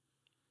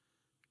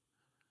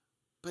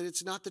 but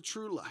it's not the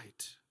true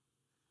light.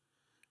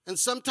 And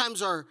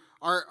sometimes our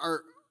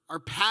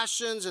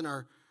passions and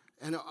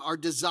our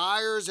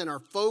desires and our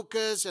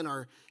focus and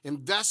our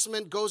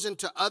investment goes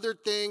into other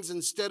things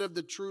instead of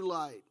the true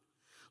light.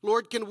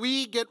 Lord, can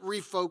we get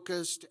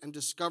refocused and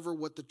discover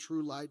what the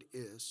true light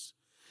is?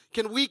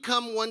 Can we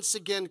come once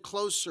again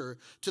closer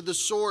to the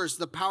source,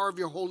 the power of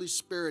your Holy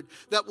Spirit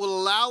that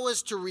will allow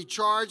us to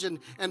recharge and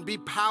be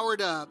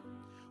powered up?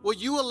 Will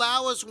you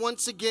allow us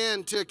once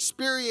again to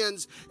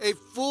experience a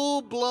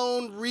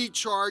full-blown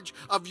recharge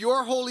of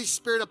your Holy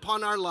Spirit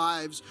upon our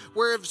lives,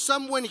 where if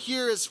someone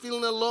here is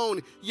feeling alone,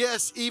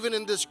 yes, even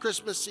in this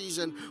Christmas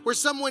season, where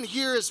someone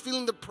here is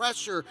feeling the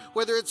pressure,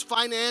 whether it's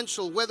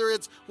financial, whether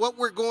it's what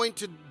we're going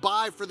to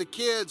buy for the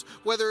kids,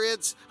 whether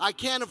it's I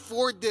can't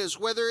afford this,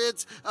 whether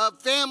it's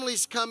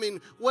families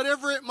coming,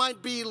 whatever it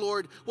might be,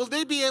 Lord, will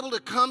they be able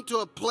to come to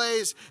a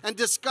place and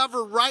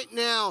discover right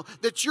now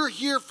that you're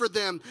here for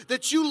them,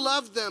 that you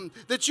love them,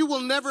 that you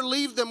will never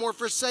leave them or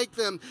forsake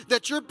them,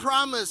 that your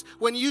promise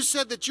when you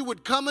said that you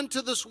would come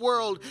into this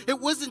world, it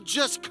wasn't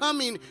just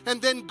coming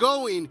and then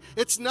going.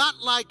 It's not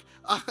like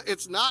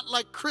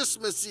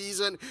Christmas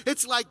season.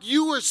 It's like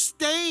you are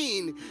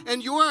staying,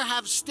 and you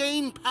have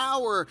staying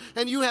power,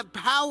 and you have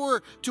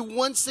power to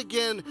once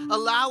again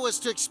allow us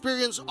to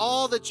experience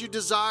all that you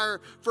desire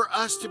for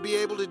us to be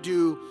able to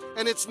do.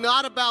 And it's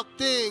not about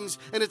things,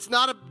 and it's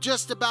not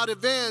just about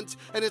events,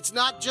 and it's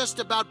not just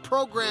about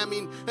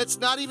programming. It's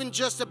not even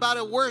just about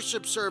a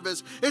worship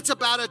service. It's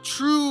about a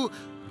true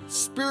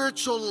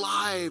spiritual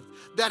life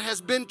that has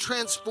been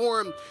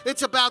transformed.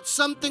 It's about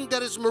something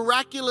that is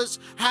miraculous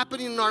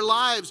happening in our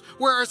lives,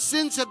 where our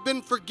sins have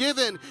been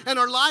forgiven and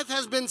our life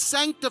has been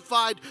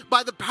sanctified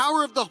by the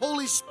power of the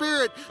Holy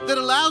Spirit that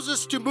allows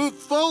us to move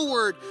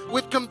forward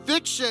with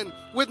conviction,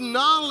 with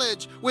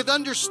knowledge, with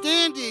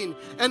understanding,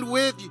 and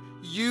with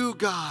you,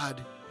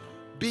 God,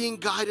 being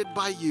guided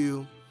by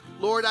you.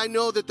 Lord, I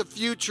know that the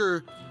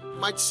future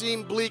might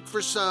seem bleak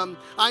for some.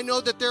 I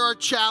know that there are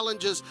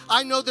challenges.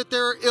 I know that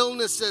there are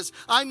illnesses.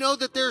 I know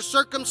that there are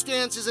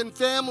circumstances in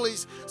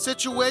families,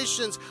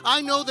 situations.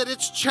 I know that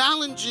it's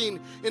challenging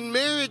in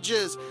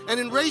marriages and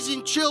in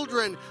raising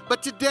children.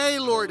 But today,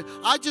 Lord,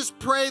 I just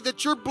pray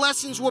that your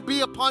blessings will be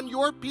upon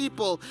your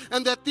people,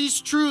 and that these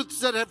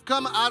truths that have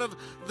come out of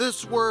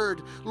this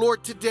word,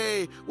 Lord,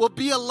 today will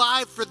be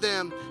alive for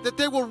them, that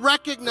they will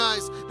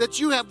recognize that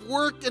you have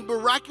worked in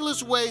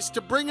miraculous ways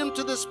to bring them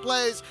to this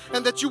place,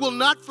 and that you will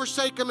not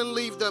forsake them and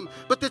leave them,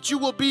 but that you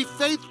will be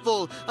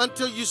faithful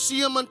until you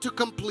see them unto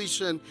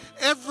completion.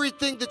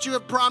 Everything that you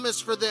have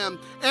promised for them,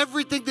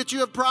 everything that you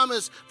have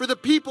promised for the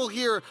people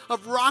here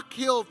of Rock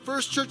Hill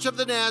First Church of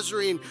the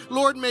Nazarene,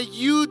 Lord, may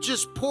you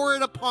just pour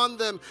it upon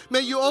them.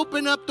 May you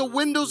open up the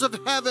windows of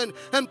heaven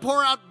and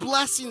pour out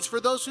blessings for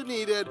those who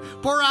need it.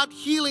 Pour out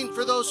healing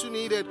for those who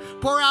need it.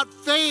 Pour out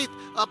faith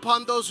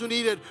upon those who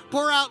need it.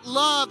 Pour out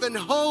love and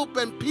hope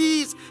and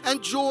peace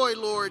and joy,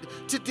 Lord.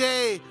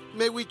 Today,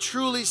 may we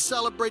truly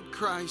celebrate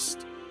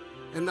Christ,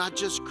 and not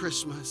just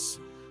Christmas.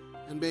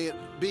 And may it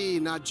be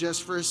not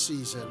just for a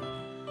season,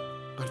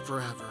 but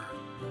forever.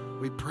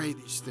 We pray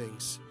these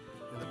things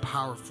in the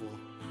powerful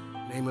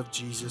name of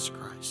Jesus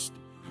Christ.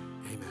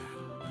 Amen.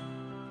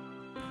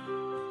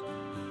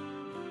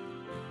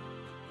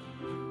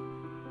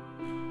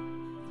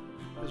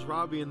 As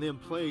Robbie and them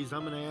plays,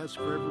 I'm going to ask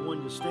for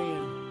everyone to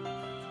stand.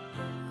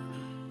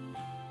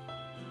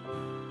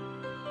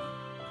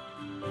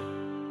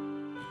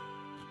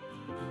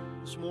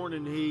 This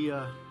morning he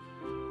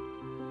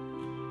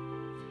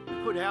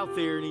put out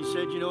there and he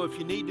said, if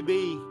you need to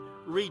be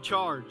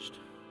recharged,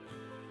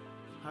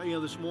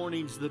 this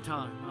morning's the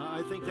time.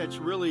 I think that's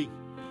really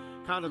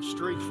kind of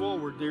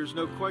straightforward. There's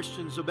no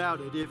questions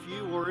about it. If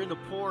you are in a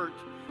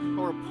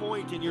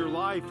point in your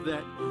life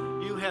that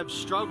you have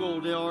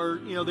struggled, or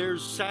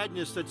there's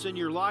sadness that's in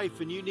your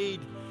life, and you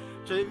need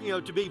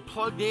to be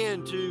plugged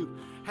in, to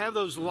have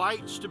those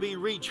lights to be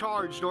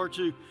recharged, or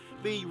to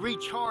be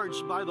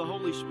recharged by the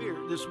Holy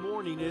Spirit, this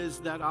morning is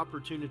that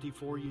opportunity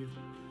for you.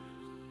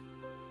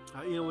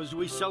 As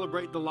we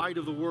celebrate the light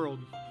of the world,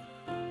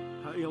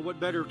 what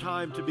better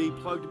time to be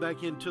plugged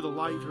back into the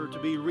light, or to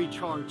be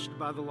recharged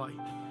by the light?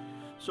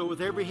 So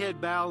with every head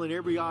bowed and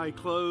every eye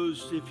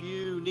closed, if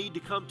you need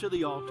to come to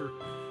the altar,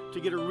 to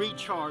get a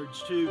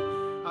recharge, to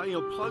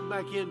plug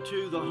back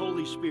into the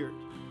Holy Spirit,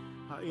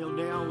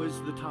 now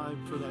is the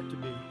time for that to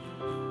be.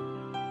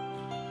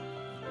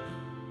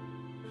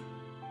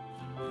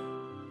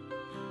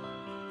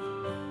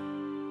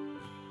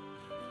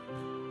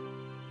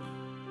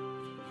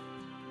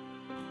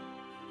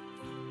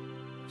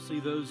 See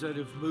those that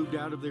have moved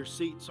out of their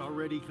seats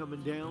already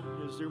coming down.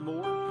 Is there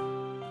more?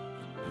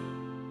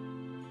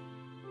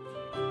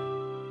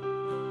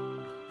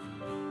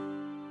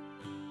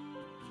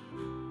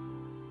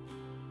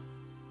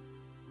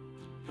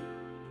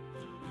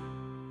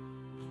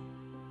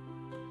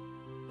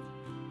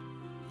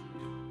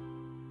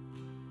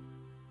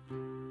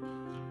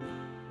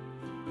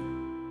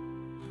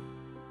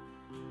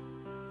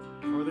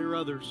 Are there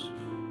others?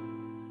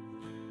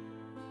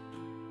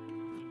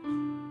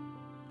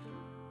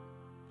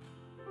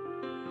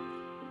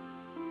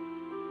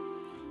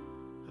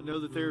 I know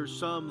that there are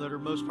some that are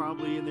most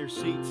probably in their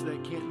seats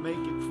that can't make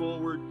it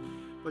forward,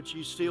 but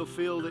you still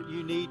feel that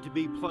you need to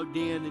be plugged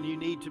in and you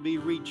need to be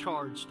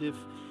recharged. If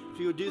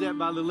you would do that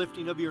by the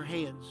lifting of your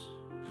hands.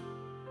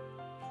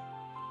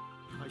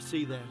 I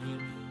see that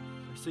hand.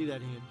 I see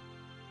that hand.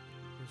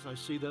 Yes, I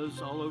see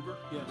those all over.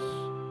 Yes.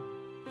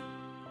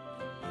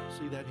 I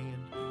see that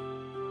hand.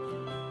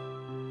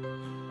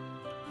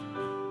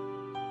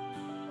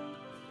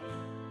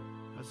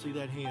 I see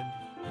that hand.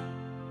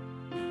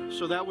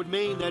 So that would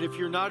mean that if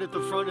you're not at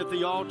the front at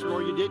the altar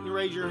or you didn't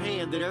raise your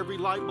hand, that every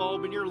light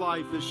bulb in your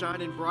life is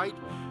shining bright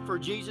for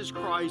Jesus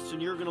Christ,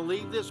 and you're going to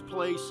leave this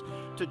place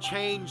to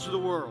change the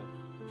world.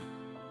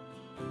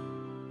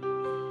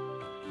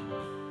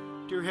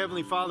 Dear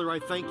Heavenly Father, I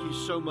thank you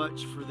so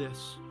much for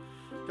this.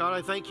 God,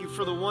 I thank you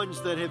for the ones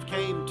that have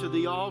came to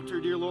the altar,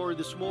 dear Lord,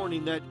 this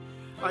morning that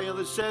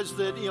says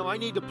that I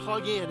need to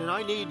plug in and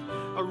I need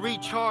a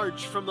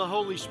recharge from the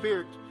Holy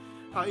Spirit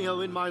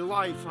in my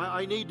life.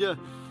 I need to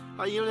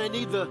I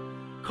need the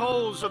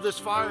coals of this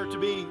fire to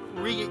be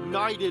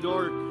reignited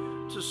or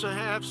to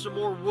have some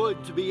more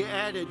wood to be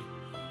added.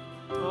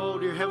 Oh,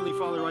 dear Heavenly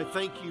Father, I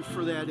thank you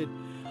for that.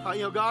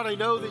 And, God, I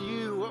know that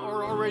you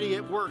are already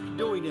at work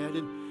doing that.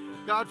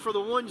 And, God, for the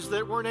ones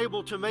that weren't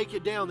able to make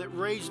it down, that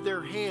raised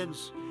their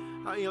hands,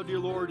 dear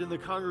Lord, in the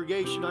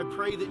congregation, I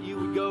pray that you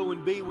would go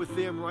and be with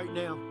them right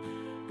now.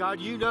 God,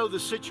 you know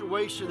the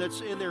situation that's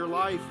in their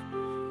life.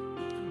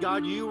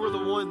 God, you are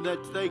the one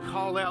that they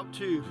call out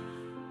to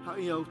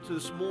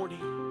this morning.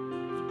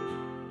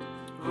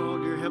 Oh,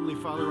 dear Heavenly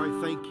Father,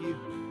 I thank you.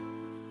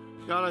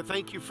 God, I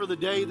thank you for the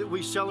day that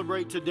we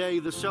celebrate today,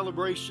 the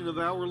celebration of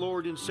our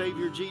Lord and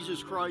Savior,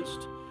 Jesus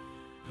Christ.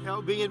 Now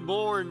being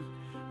born,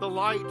 the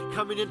light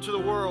coming into the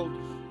world,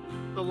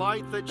 the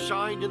light that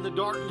shined in the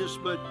darkness,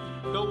 but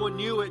no one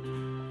knew it.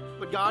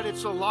 But God,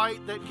 it's a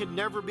light that can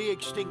never be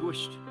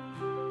extinguished.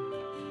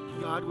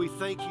 God, we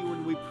thank you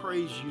and we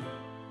praise you.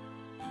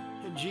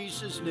 In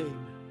Jesus'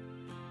 name,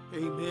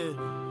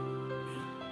 amen.